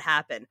 What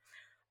happened?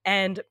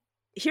 And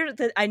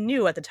I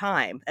knew at the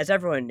time, as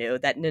everyone knew,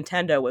 that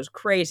Nintendo was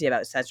crazy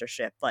about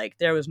censorship. Like,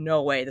 there was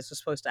no way this was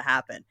supposed to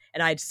happen,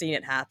 and I'd seen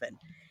it happen.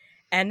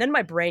 And then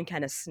my brain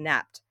kind of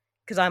snapped,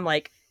 because I'm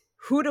like,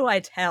 who do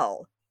I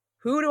tell?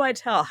 Who do I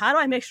tell? How do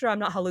I make sure I'm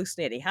not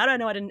hallucinating? How do I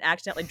know I didn't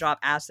accidentally drop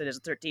acid as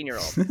a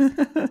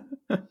 13-year-old?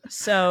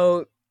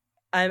 So,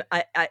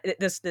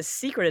 this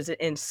secret is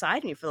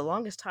inside me for the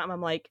longest time. I'm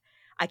like,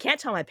 I can't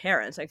tell my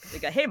parents. Like,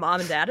 hey,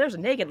 Mom and Dad, there's a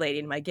naked lady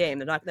in my game.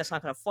 That's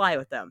not going to fly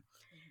with them.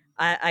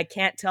 I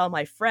can't tell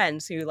my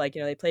friends who, like,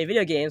 they play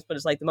video games, but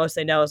it's like the most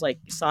they know is like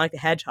Sonic the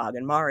Hedgehog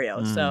and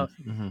Mario. So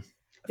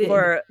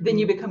then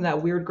you become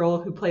that weird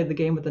girl who played the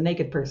game with the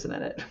naked person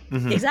in it.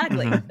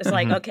 Exactly. It's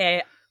like,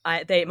 okay,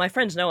 my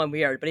friends know I'm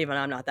weird, but even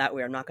I'm not that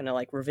weird. I'm not going to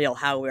like reveal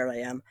how weird I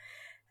am.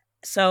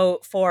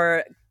 So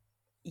for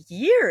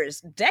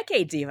years,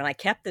 decades even, I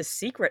kept this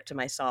secret to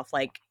myself,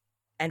 like,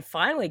 and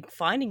finally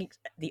finding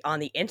on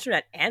the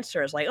internet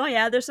answers like, oh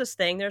yeah, there's this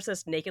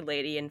naked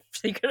lady in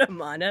Secret of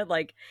Mana.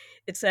 Like,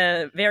 it's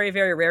a very,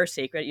 very rare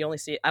secret.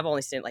 I've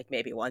only seen it like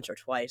maybe once or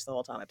twice the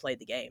whole time I played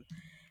the game.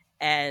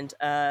 And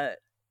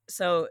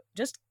so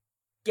just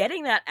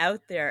getting that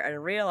out there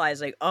and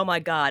realizing, oh my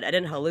God, I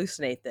didn't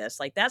hallucinate this.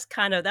 Like, that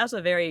was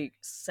a very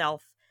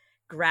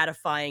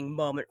self-gratifying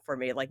moment for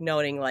me. Like,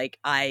 noting like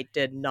I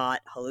did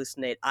not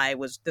hallucinate.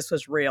 This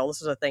was real.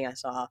 This was a thing I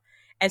saw.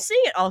 And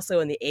seeing it also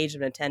in the age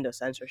of Nintendo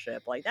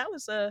censorship, like that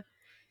was one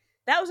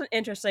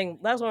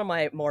of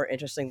my more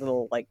interesting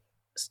little like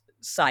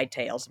side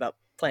tales about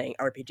playing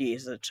RPGs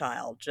as a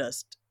child.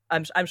 Just,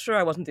 I'm sure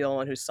I wasn't the only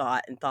one who saw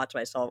it and thought to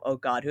myself, oh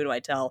God, who do I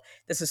tell?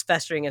 This is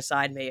festering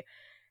inside me.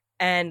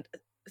 And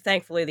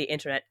thankfully the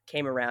internet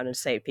came around and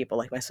saved people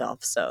like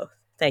myself. So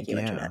thank you,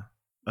 internet.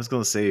 I was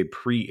going to say,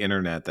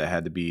 pre-internet, that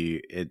had to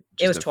be it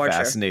was a torture.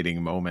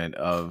 Fascinating moment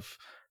of,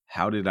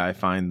 how did I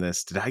find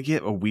this? Did I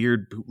get a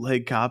weird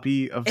bootleg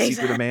copy of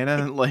Secret of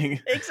Mana?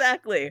 Like,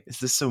 exactly. Is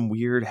this some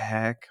weird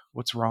hack?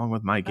 What's wrong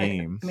with my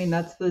game? I mean,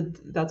 that's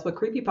what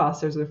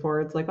creepypastas are for.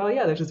 It's like, oh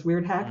yeah, there's this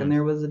weird hack, and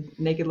there was a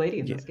naked lady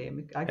in this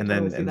game. And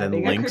then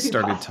Link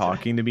started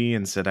talking to me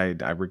and said,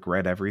 "I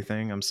regret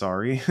everything. I'm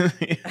sorry."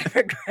 I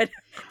regret.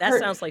 That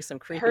sounds like some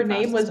creepy. Her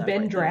name was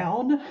Ben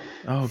Drown.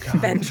 Oh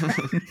God. Ben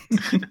Drown.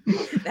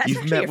 That's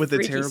You've met with a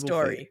terrible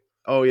story. Fate.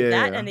 Oh yeah,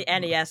 that and the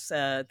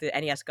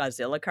NES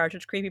Godzilla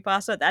cartridge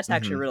creepypasta. That's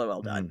actually really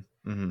well done.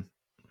 Mm-hmm.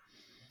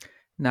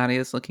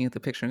 Nadia's looking at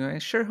the picture and going, I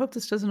sure hope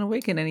this doesn't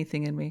awaken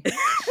anything in me.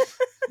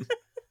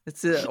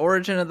 It's the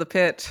origin of the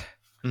pit.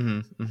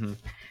 Oh,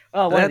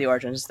 one of the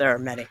origins. There are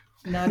many.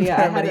 Nadia,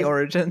 there are many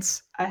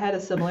origins. I had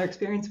a similar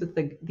experience with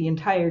the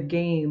entire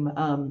game,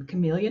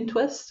 Chameleon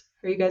Twist.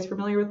 Are you guys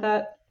familiar with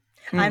that?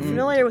 I'm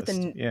familiar with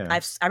I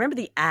remember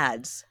the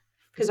ads.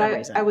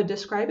 Because I would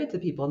describe it to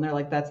people and they're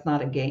like, that's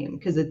not a game.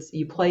 Because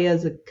you play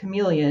as a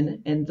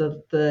chameleon and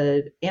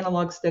the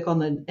analog stick on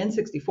the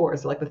N64,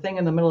 so like the thing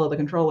in the middle of the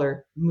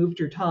controller, moved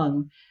your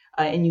tongue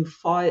and you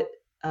fought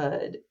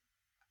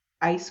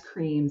ice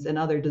creams and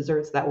other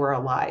desserts that were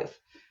alive.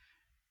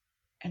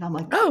 And I'm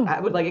like,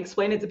 I would like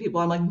explain it to people.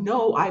 I'm like,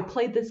 no, I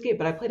played this game,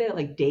 but I played it at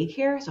like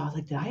daycare. So I was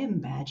like, did I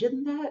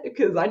imagine that?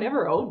 Because I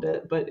never owned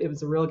it, but it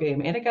was a real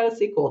game. And it got a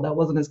sequel that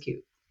wasn't as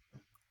cute.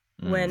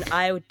 When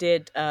I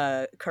did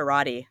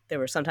karate, there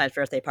were sometimes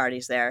birthday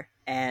parties there,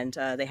 and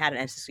they had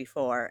an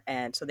N64,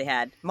 and so they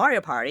had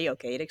Mario Party.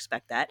 Okay, you'd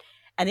expect that.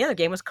 And the other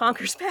game was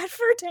Conker's Bad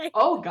Fur Day.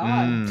 Oh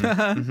God!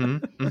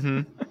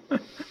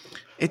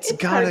 It's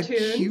got cartoons.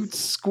 A cute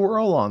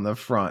squirrel on the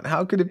front.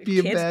 How could it be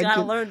a bad? Kids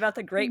gotta learn about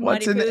the Great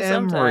What's Mighty an Pooh M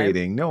sometime.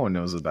 rating? No one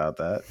knows about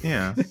that.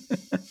 Yeah.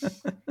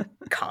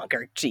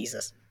 Conker,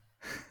 Jesus.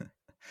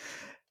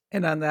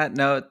 And on that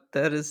note,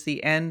 that is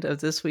the end of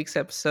this week's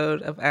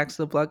episode of Axe of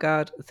the Blood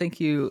God. Thank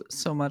you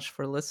so much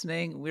for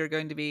listening. We're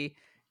going to be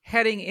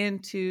heading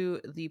into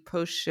the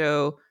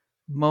post-show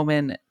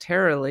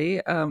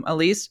momentarily.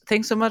 Alyse,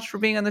 thanks so much for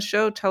being on the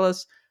show. Tell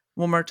us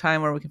one more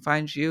time where we can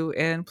find you,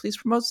 and please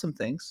promote some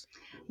things.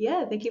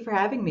 Yeah, thank you for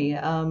having me.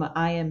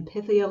 I am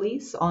Pithy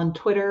Alyse on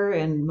Twitter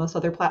and most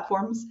other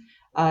platforms.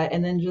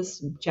 And then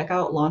just check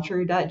out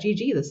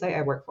launcher.gg, the site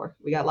I work for.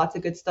 We got lots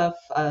of good stuff,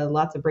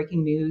 lots of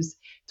breaking news.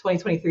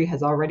 2023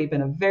 has already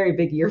been a very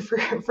big year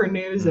for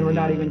news, and we're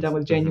not even done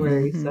with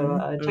January.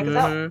 So check us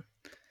out.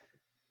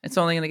 It's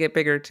only going to get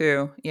bigger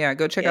too. Yeah,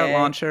 go check out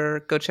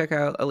Launcher. Go check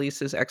out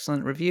Alyse's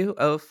excellent review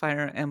of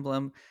Fire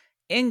Emblem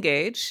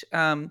Engage.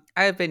 I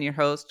have been your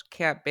host,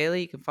 Kat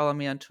Bailey. You can follow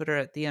me on Twitter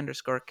at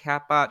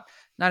 @the_Catbot.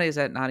 Nadia's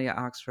at Nadia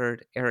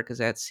Oxford. Eric is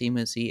at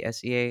Seamoosey,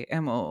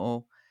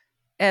 SEAMOOSI.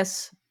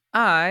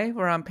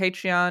 We're on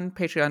Patreon,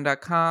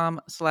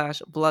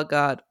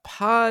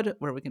 patreon.com/BloodGodPod,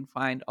 where we can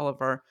find all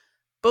of our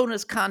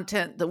bonus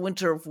content. The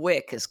Winter of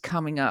Wick is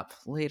coming up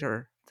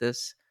later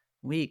this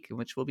week, in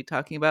which we'll be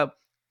talking about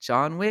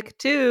John Wick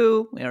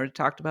 2. We already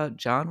talked about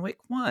John Wick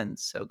 1,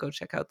 so go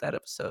check out that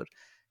episode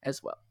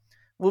as well.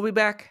 We'll be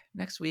back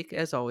next week,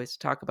 as always, to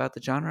talk about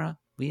the genre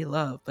we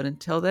love. But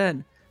until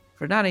then,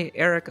 for Nadia,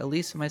 Eric,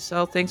 Alyse, and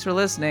myself, thanks for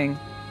listening.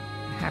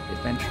 Happy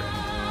adventuring.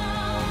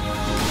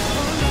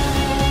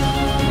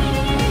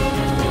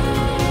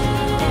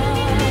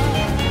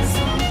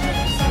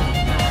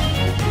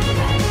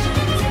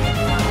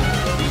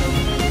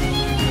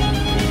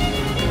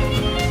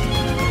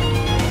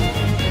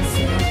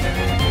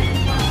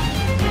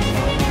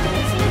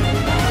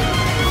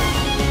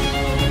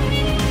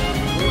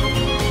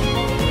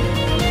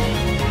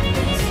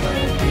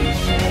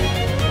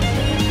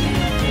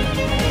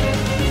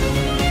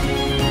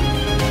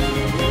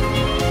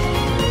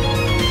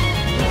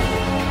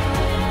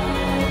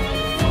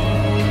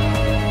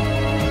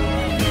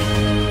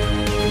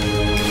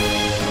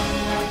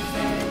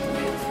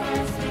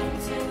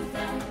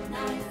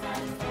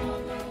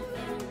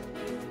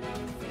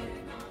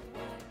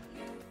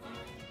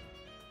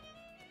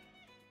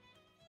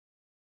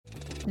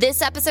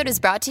 This episode is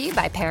brought to you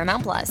by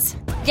Paramount Plus.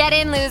 Get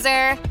in,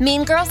 loser!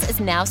 Mean Girls is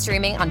now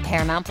streaming on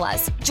Paramount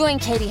Plus. Join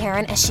Katie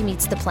Heron as she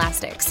meets the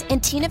plastics in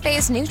Tina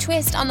Fey's new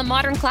twist on the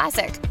modern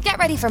classic. Get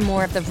ready for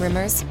more of the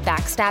rumors,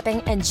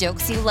 backstabbing, and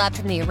jokes you loved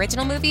from the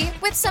original movie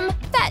with some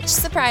fetch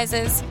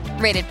surprises.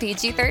 Rated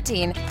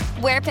PG-13.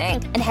 Wear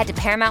pink and head to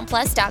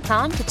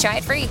ParamountPlus.com to try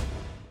it free.